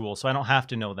casual, so I don't have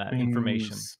to know that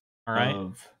information. All right.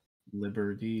 Of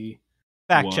Liberty.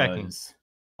 Fact checking.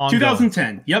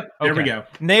 2010. Yep. There we go.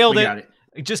 Nailed it. Got it.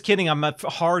 Just kidding. I'm a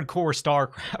hardcore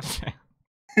StarCraft.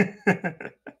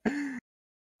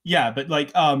 Yeah, but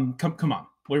like, come on.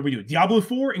 What are we doing? Diablo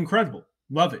 4, incredible.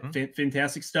 Love it.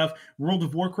 Fantastic stuff. World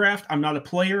of Warcraft, I'm not a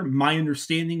player. My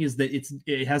understanding is that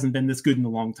it hasn't been this good in a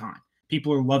long time.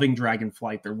 People are loving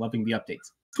Dragonflight. They're loving the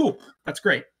updates. Cool. That's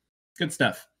great. Good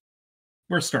stuff.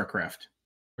 Where's StarCraft?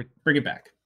 Bring it back.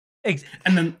 And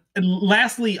then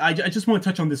lastly, I just want to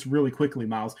touch on this really quickly,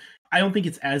 Miles. I don't think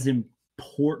it's as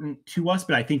important to us,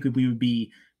 but I think we would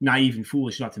be naive and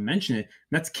foolish not to mention it.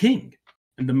 And that's King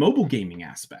and the mobile gaming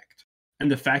aspect. And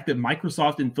the fact that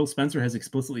Microsoft and Phil Spencer has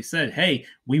explicitly said, hey,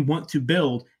 we want to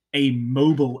build a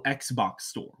mobile Xbox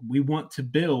store. We want to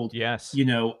build,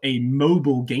 a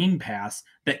mobile Game Pass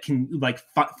that can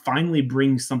finally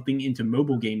bring something into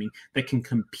mobile gaming that can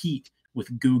compete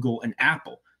with Google and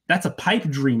Apple. That's a pipe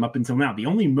dream up until now. The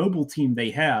only mobile team they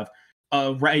have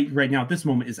right now at this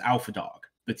moment is AlphaDog,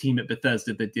 the team at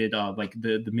Bethesda that did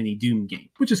the mini Doom game,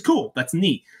 which is cool. That's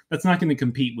neat. That's not going to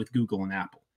compete with Google and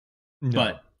Apple. No.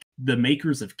 But the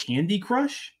makers of Candy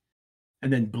Crush,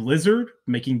 and then Blizzard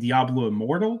making Diablo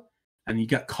Immortal, and you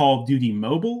got Call of Duty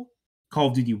Mobile, Call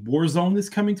of Duty Warzone is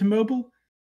coming to mobile.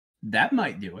 That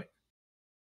might do it.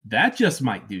 That just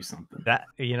might do something. That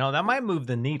might move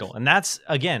the needle. And that's,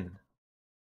 again,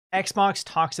 Xbox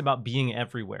talks about being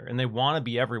everywhere, and they want to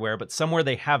be everywhere, but somewhere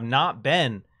they have not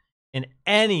been in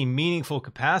any meaningful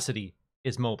capacity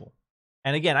is mobile.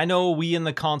 And again, I know we in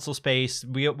the console space,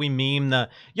 we meme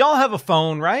y'all have a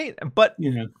phone, right? But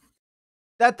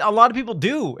that a lot of people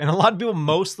do, and a lot of people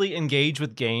mostly engage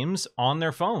with games on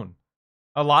their phone.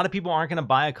 A lot of people aren't going to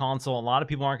buy a console. A lot of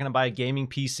people aren't going to buy a gaming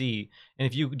PC. And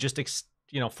if you just,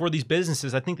 for these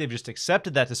businesses, I think they've just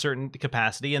accepted that to a certain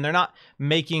capacity, and they're not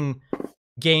making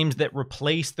games that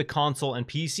replace the console and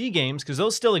PC games, because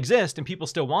those still exist and people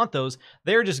still want those.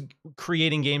 They're just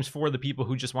creating games for the people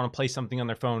who just want to play something on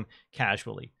their phone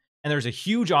casually. And there's a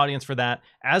huge audience for that,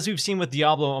 as we've seen with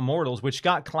Diablo Immortals, which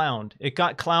got clowned. It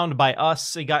got clowned by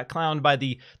us. It got clowned by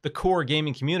the core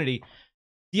gaming community.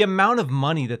 The amount of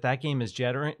money that game is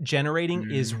generating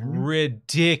is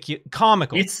ridiculous,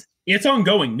 comical. It's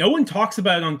ongoing. No one talks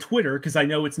about it on Twitter because I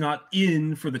know it's not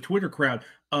in for the Twitter crowd.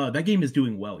 That game is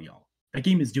doing well, y'all. That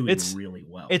game is doing really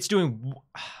well. It's doing.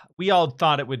 We all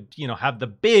thought it would, have the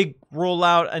big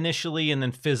rollout initially and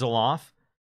then fizzle off.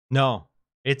 No,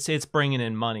 it's bringing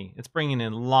in money. It's bringing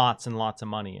in lots and lots of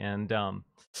money. And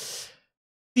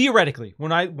theoretically,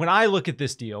 when I look at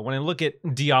this deal, when I look at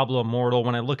Diablo Immortal,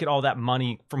 when I look at all that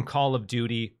money from Call of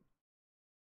Duty,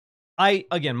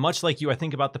 again, much like you, I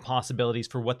think about the possibilities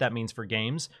for what that means for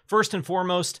games. First and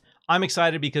foremost, I'm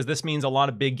excited because this means a lot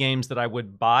of big games that I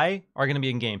would buy are going to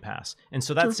be in Game Pass. And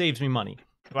so that saves me money.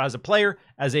 So as a player,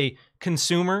 as a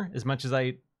consumer, as much as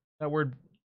that word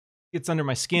gets under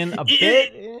my skin a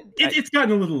bit. It's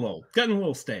gotten a little old, gotten a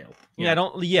little stale. Yeah, I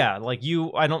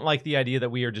don't like the idea that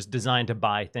we are just designed to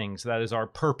buy things. That is our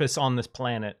purpose on this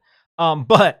planet.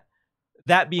 But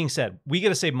that being said, we got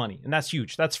to save money, and that's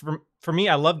huge. That's for me.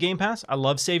 I love Game Pass. I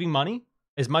love saving money.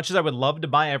 As much as I would love to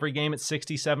buy every game at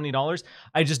 $60, $70,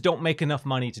 I just don't make enough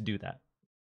money to do that.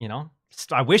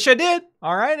 I wish I did.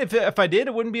 All right. If I did,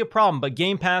 it wouldn't be a problem. But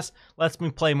Game Pass lets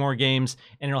me play more games,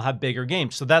 and it'll have bigger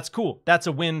games. So that's cool. That's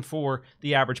a win for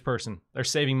the average person. They're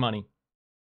saving money.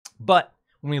 But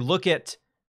when we look at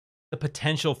the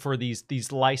potential for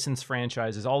these licensed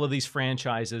franchises, all of these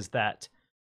franchises that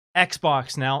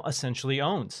Xbox now essentially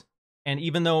owns. And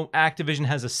even though Activision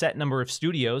has a set number of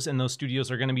studios, and those studios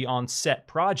are going to be on set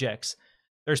projects,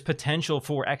 there's potential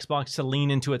for Xbox to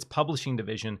lean into its publishing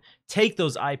division, take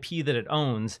those IP that it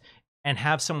owns, and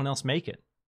have someone else make it.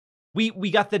 We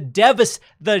got the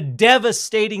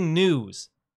devastating news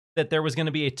that there was going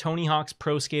to be a Tony Hawk's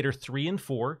Pro Skater 3 and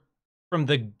 4 from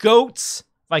the GOATs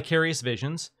Vicarious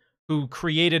Visions, who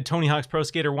created Tony Hawk's Pro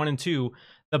Skater 1 and 2,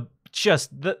 a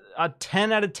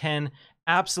 10 out of 10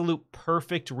 absolute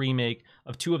perfect remake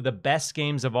of two of the best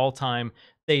games of all time.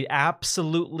 They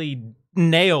absolutely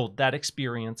nailed that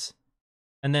experience.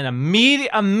 And then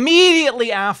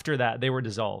immediately after that, they were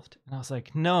dissolved. And I was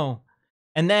like, no,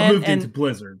 And then moved into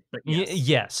Blizzard, but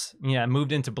yes,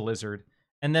 moved into Blizzard.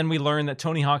 And then we learned that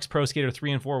Tony Hawk's Pro Skater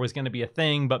 3 and 4 was going to be a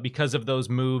thing, but because of those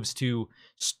moves to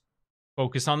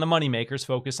focus on the moneymakers,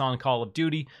 focus on Call of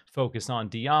Duty, focus on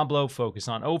Diablo, focus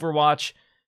on Overwatch,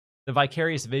 the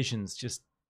Vicarious Visions just,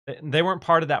 they weren't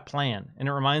part of that plan. And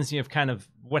it reminds me of kind of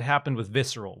what happened with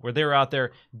Visceral, where they were out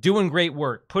there doing great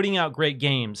work, putting out great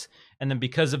games, and then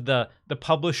because of the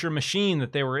publisher machine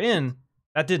that they were in,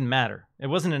 that didn't matter. It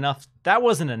wasn't enough. That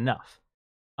wasn't enough.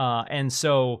 And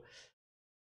so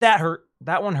that hurt.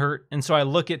 That one hurt. And so I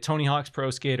look at Tony Hawk's Pro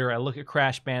Skater, I look at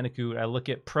Crash Bandicoot, I look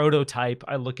at Prototype,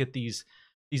 I look at these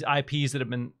IPs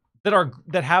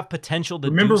that have potential to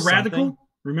remember do Radical? Something.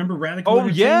 Remember Radical? Oh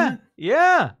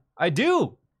yeah, I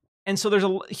do. And so there's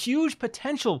a huge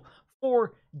potential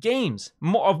for games,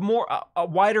 a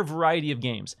wider variety of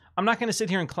games. I'm not going to sit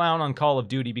here and clown on Call of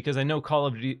Duty because I know Call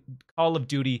of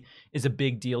Duty is a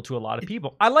big deal to a lot of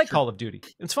people. I like Call of Duty.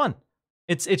 It's fun.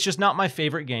 It's just not my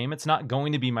favorite game. It's not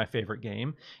going to be my favorite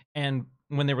game. And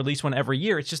when they release one every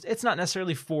year, it's not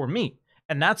necessarily for me.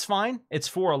 And that's fine. It's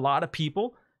for a lot of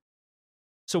people.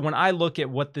 So when I look at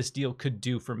what this deal could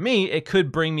do for me, it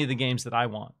could bring me the games that I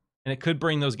want. And it could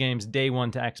bring those games day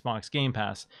one to Xbox Game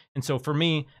Pass. And so for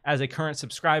me, as a current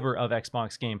subscriber of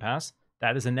Xbox Game Pass,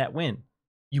 that is a net win.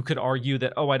 You could argue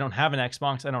that, oh, I don't have an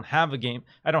Xbox, I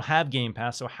don't have Game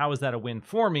Pass, so how is that a win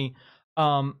for me?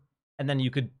 And then you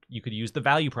could use the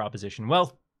value proposition.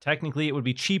 Well, technically it would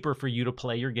be cheaper for you to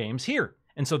play your games here.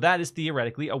 And so that is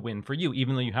theoretically a win for you,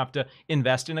 even though you have to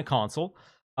invest in a console,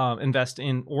 invest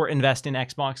in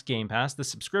Xbox Game Pass, the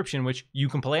subscription, which you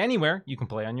can play anywhere. You can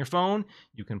play on your phone,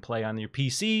 you can play on your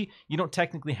PC. You don't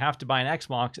technically have to buy an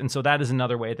Xbox. And so that is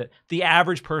another way that the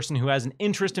average person who has an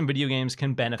interest in video games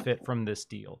can benefit from this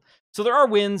deal. So there are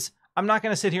wins. I'm not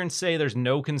going to sit here and say there's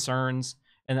no concerns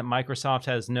and that Microsoft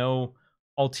has no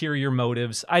ulterior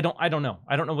motives. I don't know.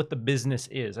 I don't know what the business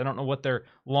is. I don't know what their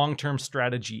long-term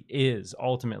strategy is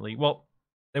ultimately. Well,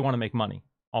 they want to make money.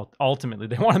 Ultimately,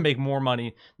 they want to make more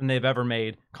money than they've ever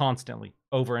made constantly,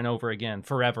 over and over again,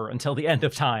 forever, until the end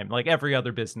of time, like every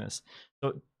other business.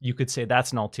 So you could say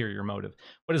that's an ulterior motive.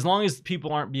 But as long as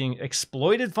people aren't being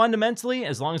exploited fundamentally,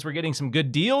 as long as we're getting some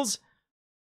good deals,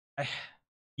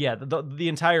 yeah, the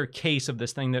entire case of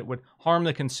this thing that would harm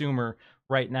the consumer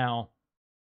right now,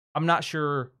 I'm not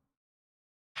sure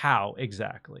how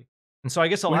exactly. And so I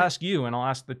guess I'll ask you, and I'll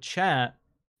ask the chat.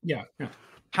 Yeah.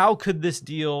 How could this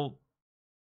deal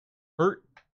hurt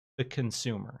the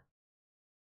consumer?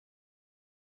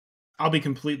 I'll be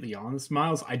completely honest,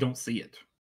 Miles. I don't see it.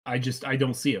 I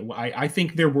don't see it. I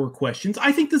think there were questions.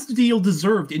 I think this deal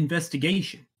deserved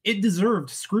investigation. It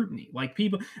deserved scrutiny. Like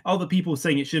all the people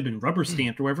saying it should have been rubber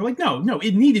stamped or whatever. Like, no,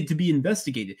 it needed to be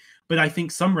investigated. But I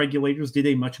think some regulators did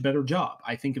a much better job.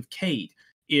 I think of Cade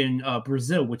in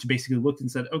Brazil, which basically looked and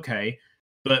said, okay,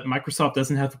 but Microsoft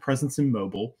doesn't have the presence in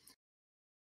mobile.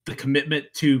 The commitment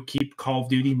to keep Call of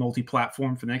Duty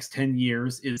multi-platform for the next 10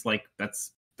 years is like,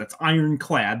 that's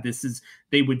ironclad.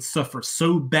 They would suffer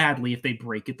so badly if they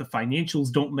break it. The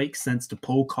financials don't make sense to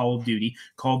pull Call of Duty.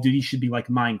 Call of Duty should be like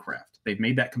Minecraft. They've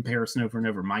made that comparison over and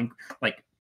over.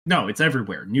 No, it's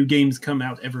everywhere. New games come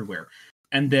out everywhere.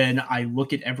 And then I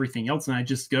look at everything else and I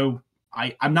just go,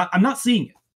 I'm not seeing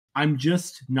it. I'm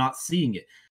just not seeing it.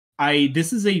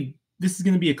 This is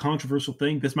going to be a controversial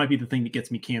thing. This might be the thing that gets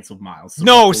me canceled, Miles. So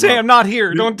no, Sam, not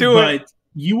here. Don't do it. But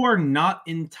you are not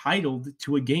entitled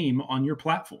to a game on your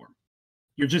platform.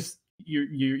 You're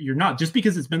not, just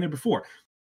because it's been there before.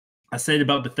 I said it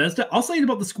about Bethesda. I'll say it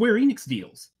about the Square Enix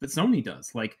deals that Sony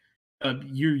does. Like,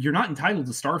 you're not entitled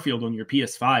to Starfield on your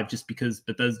PS5 just because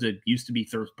Bethesda used to be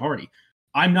third party.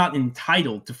 I'm not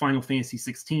entitled to Final Fantasy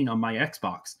 16 on my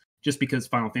Xbox just because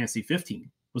Final Fantasy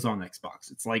 15 was on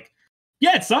Xbox. It's like,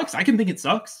 yeah, it sucks. I can think it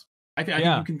sucks. I think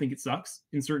you can think it sucks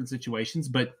in certain situations,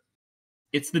 but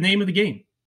it's the name of the game.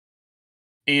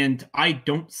 And I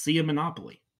don't see a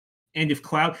monopoly. And if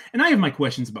cloud, and I have my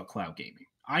questions about cloud gaming.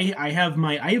 I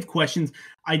have questions.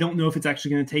 I don't know if it's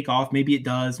actually going to take off. Maybe it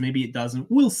does. Maybe it doesn't.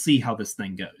 We'll see how this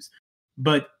thing goes.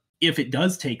 But if it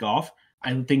does take off,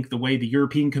 I think the way the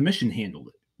European Commission handled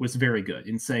it was very good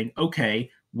in saying, okay,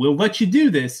 we'll let you do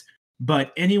this,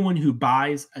 but anyone who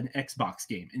buys an Xbox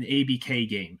game, an ABK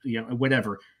game,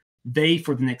 whatever, they,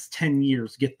 for the next 10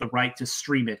 years, get the right to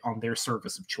stream it on their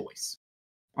service of choice,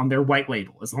 on their white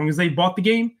label. As long as they bought the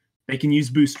game, they can use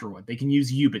Boosteroid, they can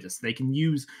use Ubitus, they can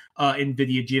use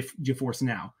NVIDIA GeForce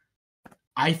Now.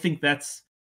 I think that's,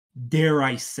 dare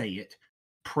I say it,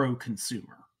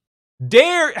 pro-consumer.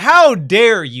 How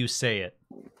dare you say it?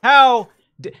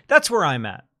 That's where I'm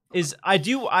at.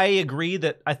 I agree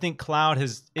that I think cloud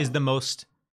is the most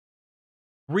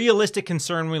realistic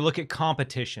concern when we look at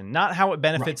competition, not how it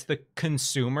benefits the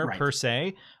consumer per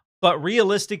se, but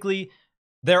realistically,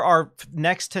 there are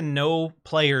next to no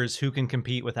players who can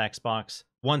compete with Xbox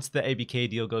once the ABK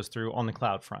deal goes through on the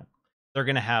cloud front. They're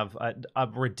going to have a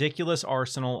ridiculous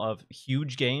arsenal of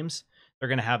huge games. They're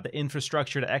going to have the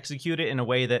infrastructure to execute it in a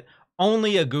way that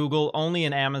only a Google, only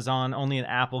an Amazon, only an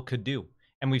Apple could do.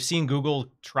 And we've seen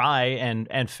Google try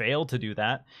and fail to do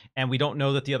that. And we don't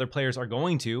know that the other players are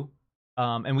going to.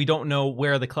 And we don't know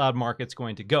where the cloud market's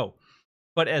going to go.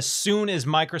 But as soon as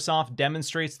Microsoft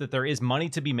demonstrates that there is money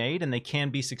to be made and they can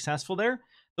be successful there,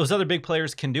 those other big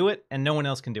players can do it and no one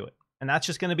else can do it. And that's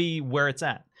just going to be where it's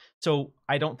at. So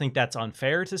I don't think that's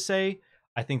unfair to say.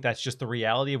 I think that's just the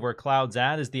reality of where cloud's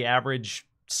at, is the average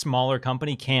smaller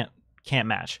company can't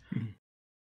match.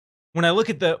 When I look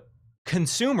at the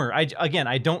consumer, I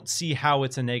don't see how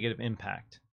it's a negative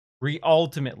impact.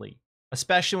 Ultimately,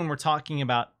 especially when we're talking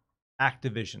about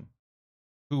Activision,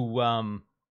 who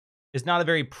is not a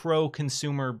very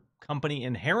pro-consumer company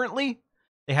inherently.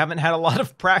 They haven't had a lot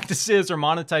of practices or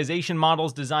monetization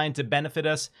models designed to benefit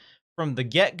us from the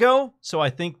get-go. So I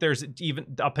think there's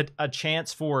even a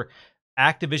chance for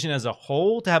Activision as a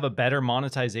whole to have a better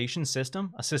monetization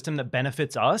system, a system that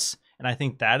benefits us. And I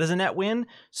think that is a net win.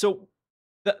 So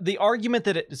the argument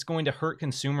that it's going to hurt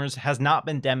consumers has not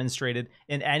been demonstrated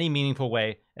in any meaningful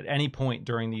way at any point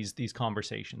during these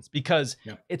conversations, because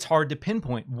it's hard to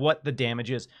pinpoint what the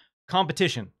damage is.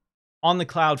 Competition on the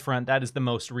cloud front, that is the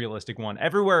most realistic one.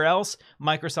 Everywhere else,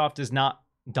 Microsoft is not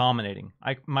dominating.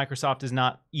 Microsoft is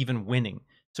not even winning.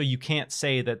 So you can't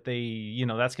say that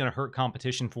that's going to hurt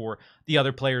competition for the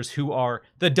other players who are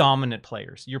the dominant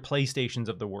players, your PlayStations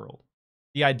of the world.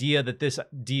 The idea that this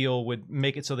deal would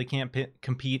make it so they can't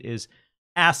compete is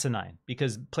asinine,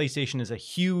 because PlayStation is a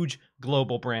huge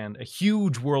global brand, a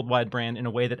huge worldwide brand in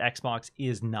a way that Xbox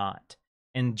is not.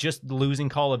 And just losing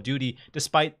Call of Duty,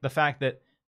 despite the fact that,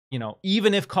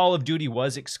 even if Call of Duty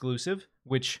was exclusive,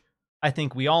 which I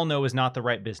think we all know is not the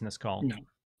right business call.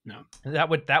 No. That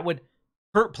would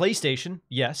hurt PlayStation.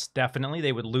 Yes, definitely.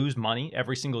 They would lose money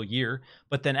every single year,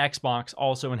 but then Xbox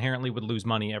also inherently would lose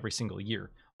money every single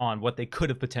year on what they could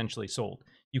have potentially sold.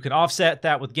 You could offset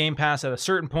that with Game Pass at a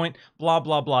certain point, blah,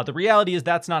 blah, blah. The reality is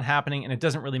that's not happening, and it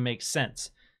doesn't really make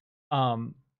sense.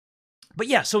 But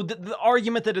yeah, so the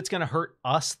argument that it's going to hurt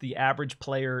us, the average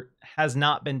player, has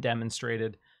not been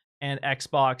demonstrated. And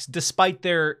Xbox, despite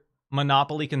their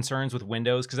monopoly concerns with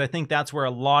Windows, because I think that's where a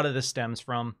lot of this stems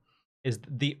from, is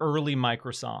the early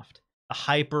Microsoft, a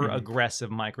hyper-aggressive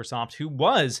Microsoft who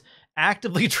was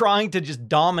actively trying to just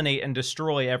dominate and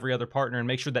destroy every other partner and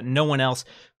make sure that no one else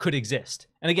could exist.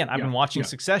 And again, I've been watching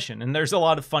Succession, and there's a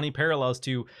lot of funny parallels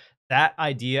to that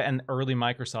idea and early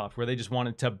Microsoft, where they just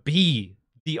wanted to be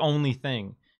the only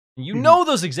thing. And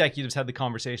those executives had the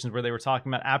conversations where they were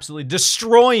talking about absolutely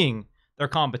destroying their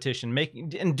competition,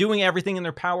 making and doing everything in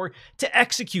their power to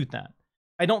execute that.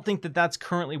 I don't think that that's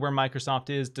currently where Microsoft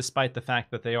is, despite the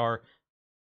fact that they are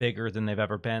bigger than they've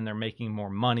ever been. They're making more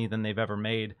money than they've ever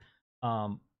made.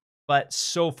 But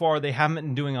so far, they haven't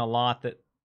been doing a lot that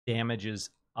damages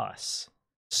us.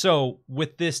 So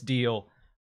with this deal,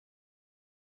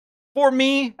 for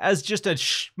me, as just a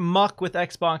schmuck with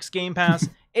Xbox Game Pass,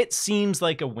 it seems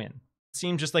like a win. It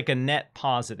seems just like a net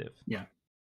positive. Yeah.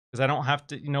 Because I don't have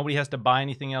to, nobody has to buy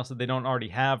anything else that they don't already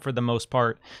have for the most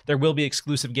part. There will be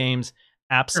exclusive games,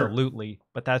 absolutely. Sure.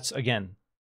 But that's, again,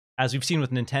 as we've seen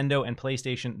with Nintendo and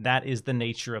PlayStation, that is the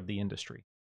nature of the industry.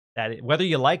 Whether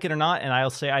you like it or not, and I'll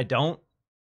say I don't,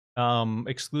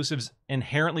 exclusives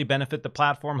inherently benefit the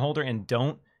platform holder and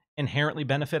don't inherently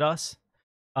benefit us.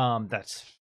 That's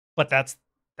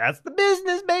the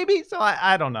business, baby. So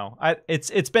I don't know.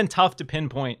 It's been tough to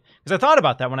pinpoint, because I thought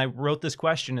about that when I wrote this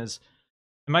question: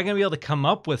 am I going to be able to come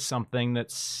up with something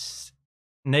that's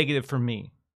negative for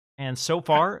me? And so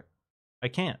far, I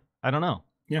can't. I don't know.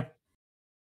 Yeah.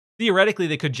 Theoretically,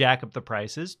 they could jack up the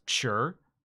prices, sure.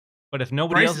 But if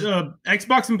nobody else...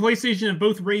 Xbox and PlayStation have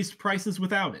both raised prices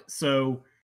without it. So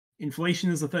inflation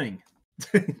is a thing.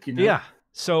 Yeah.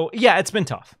 So, yeah, it's been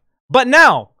tough. But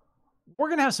now, we're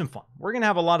going to have some fun. We're going to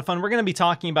have a lot of fun. We're going to be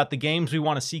talking about the games we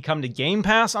want to see come to Game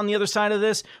Pass on the other side of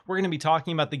this. We're going to be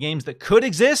talking about the games that could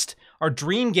exist, our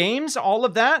dream games, all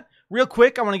of that. Real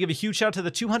quick, I want to give a huge shout out to the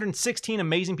 216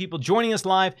 amazing people joining us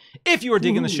live. If you are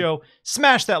digging the show,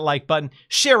 smash that like button,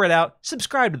 share it out,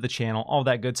 subscribe to the channel, all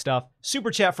that good stuff.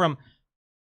 Super chat from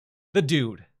the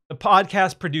dude, the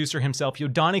podcast producer himself,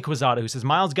 Yodani Quezada, who says,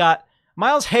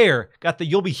 Miles' hair got the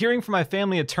 "you'll be hearing from my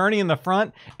family attorney" in the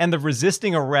front and the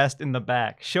resisting arrest in the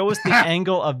back. Show us the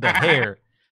angle of the hair.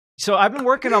 So I've been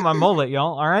working on my mullet,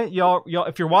 y'all. All right, y'all.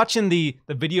 If you're watching the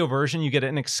video version, you get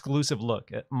an exclusive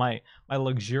look at my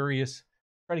luxurious.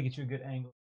 Try to get you a good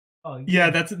angle. Oh yeah,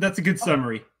 that's a good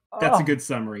summary. That's a good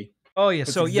summary. Oh yeah,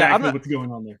 That's so exactly yeah, what's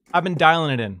going on there. I've been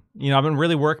dialing it in. You know, I've been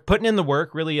really putting in the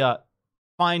work, really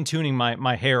fine tuning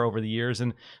my hair over the years,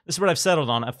 and this is what I've settled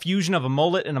on: a fusion of a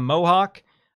mullet and a mohawk.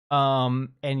 And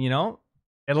you know,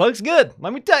 it looks good.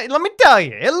 Let me tell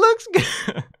you, it looks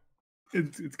good.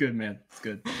 It's good, man. It's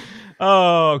good.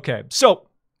 Okay, so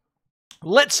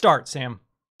let's start, Sam.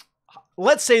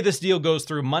 Let's say this deal goes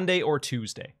through Monday or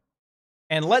Tuesday.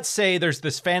 And let's say there's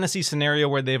this fantasy scenario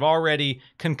where they've already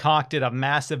concocted a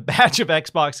massive batch of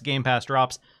Xbox Game Pass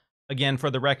drops. Again, for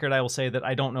the record, I will say that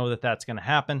I don't know that that's going to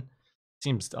happen.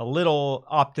 Seems a little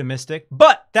optimistic.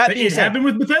 But that being said, it happened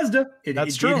with Bethesda.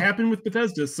 That's true. It did happen with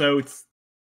Bethesda, so it's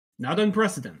not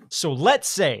unprecedented. So let's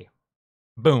say,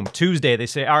 boom, Tuesday, they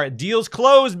say, all right, deal's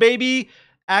closed, baby.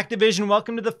 Activision,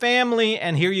 welcome to the family.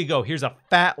 And here you go. Here's a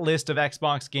fat list of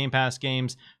Xbox Game Pass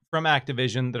games from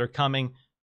Activision that are coming.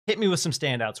 Hit me with some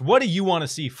standouts. What do you want to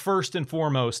see first and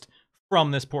foremost from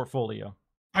this portfolio?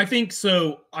 I think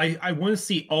so. I want to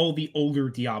see all the older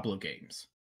Diablo games.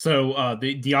 So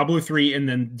the Diablo 3 and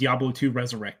then Diablo 2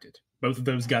 Resurrected. Both of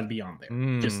those got to be on there.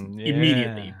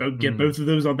 Immediately. Get both of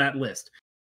those on that list.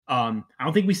 I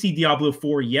don't think we see Diablo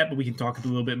 4 yet, but we can talk a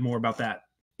little bit more about that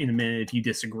in a minute if you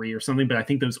disagree or something. But I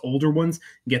think those older ones,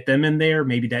 get them in there.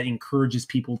 Maybe that encourages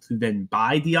people to then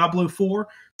buy Diablo 4,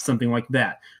 something like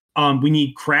that. We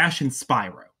need Crash and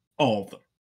Spyro, all of them.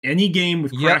 Any game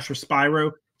with Crash or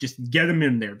Spyro, just get them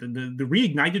in there. The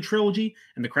Reignited trilogy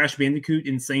and the Crash Bandicoot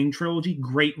Insane trilogy,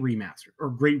 great remaster or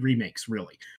great remakes,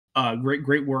 really.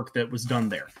 Great work that was done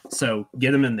there. So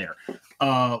get them in there.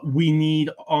 We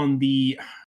need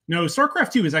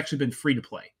StarCraft 2 has actually been free to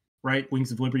play, right?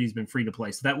 Wings of Liberty has been free to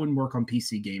play, so that wouldn't work on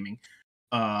PC gaming.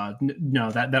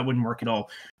 No, that wouldn't work at all.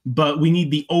 But we need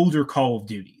the older Call of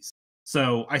Duties.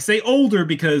 So I say older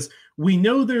because we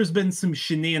know there's been some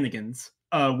shenanigans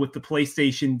with the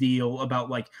PlayStation deal about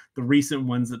like the recent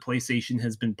ones that PlayStation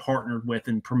has been partnered with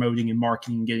and promoting and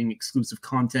marketing and getting exclusive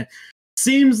content.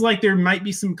 Seems like there might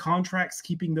be some contracts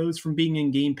keeping those from being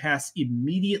in Game Pass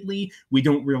immediately. We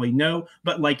don't really know.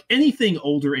 But like anything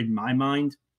older in my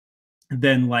mind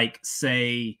than like,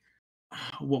 say,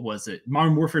 what was it?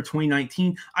 Modern Warfare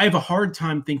 2019. I have a hard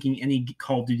time thinking any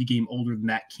Call of Duty game older than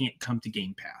that can't come to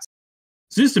Game Pass.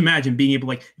 So just imagine being able,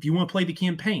 like, if you want to play the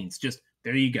campaigns, just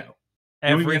there you go.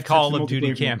 Every Call of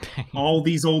Duty campaign. All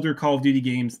these older Call of Duty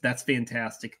games, that's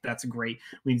fantastic. That's great.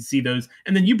 We need to see those.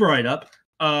 And then you brought it up,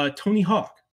 Tony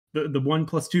Hawk, the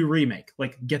 1+2 remake.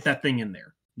 Like, get that thing in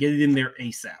there. Get it in there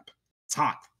ASAP. It's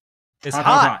hot. It's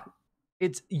hot.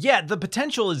 It's, yeah, the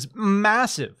potential is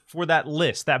massive for that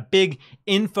list, that big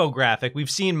infographic.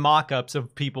 We've seen mock-ups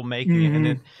of people making it. And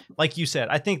then, like you said,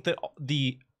 I think that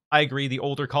I agree, the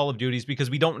older Call of Duties, because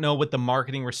we don't know what the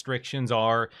marketing restrictions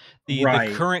are. The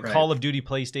current Call of Duty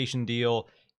PlayStation deal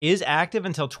is active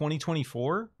until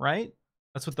 2024, right?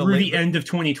 That's what through the end of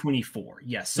 2024.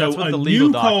 Yes. So that's what a the legal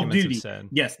new Call of documents Duty. have said.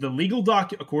 Yes, the legal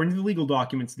according to the legal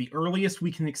documents, the earliest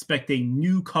we can expect a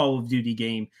new Call of Duty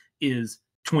game is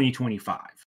 2025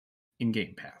 in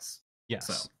Game Pass.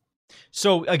 Yes.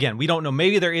 So again, we don't know.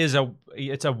 Maybe there is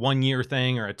it's a 1 year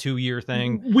thing or a 2 year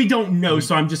thing. We don't know,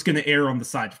 so I'm just going to err on the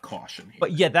side of caution here.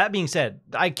 But yeah, that being said,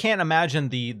 I can't imagine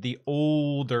the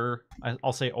older,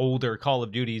 I'll say older Call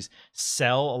of Duties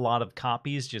sell a lot of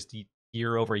copies just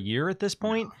year over year at this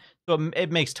point. So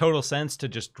it makes total sense to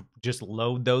just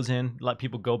load those in, let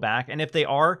people go back. And if they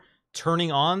are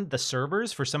turning on the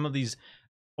servers for some of these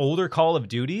older Call of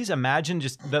Duties, imagine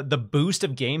just the boost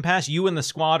of Game Pass. You and the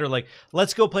squad are like,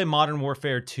 let's go play Modern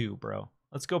Warfare 2, bro.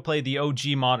 Let's go play the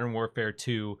OG Modern Warfare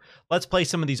 2. Let's play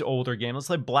some of these older games. Let's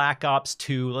play Black Ops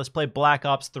 2. Let's play Black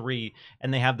Ops 3.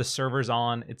 And they have the servers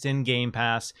on. It's in Game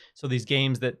Pass. So these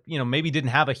games that, you know, maybe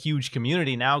didn't have a huge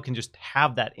community now can just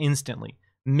have that instantly.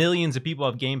 Millions of people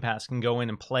have Game Pass, can go in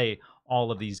and play all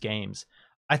of these games.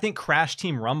 I think Crash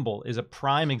Team Rumble is a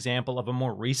prime example of a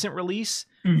more recent release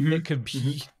that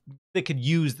could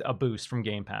use a boost from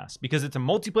Game Pass, because it's a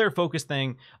multiplayer focused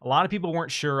thing. A lot of people weren't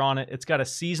sure on it. It's got a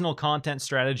seasonal content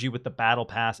strategy with the Battle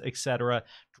Pass, etc.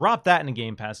 Drop that in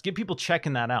Game Pass. Get people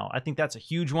checking that out. I think that's a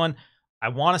huge one. I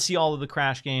want to see all of the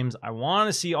Crash games. I want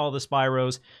to see all the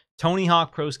Spyros. Tony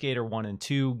Hawk Pro Skater 1 and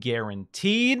 2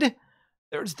 guaranteed.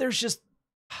 There's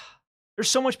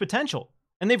so much potential.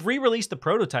 And they've re-released the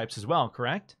prototypes as well,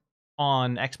 correct?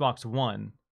 On Xbox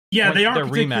One. Yeah, they aren't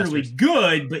particularly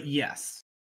good, but yes.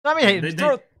 I mean,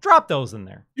 hey, drop those in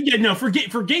there. Yeah, no, for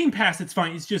Game Pass, it's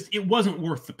fine. It's just, it wasn't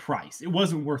worth the price. It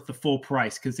wasn't worth the full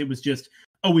price, because it was just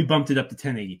oh, we bumped it up to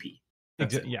 1080p.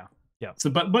 That's it. Yeah. So,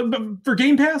 but for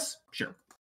Game Pass, sure.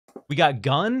 We got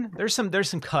Gun. There's some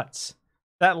cuts.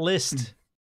 That list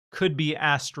could be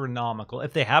astronomical.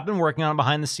 If they have been working on it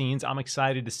behind the scenes, I'm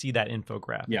excited to see that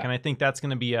infographic. Yeah. And I think that's going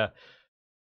to be a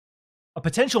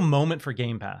potential moment for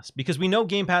Game Pass, because we know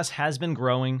Game Pass has been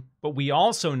growing, but we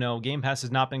also know Game Pass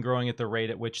has not been growing at the rate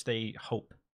at which they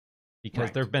hope,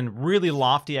 because there have been really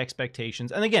lofty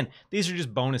expectations. And again, these are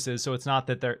just bonuses, so it's not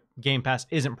that their Game Pass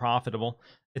isn't profitable.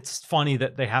 It's funny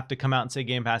that they have to come out and say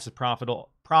Game Pass is profitable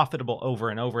over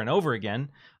and over and over again.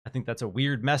 I think that's a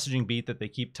weird messaging beat that they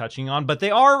keep touching on, but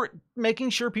they are making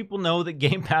sure people know that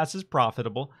Game Pass is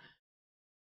profitable.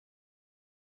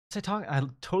 I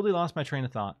totally lost my train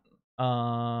of thought.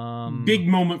 Big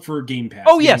moment for Game Pass.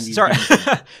 Oh, yes. Sorry.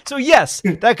 So, yes,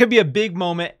 that could be a big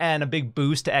moment and a big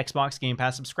boost to Xbox Game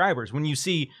Pass subscribers. When you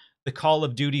see the Call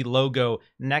of Duty logo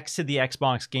next to the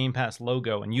Xbox Game Pass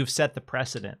logo and you've set the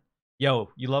precedent.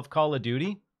 Yo, you love Call of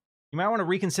Duty? You might want to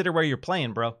reconsider where you're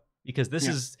playing, bro, because this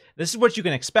is what you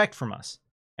can expect from us.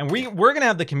 And we're going to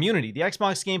have the community. The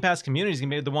Xbox Game Pass community is going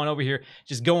to be the one over here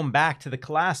just going back to the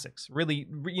classics, really,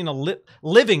 you know,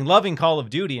 loving Call of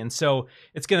Duty. And so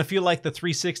it's going to feel like the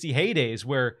 360 heydays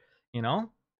where, you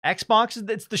know, Xbox,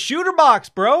 it's the shooter box,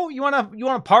 bro. You want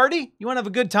to party? You want to have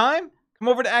a good time? Come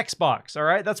over to Xbox, all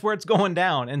right? That's where it's going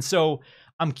down. And so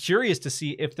I'm curious to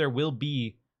see if there will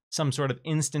be some sort of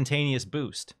instantaneous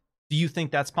boost. Do you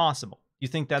think that's possible? Do you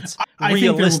think that's realistic? I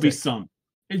think there will be some.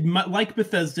 Like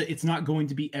Bethesda, it's not going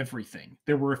to be everything.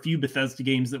 There were a few Bethesda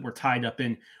games that were tied up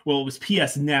in, well, it was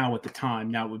PS Now at the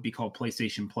time. Now it would be called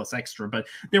PlayStation Plus Extra, but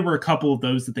there were a couple of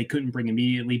those that they couldn't bring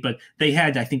immediately, but they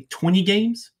had, I think, 20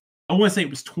 games. I want to say it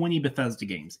was 20 Bethesda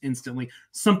games instantly.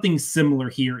 Something similar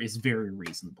here is very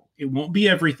reasonable. It won't be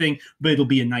everything, but it'll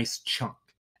be a nice chunk.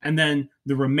 And then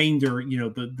the remainder, you know,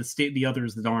 the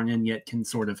others that aren't in yet can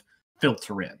sort of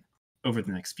filter in over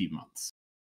the next few months.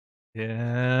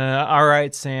 Yeah. All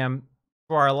right, Sam.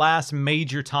 For our last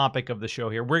major topic of the show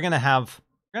here, we're gonna have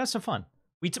some fun.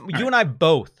 You and I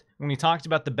both, when we talked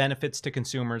about the benefits to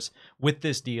consumers with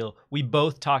this deal, we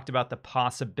both talked about the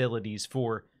possibilities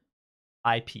for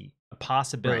IP, the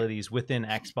possibilities within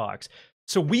Xbox.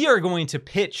 So we are going to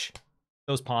pitch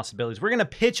those possibilities. We're going to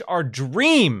pitch our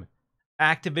dream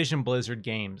Activision Blizzard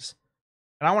games.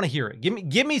 And I want to hear it.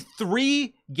 Give me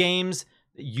 3 games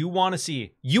that you want to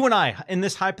see. You and I, in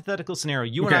this hypothetical scenario,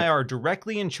 you and I are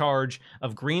directly in charge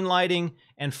of greenlighting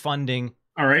and funding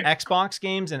Xbox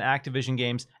games and Activision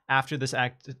games after this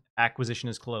acquisition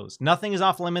is closed. Nothing is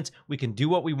off limits. We can do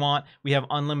what we want. We have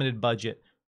unlimited budget.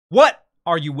 What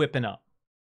are you whipping up?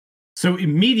 So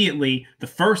immediately, the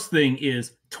first thing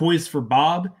is Toys for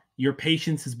Bob. Your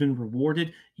patience has been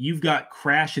rewarded. You've got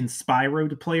Crash and Spyro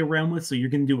to play around with, so you're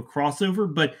going to do a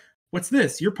crossover. But what's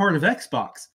this? You're part of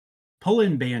Xbox. Pull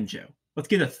in Banjo. Let's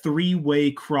get a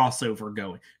 3-way crossover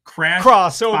going. Crash,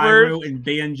 Spyro, and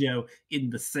Banjo in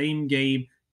the same game.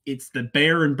 It's the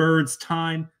Bear and Birds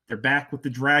time. They're back with the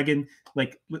dragon.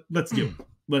 Like, let's do it.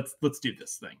 Let's do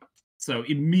this thing. So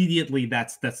immediately,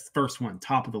 that's the first one,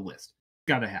 top of the list.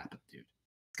 Gotta happen, dude.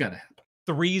 It's gotta happen.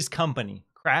 Three's Company,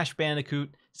 Crash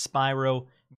Bandicoot, Spyro,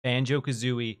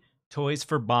 Banjo-Kazooie, Toys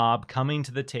for Bob coming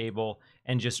to the table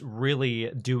and just really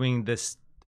doing this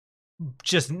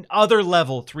just other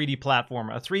level 3D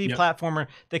platformer, a 3D platformer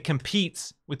that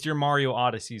competes with your Mario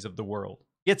Odysseys of the world.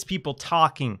 Gets people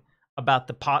talking about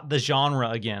the genre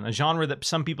again, a genre that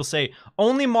some people say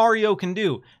only Mario can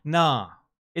do. Nah,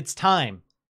 it's time.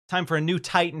 Time for a new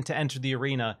titan to enter the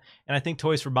arena, and I think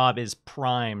Toys for Bob is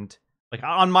primed. Like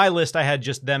on my list, I had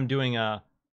just them doing a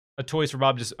Toys for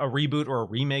Bob, just a reboot or a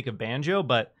remake of Banjo.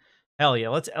 But hell yeah,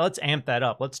 let's amp that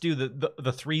up. Let's do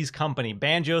the Three's Company,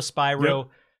 Banjo, Spyro,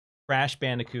 Crash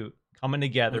Bandicoot coming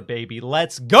together, baby.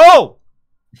 Let's go.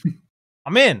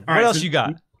 I'm in. What else you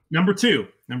got? Number two.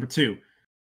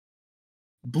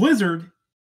 Blizzard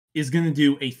is going to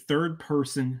do a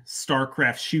third-person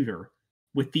StarCraft shooter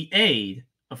with the aid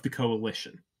of the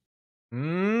Coalition.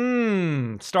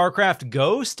 StarCraft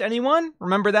Ghost, anyone?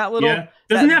 Remember that little... Yeah,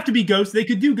 doesn't have to be Ghost. They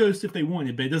could do Ghost if they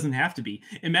wanted, but it doesn't have to be.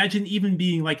 Imagine even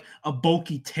being like a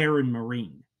bulky Terran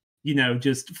Marine. You know,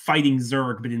 just fighting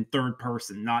Zerg, but in third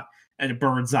person, not at a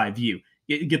bird's eye view.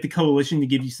 Get the Coalition to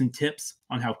give you some tips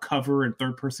on how cover and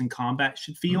third-person combat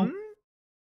should feel.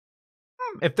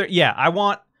 I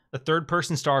want a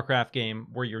third-person StarCraft game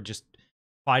where you're just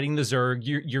fighting the Zerg.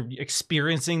 You're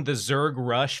experiencing the Zerg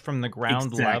rush from the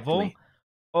ground level.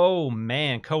 Oh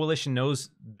man, Coalition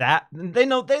knows that. They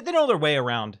know their way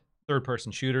around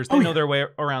third-person shooters. They know their way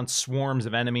around swarms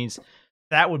of enemies.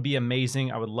 That would be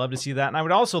amazing. I would love to see that, and I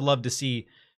would also love to see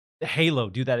Halo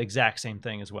do that exact same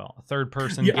thing as well. A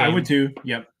third-person Yeah, game I would too.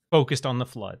 Yep. focused on the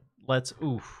Flood. But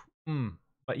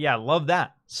yeah, love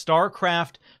that.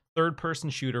 StarCraft third-person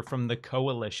shooter from the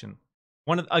Coalition.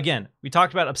 Again, we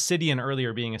talked about Obsidian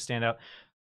earlier being a standout.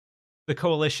 The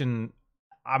Coalition,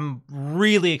 I'm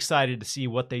really excited to see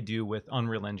what they do with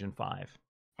Unreal Engine 5.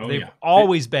 They've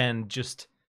always been just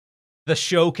the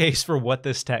showcase for what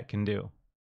this tech can do.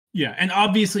 Yeah, and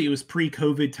obviously it was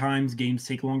pre-COVID times. Games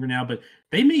take longer now, but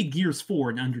they made Gears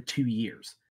 4 in under 2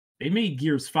 years. They made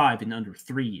Gears 5 in under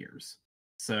 3 years.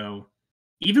 So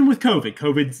even with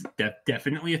COVID's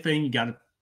definitely a thing. You got to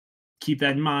keep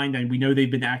that in mind. And we know they've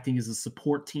been acting as a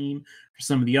support team for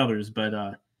some of the others,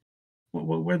 but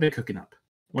what are they cooking up?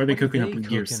 What are they cooking up with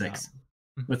Gears 6?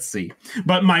 Let's see.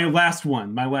 But my last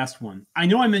one. I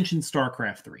know I mentioned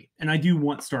StarCraft 3, and I do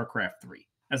want StarCraft 3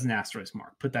 as an asterisk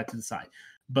mark. Put that to the side.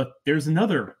 But there's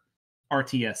another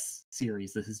RTS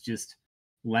series that has just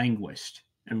languished.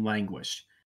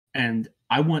 And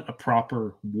I want a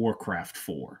proper Warcraft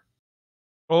 4.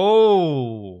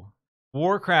 Oh,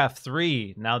 Warcraft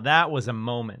 3. Now that was a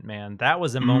moment, man. That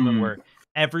was a moment where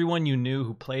everyone you knew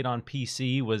who played on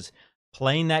PC was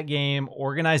playing that game,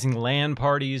 organizing LAN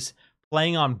parties,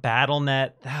 playing on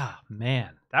Battle.net. Ah,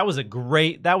 man, that was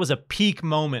a peak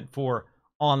moment for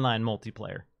online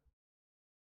multiplayer.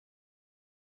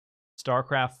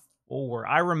 StarCraft 4.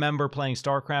 I remember playing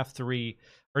StarCraft 3,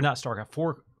 or not StarCraft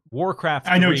 4, Warcraft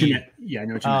 3. I know what you meant. Yeah, I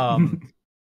know what you meant.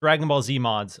 Dragon Ball Z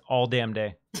mods all damn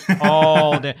day.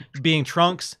 All day. Being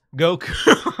Trunks,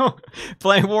 Goku,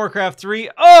 playing Warcraft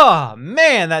 3. Oh,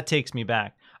 man, that takes me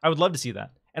back. I would love to see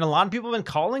that. And a lot of people have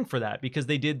been calling for that because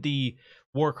they did the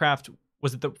Warcraft,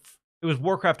 it was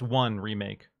Warcraft 1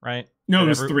 remake, right? No, it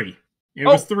was 3. It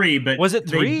was 3, but was it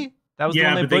 3? That was the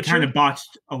one they kind of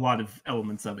botched a lot of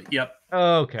elements of it. Yep.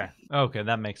 Okay,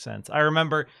 that makes sense. I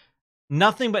remember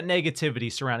nothing but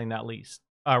negativity surrounding that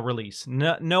release.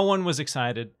 No one was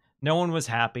excited. No one was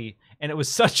happy. And it was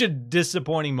such a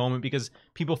disappointing moment because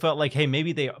people felt like, hey,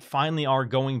 maybe they finally are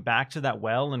going back to that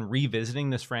well and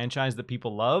revisiting this franchise that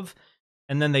people love.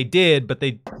 And then they did, but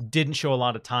they didn't show a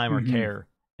lot of time or care.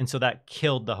 And so that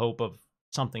killed the hope of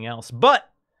something else. But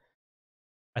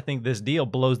I think this deal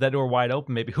blows that door wide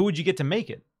open, maybe. Who would you get to make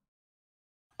it?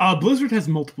 Blizzard has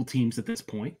multiple teams at this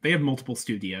point. They have multiple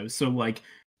studios. So, like,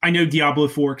 I know Diablo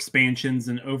 4 expansions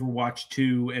and Overwatch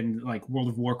 2 and, like, World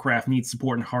of Warcraft needs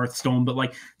support in Hearthstone, but,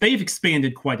 like, they've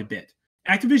expanded quite a bit.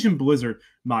 Activision Blizzard,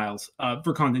 Miles,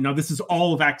 for content. Now, this is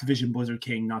all of Activision Blizzard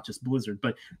King, not just Blizzard,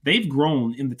 but they've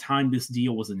grown in the time this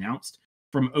deal was announced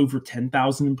from over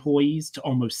 10,000 employees to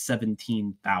almost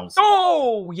 17,000.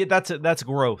 Oh, yeah, that's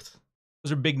growth.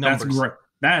 Those are big numbers.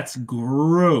 That's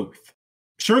growth.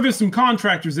 Sure, there's some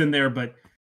contractors in there, but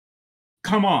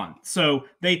come on. So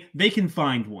they can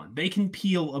find one. They can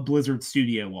peel a Blizzard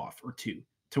studio off or two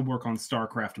to work on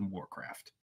StarCraft and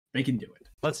Warcraft. They can do it.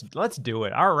 Let's do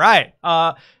it. All right.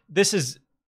 This is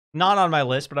not on my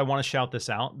list, but I want to shout this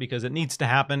out because it needs to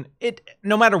happen.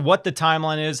 No matter what the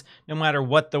timeline is, no matter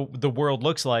what the world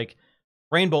looks like.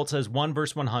 Rainbolt says 1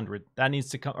 versus 100. That needs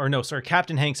to come. Or no, sorry.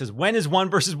 Captain Hank says, when is 1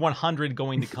 versus 100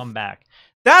 going to come back?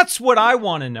 That's what I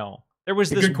want to know. There was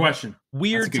this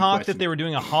weird talk that they were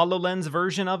doing a HoloLens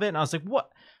version of it. And I was like,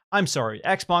 what? I'm sorry.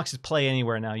 Xbox is Play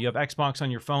Anywhere now. You have Xbox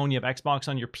on your phone. You have Xbox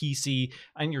on your PC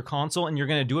and your console. And you're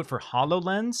going to do it for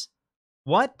HoloLens?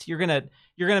 What? You're going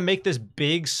to make this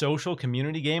big social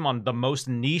community game on the most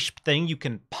niche thing you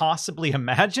can possibly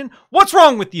imagine? What's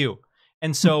wrong with you?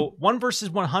 And so 1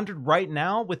 versus 100 right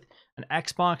now with an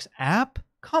Xbox app?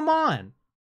 Come on.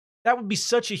 That would be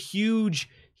such a huge,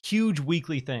 huge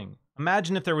weekly thing.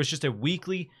 Imagine if there was just a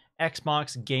weekly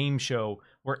Xbox game show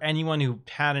where anyone who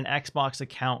had an Xbox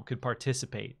account could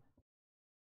participate.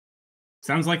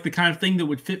 Sounds like the kind of thing that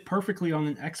would fit perfectly on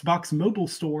an Xbox mobile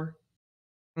store.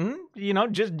 You know,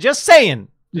 just saying.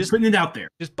 Just putting it out there.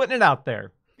 Just putting it out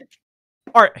there.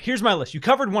 All right, here's my list. You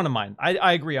covered one of mine.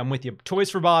 I agree. I'm with you. Toys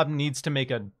for Bob needs to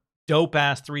make a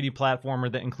dope-ass 3D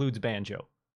platformer that includes Banjo.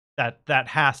 That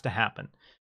has to happen.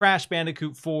 Crash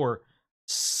Bandicoot 4.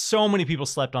 So many people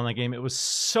slept on that game. It was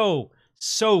so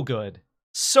good.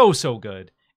 So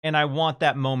good. And I want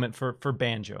that moment for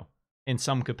Banjo in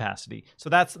some capacity. So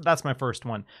that's my first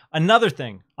one. Another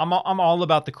thing, I'm all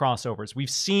about the crossovers. We've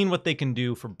seen what they can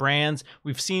do for brands.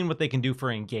 We've seen what they can do for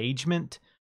engagement.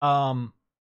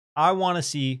 I want to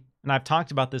see, and I've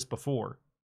talked about this before,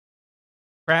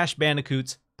 Crash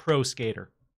Bandicoot's Pro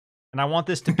Skater. And I want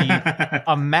this to be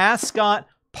a mascot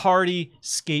party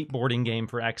skateboarding game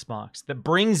for Xbox that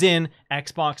brings in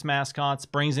Xbox mascots,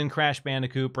 brings in Crash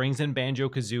Bandicoot, brings in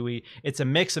Banjo-Kazooie. It's a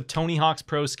mix of Tony Hawk's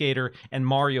Pro Skater and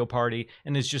Mario Party,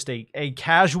 and it's just a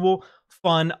casual,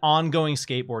 fun, ongoing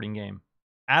skateboarding game.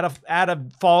 Add a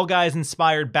Fall Guys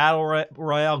inspired battle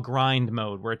royale grind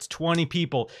mode where it's 20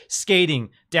 people skating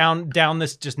down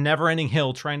this just never ending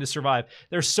hill trying to survive.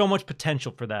 There's so much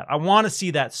potential for that. I want to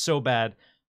see that so bad.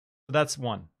 That's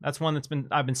one. That's one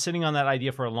I've been sitting on that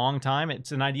idea for a long time.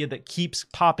 It's an idea that keeps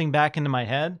popping back into my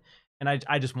head, and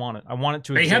I just want it. I want it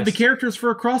to exist. They have the characters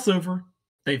for a crossover.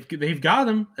 They've got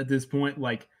them at this point.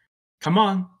 Like, come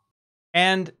on.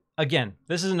 And again,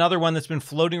 this is another one that's been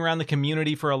floating around the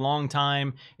community for a long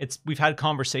time. We've had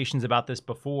conversations about this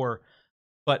before,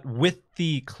 but with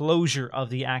the closure of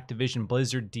the Activision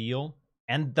Blizzard deal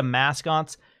and the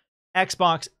mascots,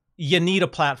 Xbox, you need a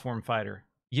platform fighter.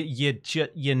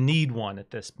 You need one at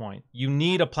this point. You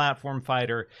need a platform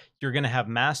fighter. You're going to have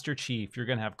Master Chief. You're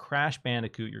going to have Crash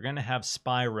Bandicoot. You're going to have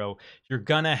Spyro. You're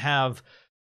going to have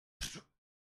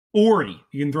Ori.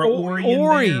 You can throw Ori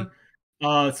in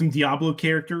there. Some Diablo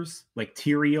characters like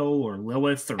Tyrael or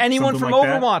Lilith or anyone from like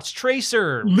Overwatch. That.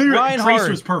 Tracer. Literally, Reinhardt.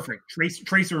 Tracer's perfect.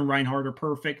 Tracer and Reinhardt are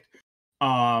perfect.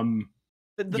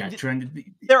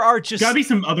 There are just gotta be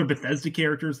some other Bethesda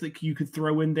characters that you could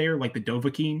throw in there, like the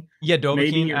Dovahkiin. Yeah,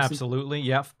 Dovahkiin, absolutely.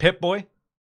 Yeah, Pip-Boy.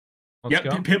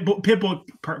 Pip-Boy,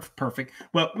 perfect.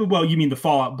 Well, you mean the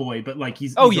Fallout Boy, but like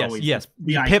he's yes,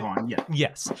 the icon. Yeah,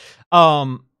 yes.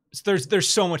 So there's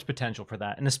so much potential for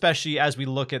that, and especially as we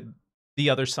look at the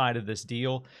other side of this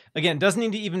deal. Again, it doesn't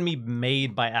need to even be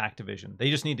made by Activision. They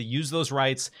just need to use those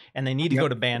rights, and they need to go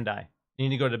to Bandai. They need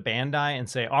to go to Bandai and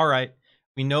say, all right,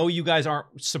 we know you guys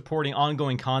aren't supporting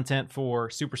ongoing content for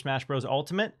Super Smash Bros.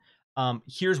 Ultimate.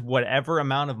 Here's whatever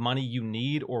amount of money you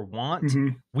need or want. Mm-hmm.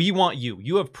 We want you.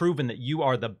 You have proven that you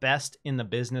are the best in the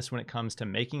business when it comes to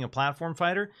making a platform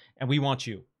fighter, and we want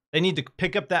you. They need to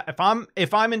pick up that.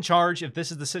 If I'm in charge, if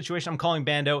this is the situation, I'm calling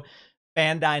Bandai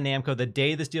Namco the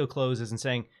day this deal closes and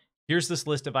saying, here's this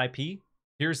list of IP.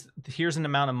 Here's an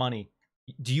amount of money.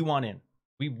 Do you want in?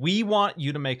 We want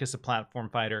you to make us a platform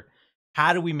fighter.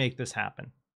 How do we make this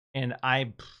happen? And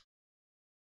I'm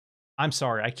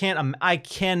sorry, I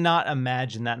cannot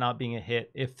imagine that not being a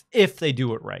hit if they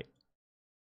do it right.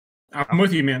 I'm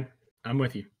with you, man. I'm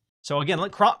with you. So again,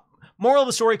 moral of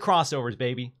the story: crossovers,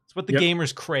 baby. It's what the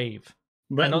gamers crave.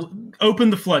 Open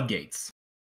the floodgates.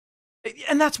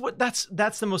 And that's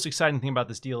the most exciting thing about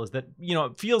this deal is that, you know,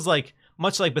 it feels like,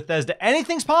 much like Bethesda,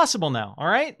 anything's possible now. All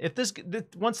right,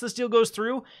 once this deal goes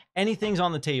through, anything's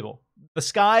on the table. The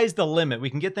sky's the limit. We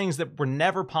can get things that were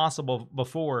never possible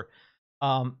before.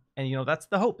 And you know, that's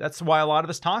the hope. That's why a lot of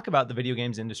us talk about the video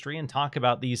games industry and talk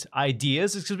about these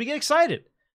ideas, is because we get excited.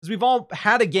 Because we've all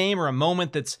had a game or a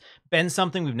moment that's been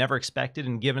something we've never expected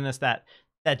and given us that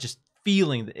just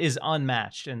feeling that is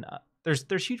unmatched. And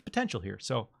there's huge potential here.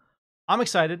 So I'm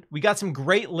excited. We got some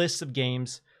great lists of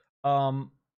games.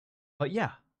 But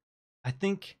yeah, I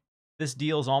think this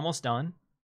deal is almost done.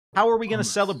 How are we going to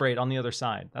celebrate on the other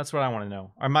side? That's what I want to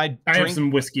know. I have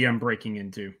some whiskey I'm breaking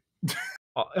into.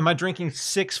 Am I drinking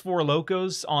 6 Four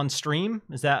Locos on stream?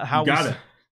 Is that how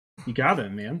You got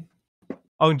it, man.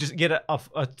 Oh, just get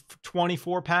a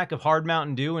 24 pack of hard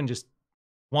Mountain Dew and just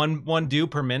one dew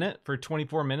per minute for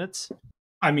 24 minutes?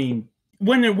 I mean,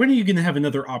 when are you going to have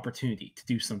another opportunity to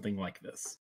do something like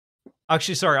this?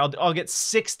 Actually, sorry, I'll get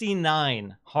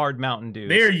 69 hard Mountain Dews.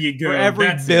 There you go. For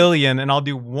every billion, and I'll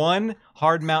do one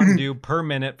hard Mountain Dew per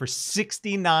minute for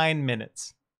 69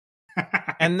 minutes.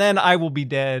 And then I will be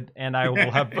dead, and I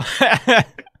will have...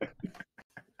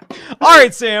 All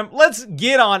right, Sam, let's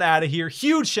get on out of here.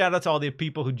 Huge shout out to all the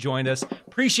people who joined us.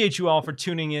 Appreciate you all for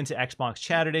tuning in to Xbox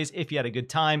Chaturdays. If you had a good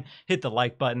time, hit the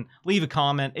like button, leave a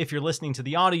comment. If you're listening to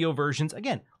the audio versions,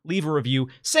 again, leave a review.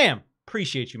 Sam,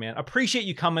 appreciate you, man. Appreciate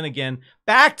you coming again.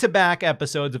 Back-to-back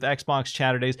episodes of Xbox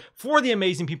Chaturdays. For the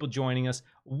amazing people joining us,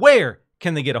 where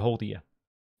can they get a hold of you?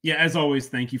 Yeah, as always,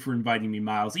 thank you for inviting me,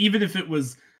 Miles. Even if it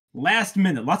was last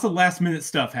minute, lots of last minute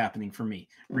stuff happening for me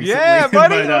recently. Yeah,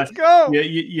 buddy, but, let's go. Yeah,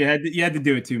 you had to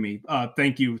do it to me.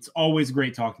 Thank you. It's always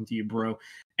great talking to you, bro.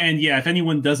 And yeah, if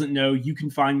anyone doesn't know, you can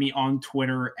find me on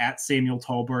Twitter at Samuel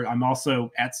Tolbert. I'm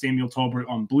also at Samuel Tolbert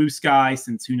on Blue Sky,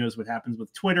 since who knows what happens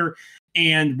with Twitter.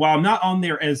 And while I'm not on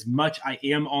there as much, I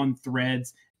am on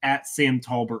Threads at Sam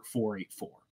Tolbert 484.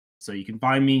 So you can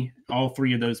find me all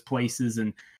three of those places,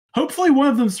 and hopefully one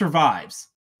of them survives.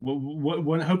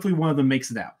 Hopefully one of them makes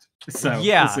it out. So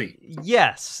yeah, we'll see.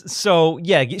 Yes. So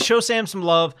yeah, show Sam some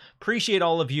love. Appreciate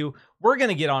all of you. We're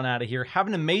gonna get on out of here. Have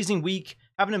an amazing week.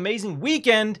 Have an amazing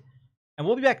weekend, and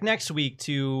we'll be back next week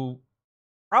to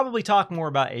probably talk more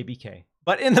about ABK.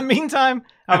 But in the meantime,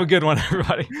 have a good one,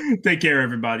 everybody. Take care,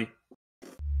 everybody.